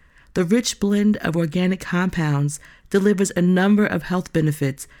terpenes. The rich blend of organic compounds delivers a number of health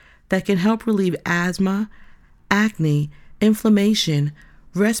benefits that can help relieve asthma, acne, inflammation,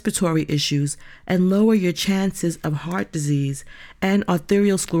 respiratory issues, and lower your chances of heart disease and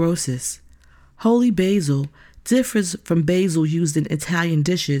arteriosclerosis. Holy basil differs from basil used in Italian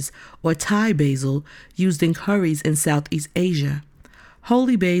dishes or Thai basil used in curries in Southeast Asia.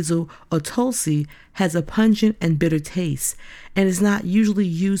 Holy basil or Tulsi has a pungent and bitter taste and is not usually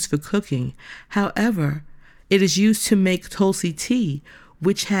used for cooking. However, it is used to make Tulsi tea,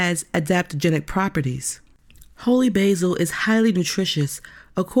 which has adaptogenic properties. Holy basil is highly nutritious.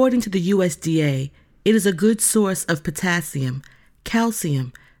 According to the USDA, it is a good source of potassium,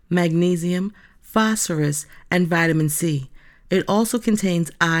 calcium, magnesium, phosphorus, and vitamin C. It also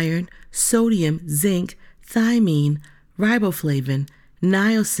contains iron, sodium, zinc, thiamine, riboflavin,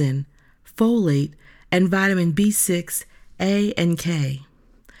 niacin, folate, and vitamin B6, A, and K.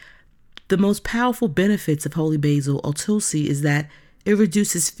 The most powerful benefits of holy basil or Tulsi is that it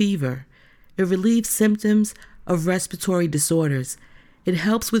reduces fever, it relieves symptoms of respiratory disorders, it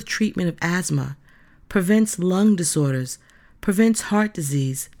helps with treatment of asthma, prevents lung disorders, prevents heart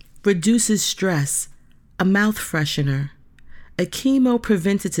disease, reduces stress, a mouth freshener. A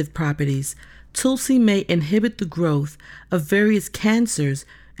chemopreventative properties, Tulsi may inhibit the growth of various cancers,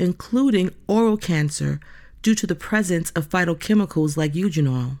 including oral cancer, due to the presence of phytochemicals like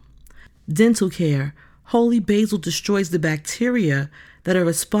eugenol. Dental care, holy basil destroys the bacteria that are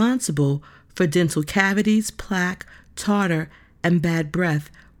responsible for dental cavities, plaque, tartar, and bad breath,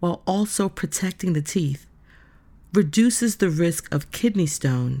 while also protecting the teeth. Reduces the risk of kidney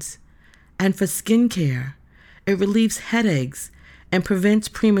stones. And for skin care, it relieves headaches and prevents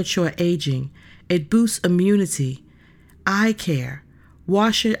premature aging. It boosts immunity. Eye care.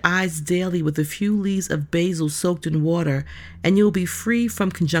 Wash your eyes daily with a few leaves of basil soaked in water, and you'll be free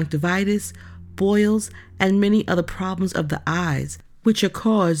from conjunctivitis, boils, and many other problems of the eyes, which are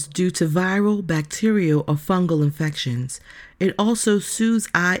caused due to viral, bacterial, or fungal infections. It also soothes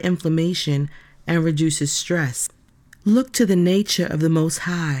eye inflammation and reduces stress. Look to the nature of the Most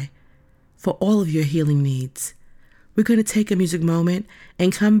High for all of your healing needs. We're going to take a music moment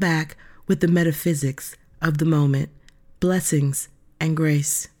and come back with the metaphysics of the moment. Blessings and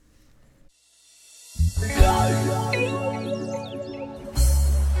grace.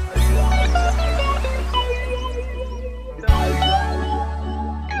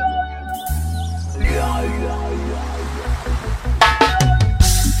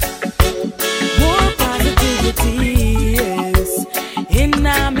 More positivity is in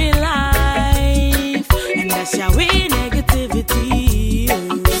my life, and that's how we negativity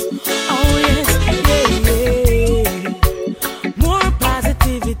is. Oh yes, yeah, yeah. More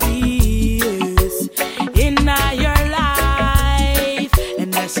positivity is in your life,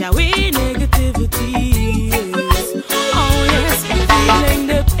 and that's how we negativity is. Oh yes, feeling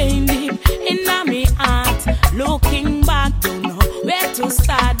the pain deep in my heart, looking back, don't know where to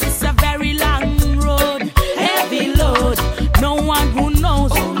start. This a very long road, heavy load. No one who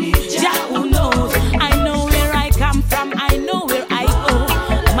knows, only Jah who knows. I know where I come from, I know where I go.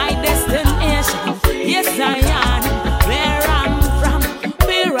 My destination, yes I am. Where I'm from,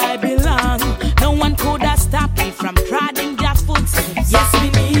 where I belong. No one could have stopped me from treading their footsteps. Yes, we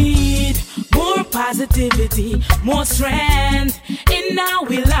need more positivity, more strength in our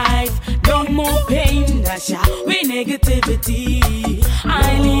life. No more pain, that's how we negativity.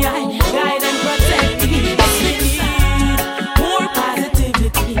 I guide and protect me. Yes, we need more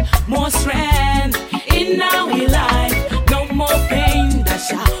positivity, more strength in our life. No more pain, that's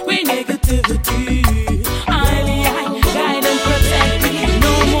how we negativity. I guide and protect me.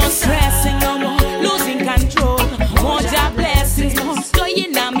 No more stressing, no more losing control. More job blessings, more joy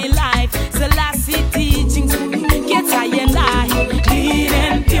in my life. Selassie teachings, get high and I, clean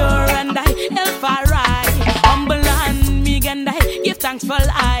and pure and I, Elfarai, humble and meek and I, give thanks for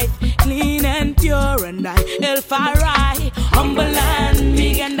life. Clean and pure and I, Elfarai, humble and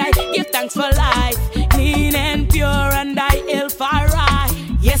meek and I, give thanks for life. Clean and pure and I, Elfarai.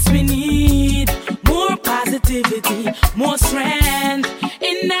 Yes, we need more positivity, more strength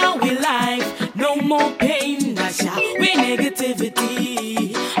in our life. No more pain, that's how we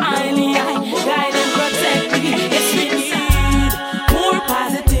negativity. I guide and protect me. Yes, we need more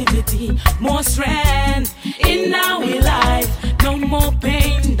positivity, more strength in our life. No more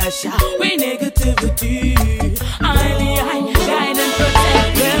pain, that's how we negativity. I guide and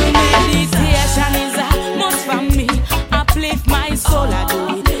protect me. Well, meditation is a must for me. Uplift my soul, I do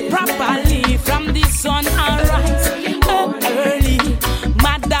it properly. From the sun I rise up early.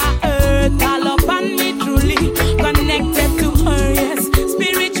 Mother Earth all up on me truly. Connected to her, yes,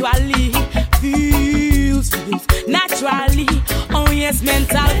 spiritually. Feels naturally. Oh yes,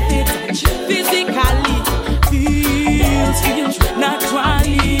 mental fit, physically. Feels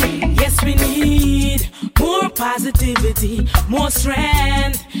naturally. Yes, we need more positivity, more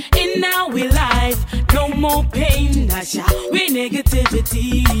strength in our life. No more pain, that's how we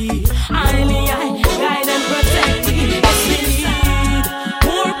negativity. I guide and protect me. Yes, we need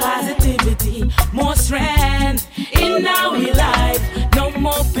more positivity, more strength in our life. No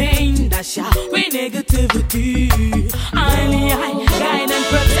more pain, that's how we negativity. I guide and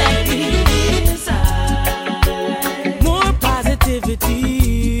protect me. More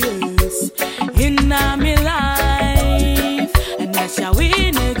positivity is in my life, and that's how we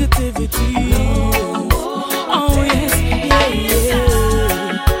negativity. Oh yes, yeah,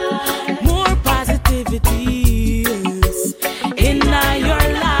 yeah. More positivity is in your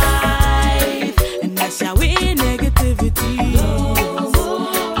life, and that's how we negativity.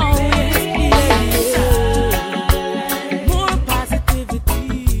 Oh yes, yeah. More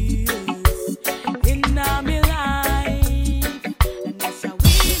positivity is in my life, and that's how we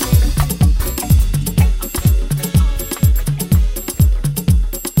negativity.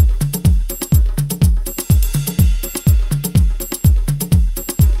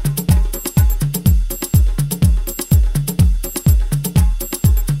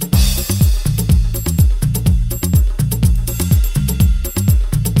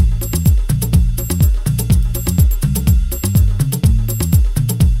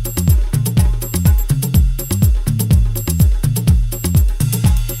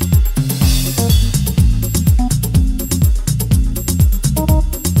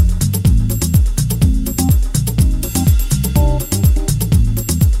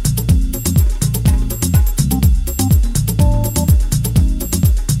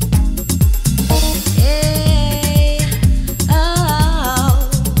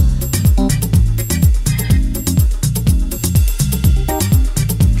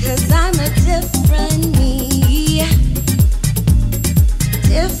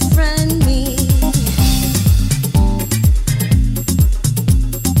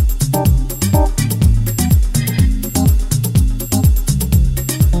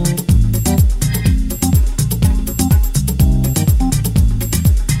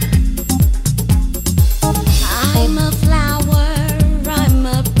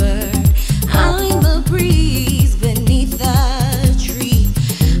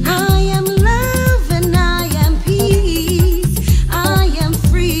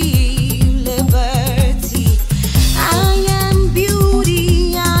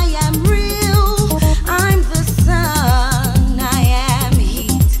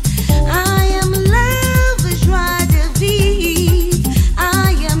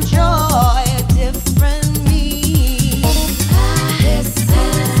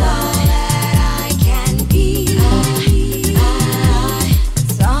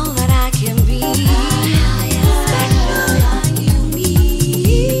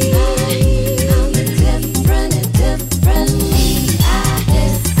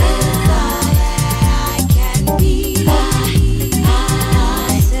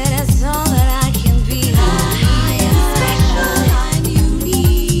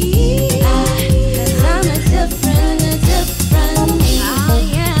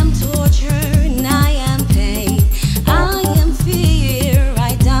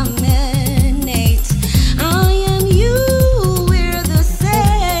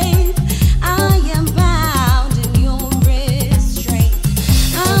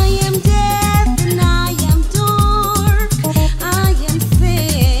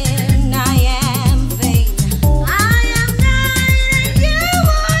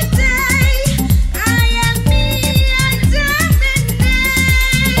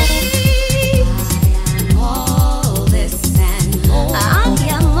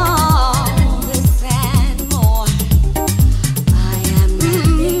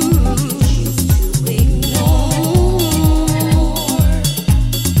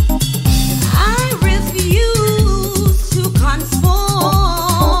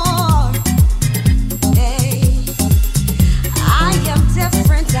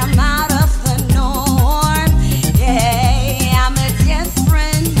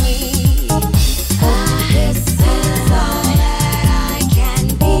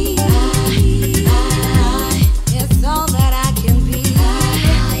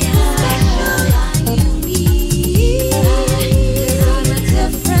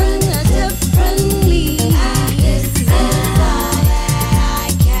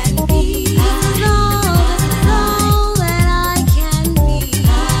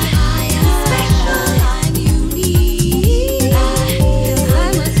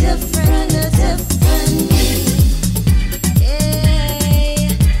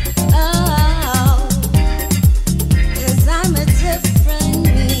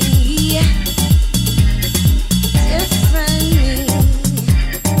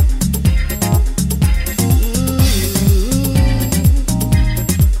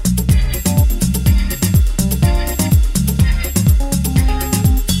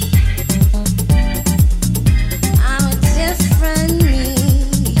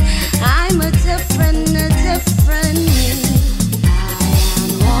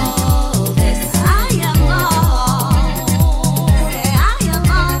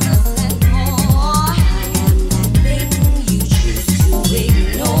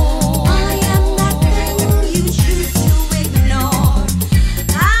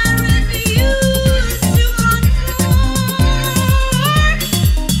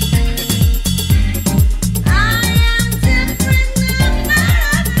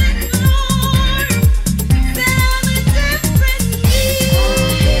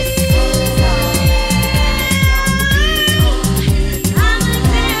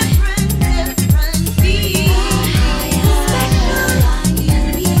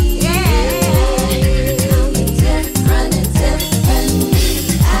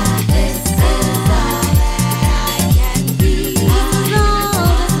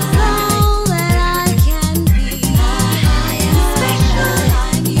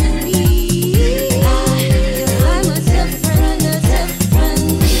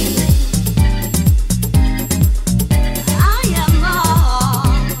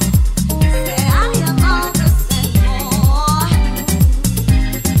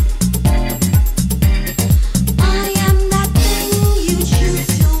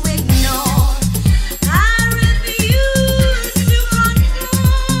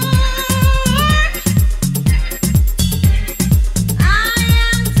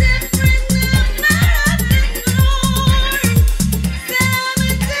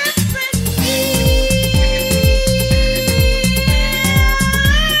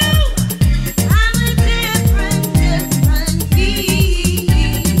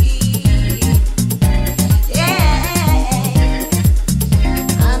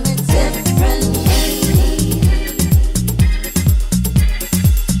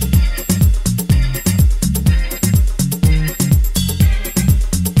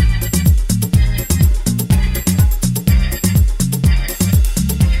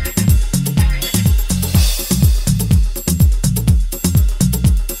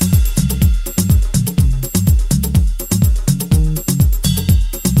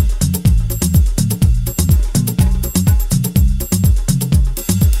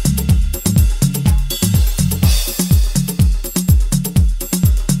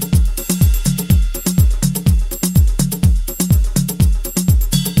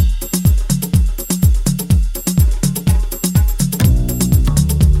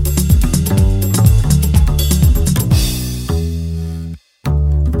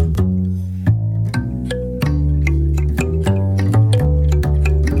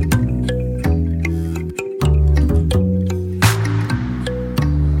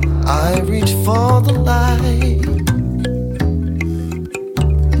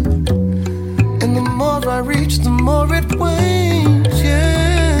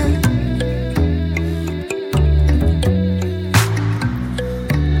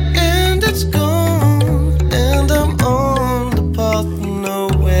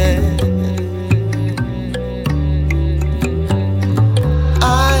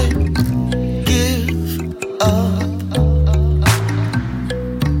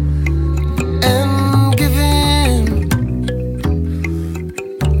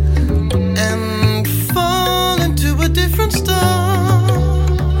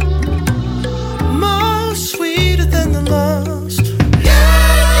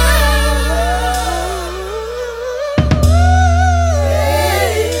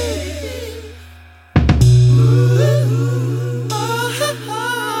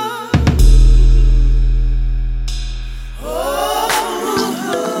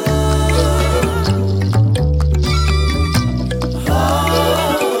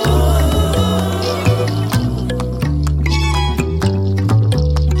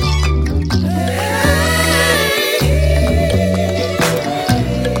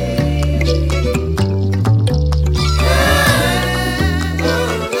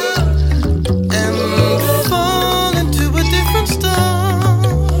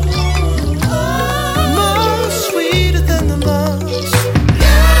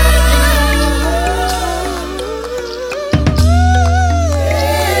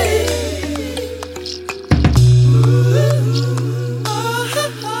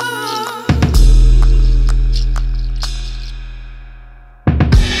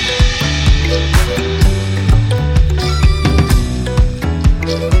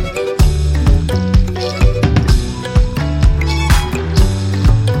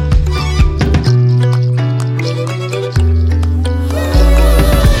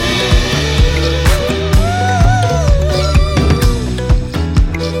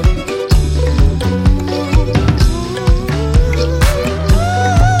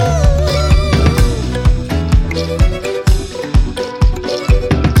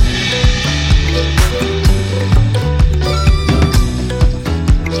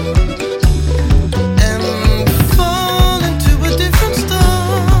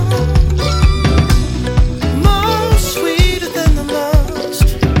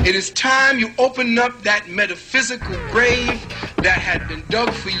 open up that metaphysical grave that had been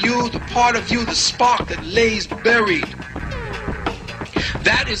dug for you, the part of you, the spark that lays buried.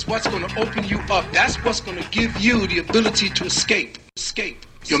 That is what's going to open you up. That's what's going to give you the ability to escape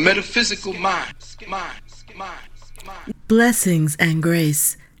your metaphysical mind. Blessings and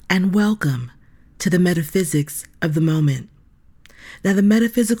grace and welcome to the metaphysics of the moment. Now, the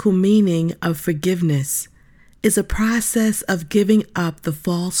metaphysical meaning of forgiveness is a process of giving up the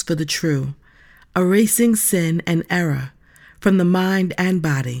false for the true, erasing sin and error from the mind and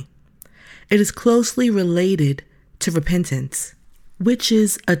body. It is closely related to repentance, which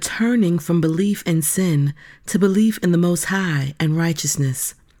is a turning from belief in sin to belief in the Most High and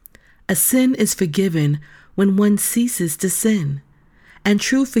righteousness. A sin is forgiven when one ceases to sin, and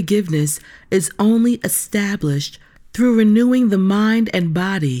true forgiveness is only established through renewing the mind and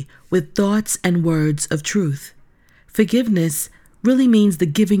body with thoughts and words of truth. Forgiveness really means the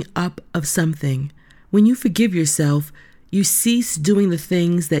giving up of something. When you forgive yourself, you cease doing the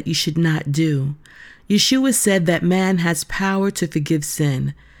things that you should not do. Yeshua said that man has power to forgive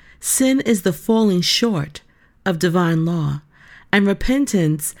sin. Sin is the falling short of divine law, and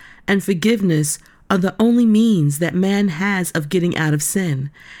repentance and forgiveness are the only means that man has of getting out of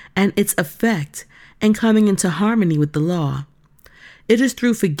sin and its effect and coming into harmony with the law. It is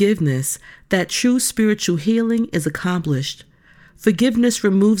through forgiveness that true spiritual healing is accomplished. Forgiveness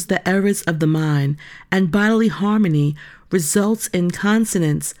removes the errors of the mind, and bodily harmony results in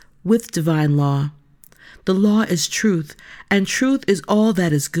consonance with divine law. The law is truth, and truth is all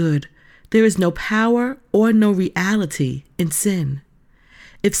that is good. There is no power or no reality in sin.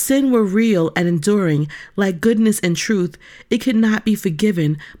 If sin were real and enduring, like goodness and truth, it could not be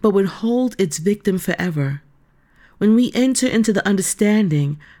forgiven, but would hold its victim forever. When we enter into the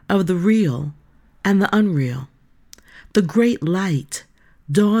understanding of the real and the unreal, the great light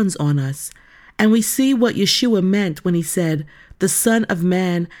dawns on us, and we see what Yeshua meant when he said, "The Son of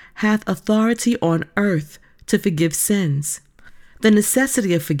Man hath authority on earth to forgive sins." The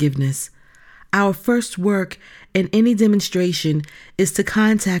necessity of forgiveness. Our first work in any demonstration is to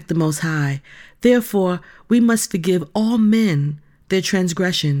contact the Most High. Therefore, we must forgive all men their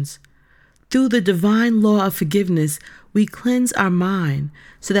transgressions. Through the divine law of forgiveness, we cleanse our mind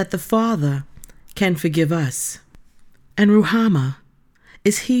so that the Father can forgive us. And Ruhama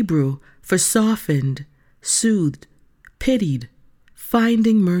is Hebrew for softened, soothed, pitied,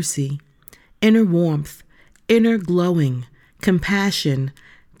 finding mercy, inner warmth, inner glowing, compassion,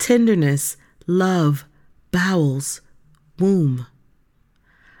 tenderness, love, bowels, womb.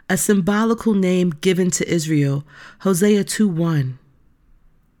 A symbolical name given to Israel, Hosea 2:1.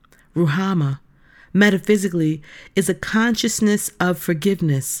 Ruhama, metaphysically, is a consciousness of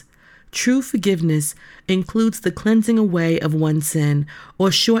forgiveness. True forgiveness includes the cleansing away of one's sin or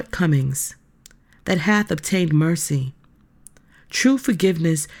shortcomings that hath obtained mercy. True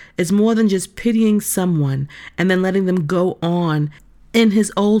forgiveness is more than just pitying someone and then letting them go on in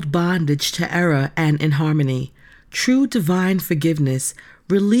his old bondage to error and inharmony. True divine forgiveness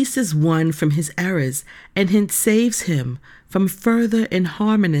releases one from his errors and hence saves him from further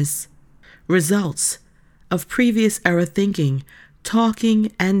inharmonious results of previous error thinking,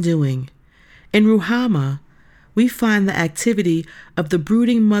 talking, and doing. In Ruhama, we find the activity of the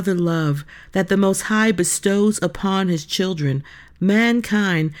brooding mother love that the Most High bestows upon his children,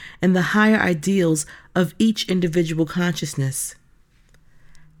 mankind, and the higher ideals of each individual consciousness.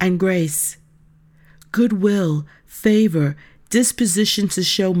 And grace, goodwill, favor, disposition to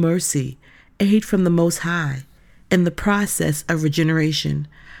show mercy, aid from the Most High in the process of regeneration.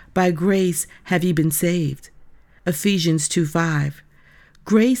 By grace have ye been saved. Ephesians 2:5.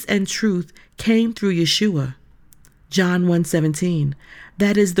 Grace and truth came through Yeshua. John 1:17.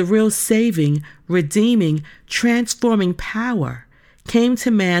 That is, the real saving, redeeming, transforming power came to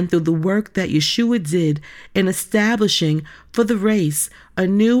man through the work that Yeshua did in establishing for the race a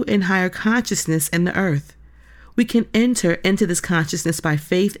new and higher consciousness in the earth. We can enter into this consciousness by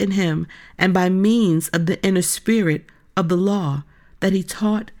faith in him and by means of the inner spirit of the law that he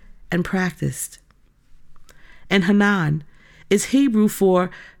taught and practiced. And Hanan is Hebrew for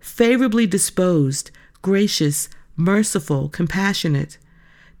favorably disposed, gracious, merciful, compassionate.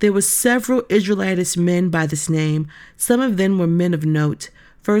 There were several Israelitish men by this name. Some of them were men of note.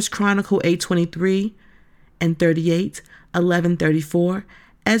 1 Chronicle 8:23 and 38, 11:34,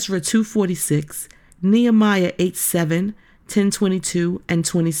 Ezra 2:46, Nehemiah 8:7, 10:22 and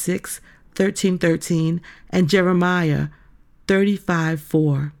 26, 13:13, and Jeremiah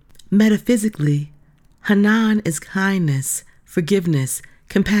 35:4. Metaphysically, Hanan is kindness, forgiveness,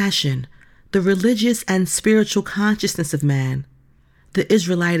 compassion, the religious and spiritual consciousness of man. The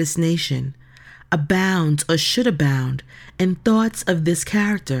Israelitish nation. abounds or should abound in thoughts of this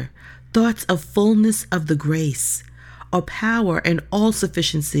character, thoughts of fullness of the grace, or power and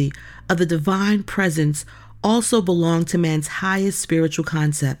all-sufficiency of the divine presence also belong to man's highest spiritual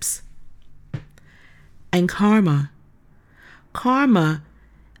concepts. And karma. Karma,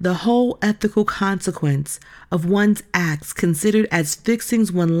 the whole ethical consequence of one's acts considered as fixing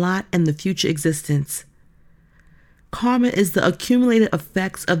one's lot in the future existence. Karma is the accumulated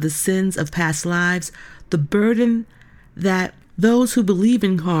effects of the sins of past lives, the burden that those who believe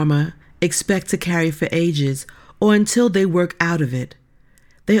in karma expect to carry for ages or until they work out of it.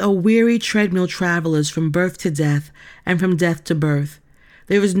 They are weary treadmill travelers from birth to death and from death to birth.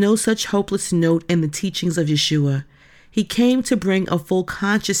 There is no such hopeless note in the teachings of Yeshua. He came to bring a full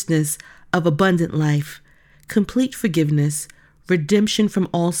consciousness of abundant life, complete forgiveness, redemption from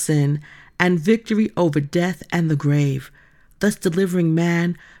all sin, and victory over death and the grave, thus delivering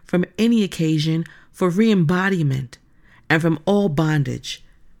man from any occasion for re-embodiment and from all bondage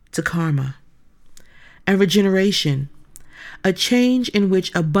to karma. And regeneration, a change in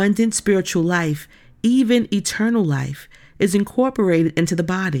which abundant spiritual life, even eternal life, is incorporated into the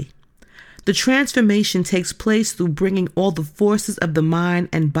body. The transformation takes place through bringing all the forces of the mind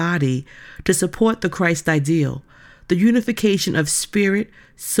and body to support the Christ ideal, the unification of spirit,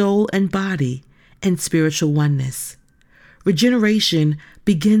 soul, and body, and spiritual oneness. Regeneration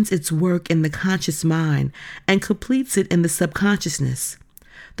begins its work in the conscious mind and completes it in the subconsciousness.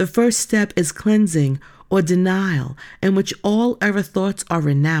 The first step is cleansing or denial, in which all error thoughts are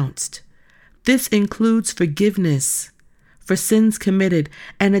renounced. This includes forgiveness for sins committed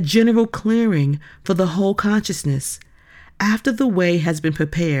and a general clearing for the whole consciousness. After the way has been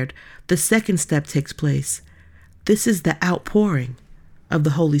prepared, the second step takes place. This is the outpouring of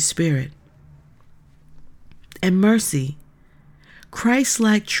the Holy Spirit. And mercy,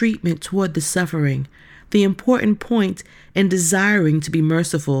 Christ-like treatment toward the suffering. The important point in desiring to be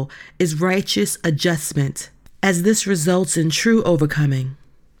merciful is righteous adjustment, as this results in true overcoming.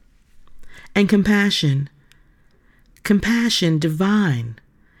 And compassion, compassion divine.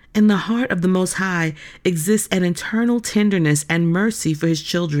 In the heart of the Most High exists an eternal tenderness and mercy for his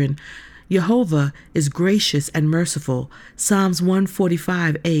children. Jehovah is gracious and merciful. Psalms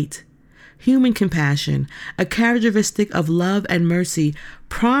 145:8. Human compassion, a characteristic of love and mercy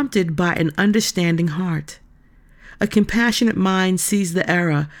prompted by an understanding heart. A compassionate mind sees the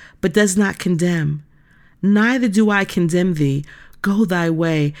error, but does not condemn. Neither do I condemn thee. Go thy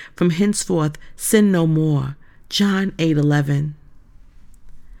way. From henceforth sin no more. John 8:11.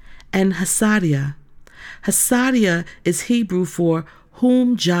 And Hasadia. Hasadia is Hebrew for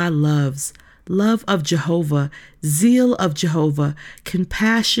whom Jah loves, love of Jehovah, zeal of Jehovah,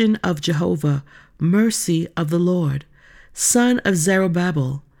 compassion of Jehovah, mercy of the Lord, son of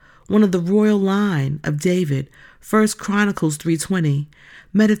Zerubbabel, one of the royal line of David, 1 Chronicles 3:20.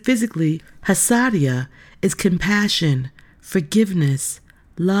 Metaphysically, Hasadia is compassion, forgiveness,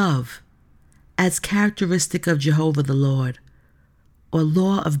 love, as characteristic of Jehovah the Lord, or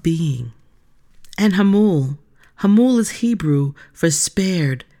law of being. And Hamul. Hamul is Hebrew for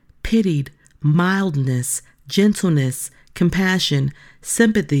spared, pitied, mildness, gentleness, compassion,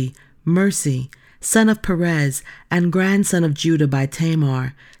 sympathy, mercy, son of Perez and grandson of Judah by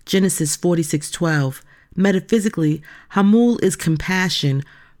Tamar, Genesis 46:12. Metaphysically, Hamul is compassion,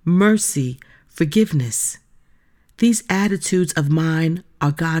 mercy, forgiveness. These attitudes of mine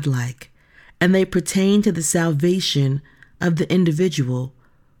are godlike, and they pertain to the salvation of the individual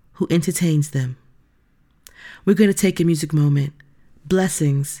who entertains them. We're going to take a music moment.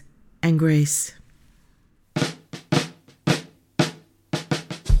 Blessings and grace.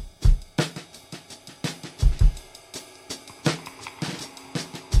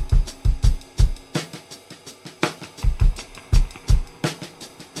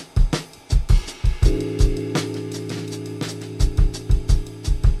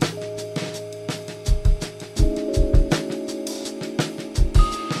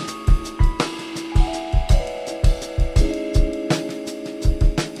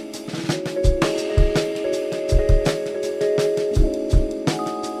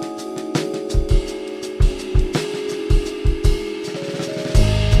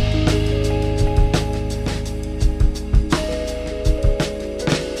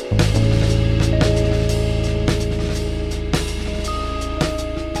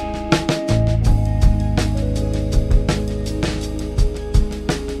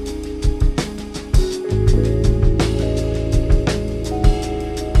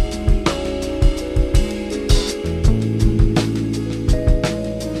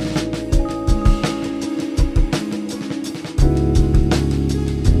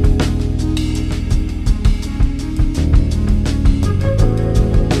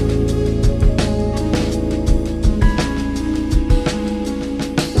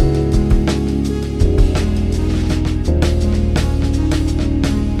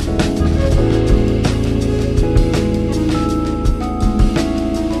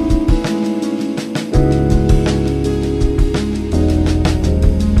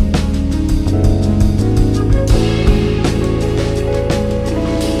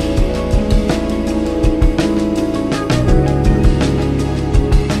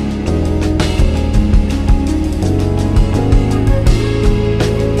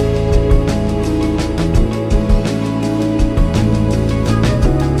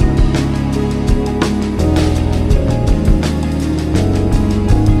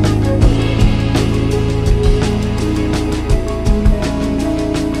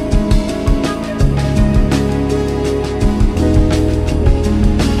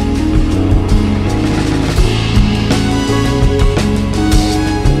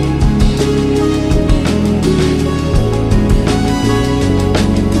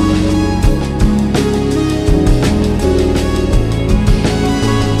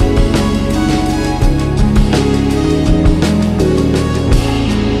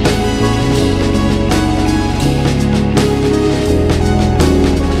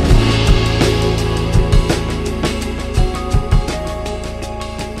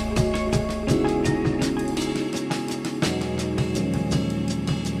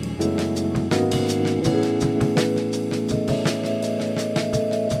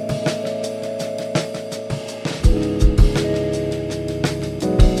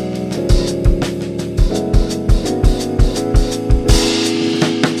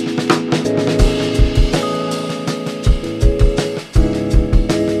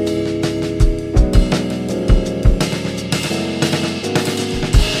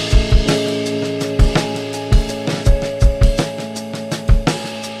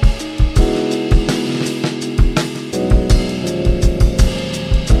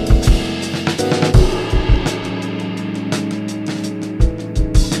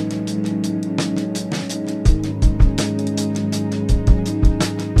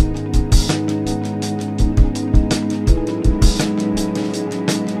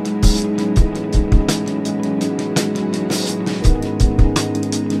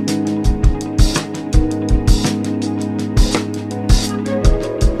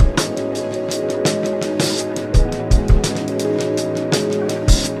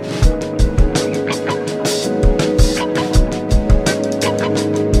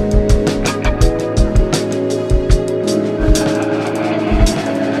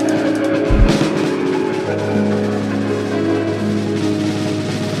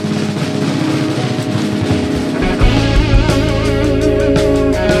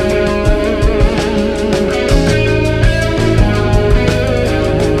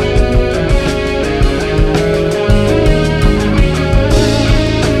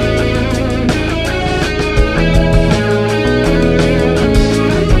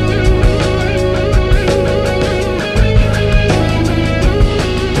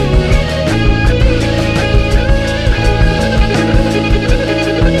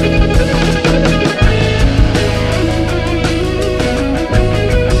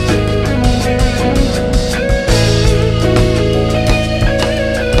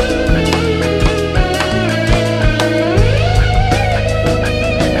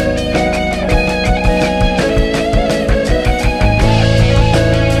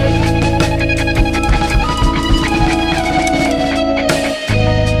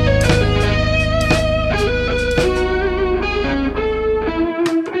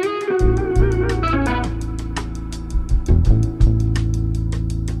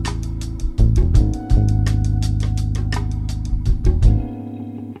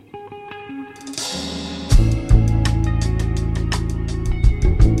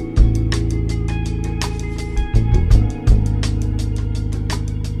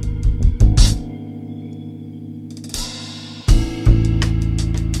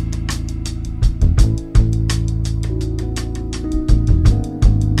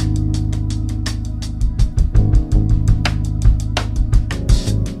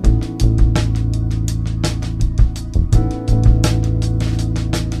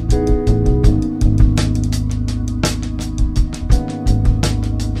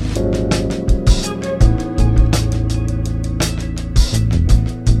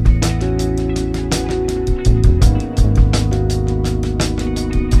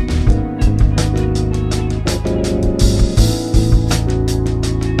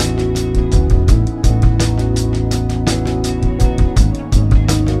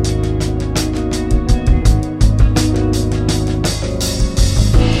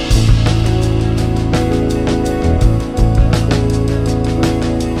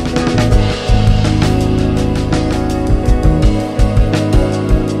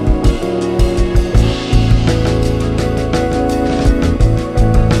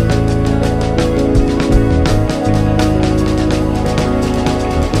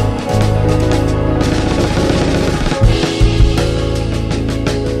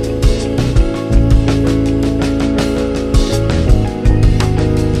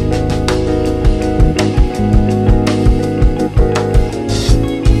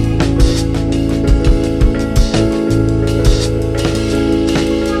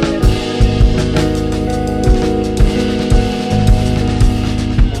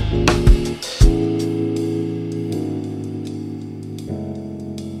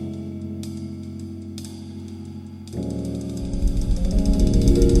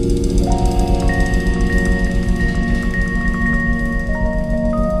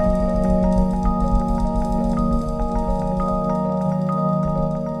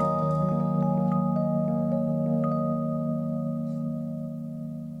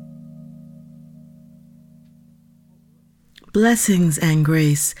 Blessings and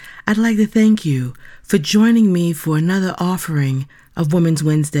grace. I'd like to thank you for joining me for another offering of Women's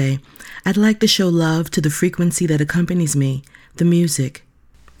Wednesday. I'd like to show love to the frequency that accompanies me, the music.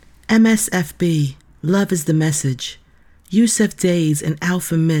 MSFB, Love is the Message. Yusef Days and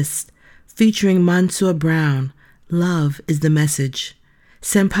Alpha Mist, featuring Mansour Brown, Love is the Message.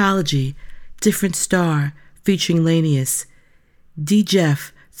 Sempology, Different Star, featuring Lanius. D.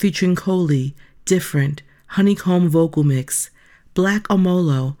 Jeff, featuring Coley, Different, Honeycomb Vocal Mix. Black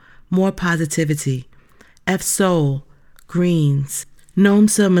Omolo, More Positivity. F Soul, Greens.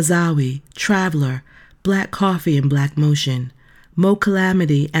 Nomsa Mazawi, Traveler, Black Coffee and Black Motion. Mo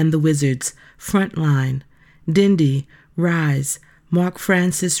Calamity and the Wizards, Frontline. Dindy, Rise. Mark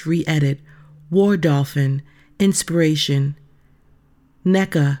Francis Re-Edit. War Dolphin, Inspiration.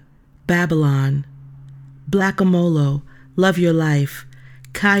 NECA, Babylon. Black Omolo, Love Your Life.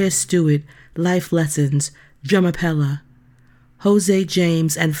 Kaya Stewart, Life Lessons, Drumapella. Jose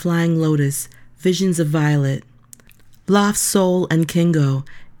James and Flying Lotus, Visions of Violet. Loft Soul and Kingo,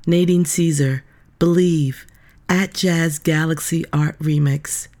 Nadine Caesar, Believe, At Jazz Galaxy Art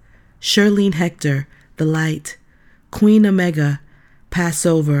Remix. Shirlene Hector, The Light. Queen Omega,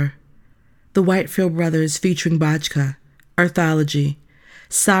 Passover. The Whitefield Brothers featuring Bajka, Earthology.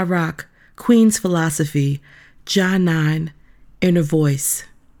 Sarak, Queen's Philosophy, John 9, Inner Voice.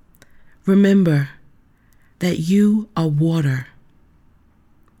 Remember that you are water.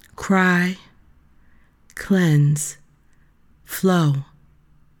 Cry, cleanse, flow.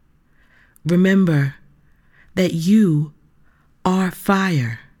 Remember that you are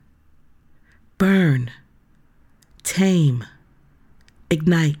fire. Burn, tame,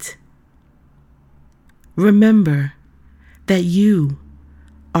 ignite. Remember that you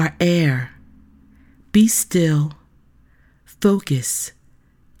are air. Be still, focus,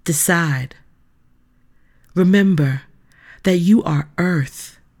 decide. Remember that you are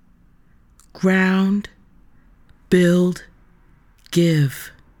earth. Ground, build,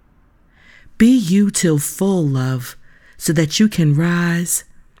 give. Be you till full, love, so that you can rise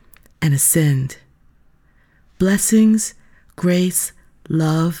and ascend. Blessings, grace,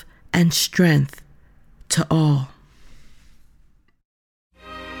 love, and strength to all.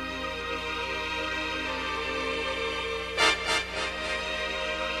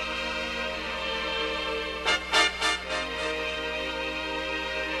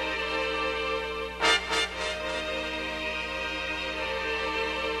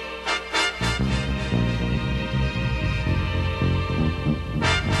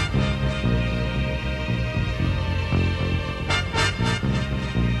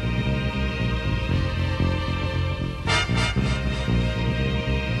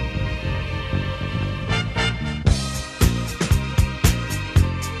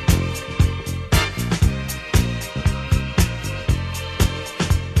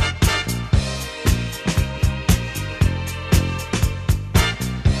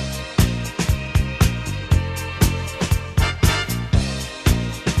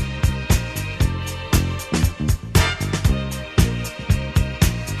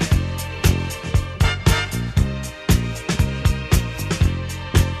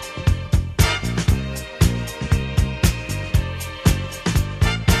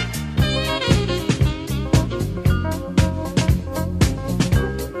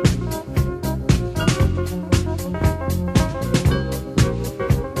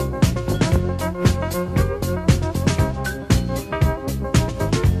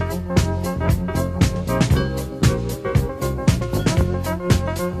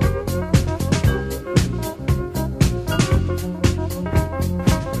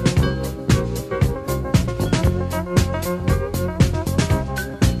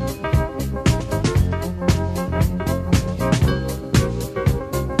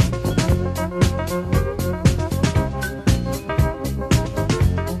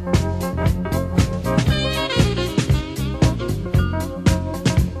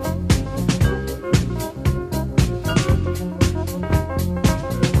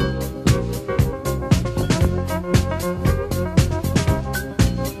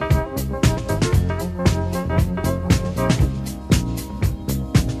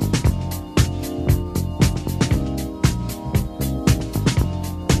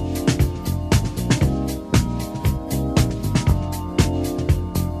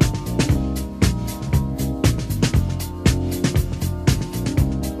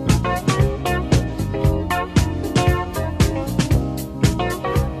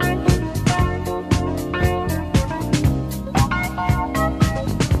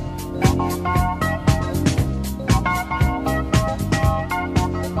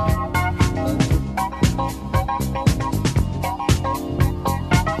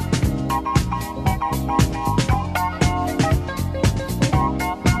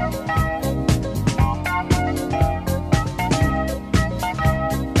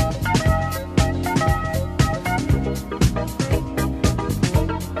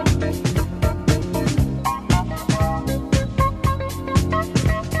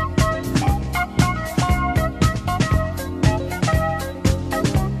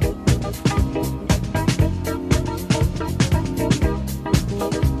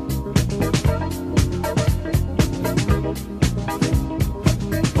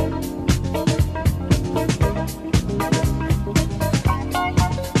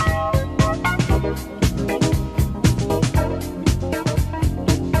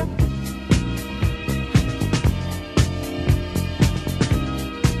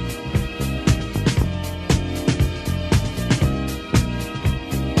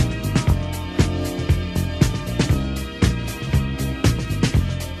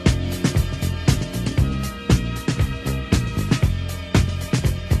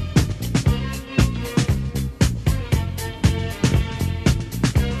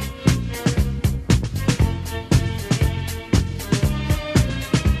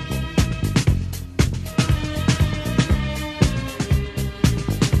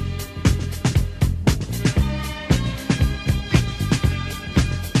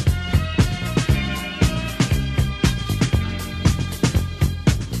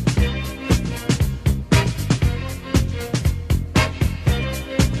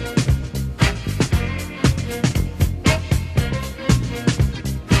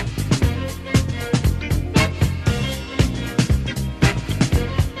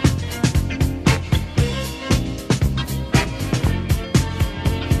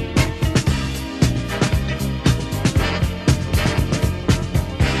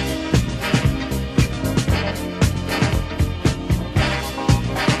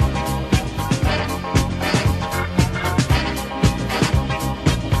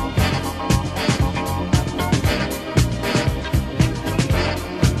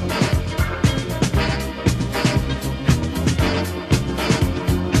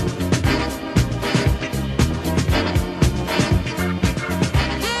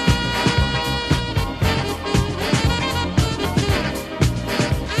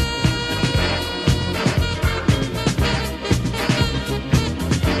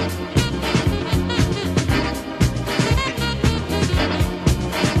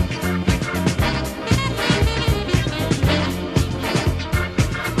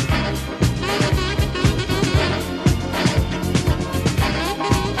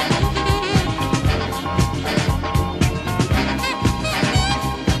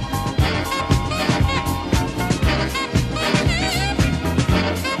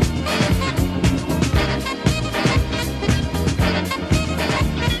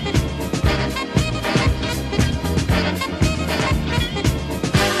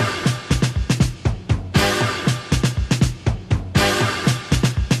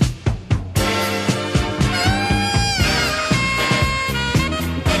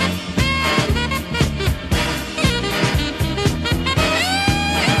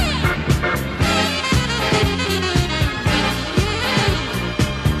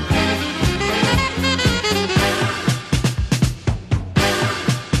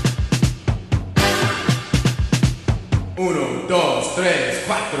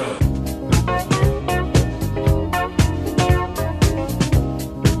 3, 4.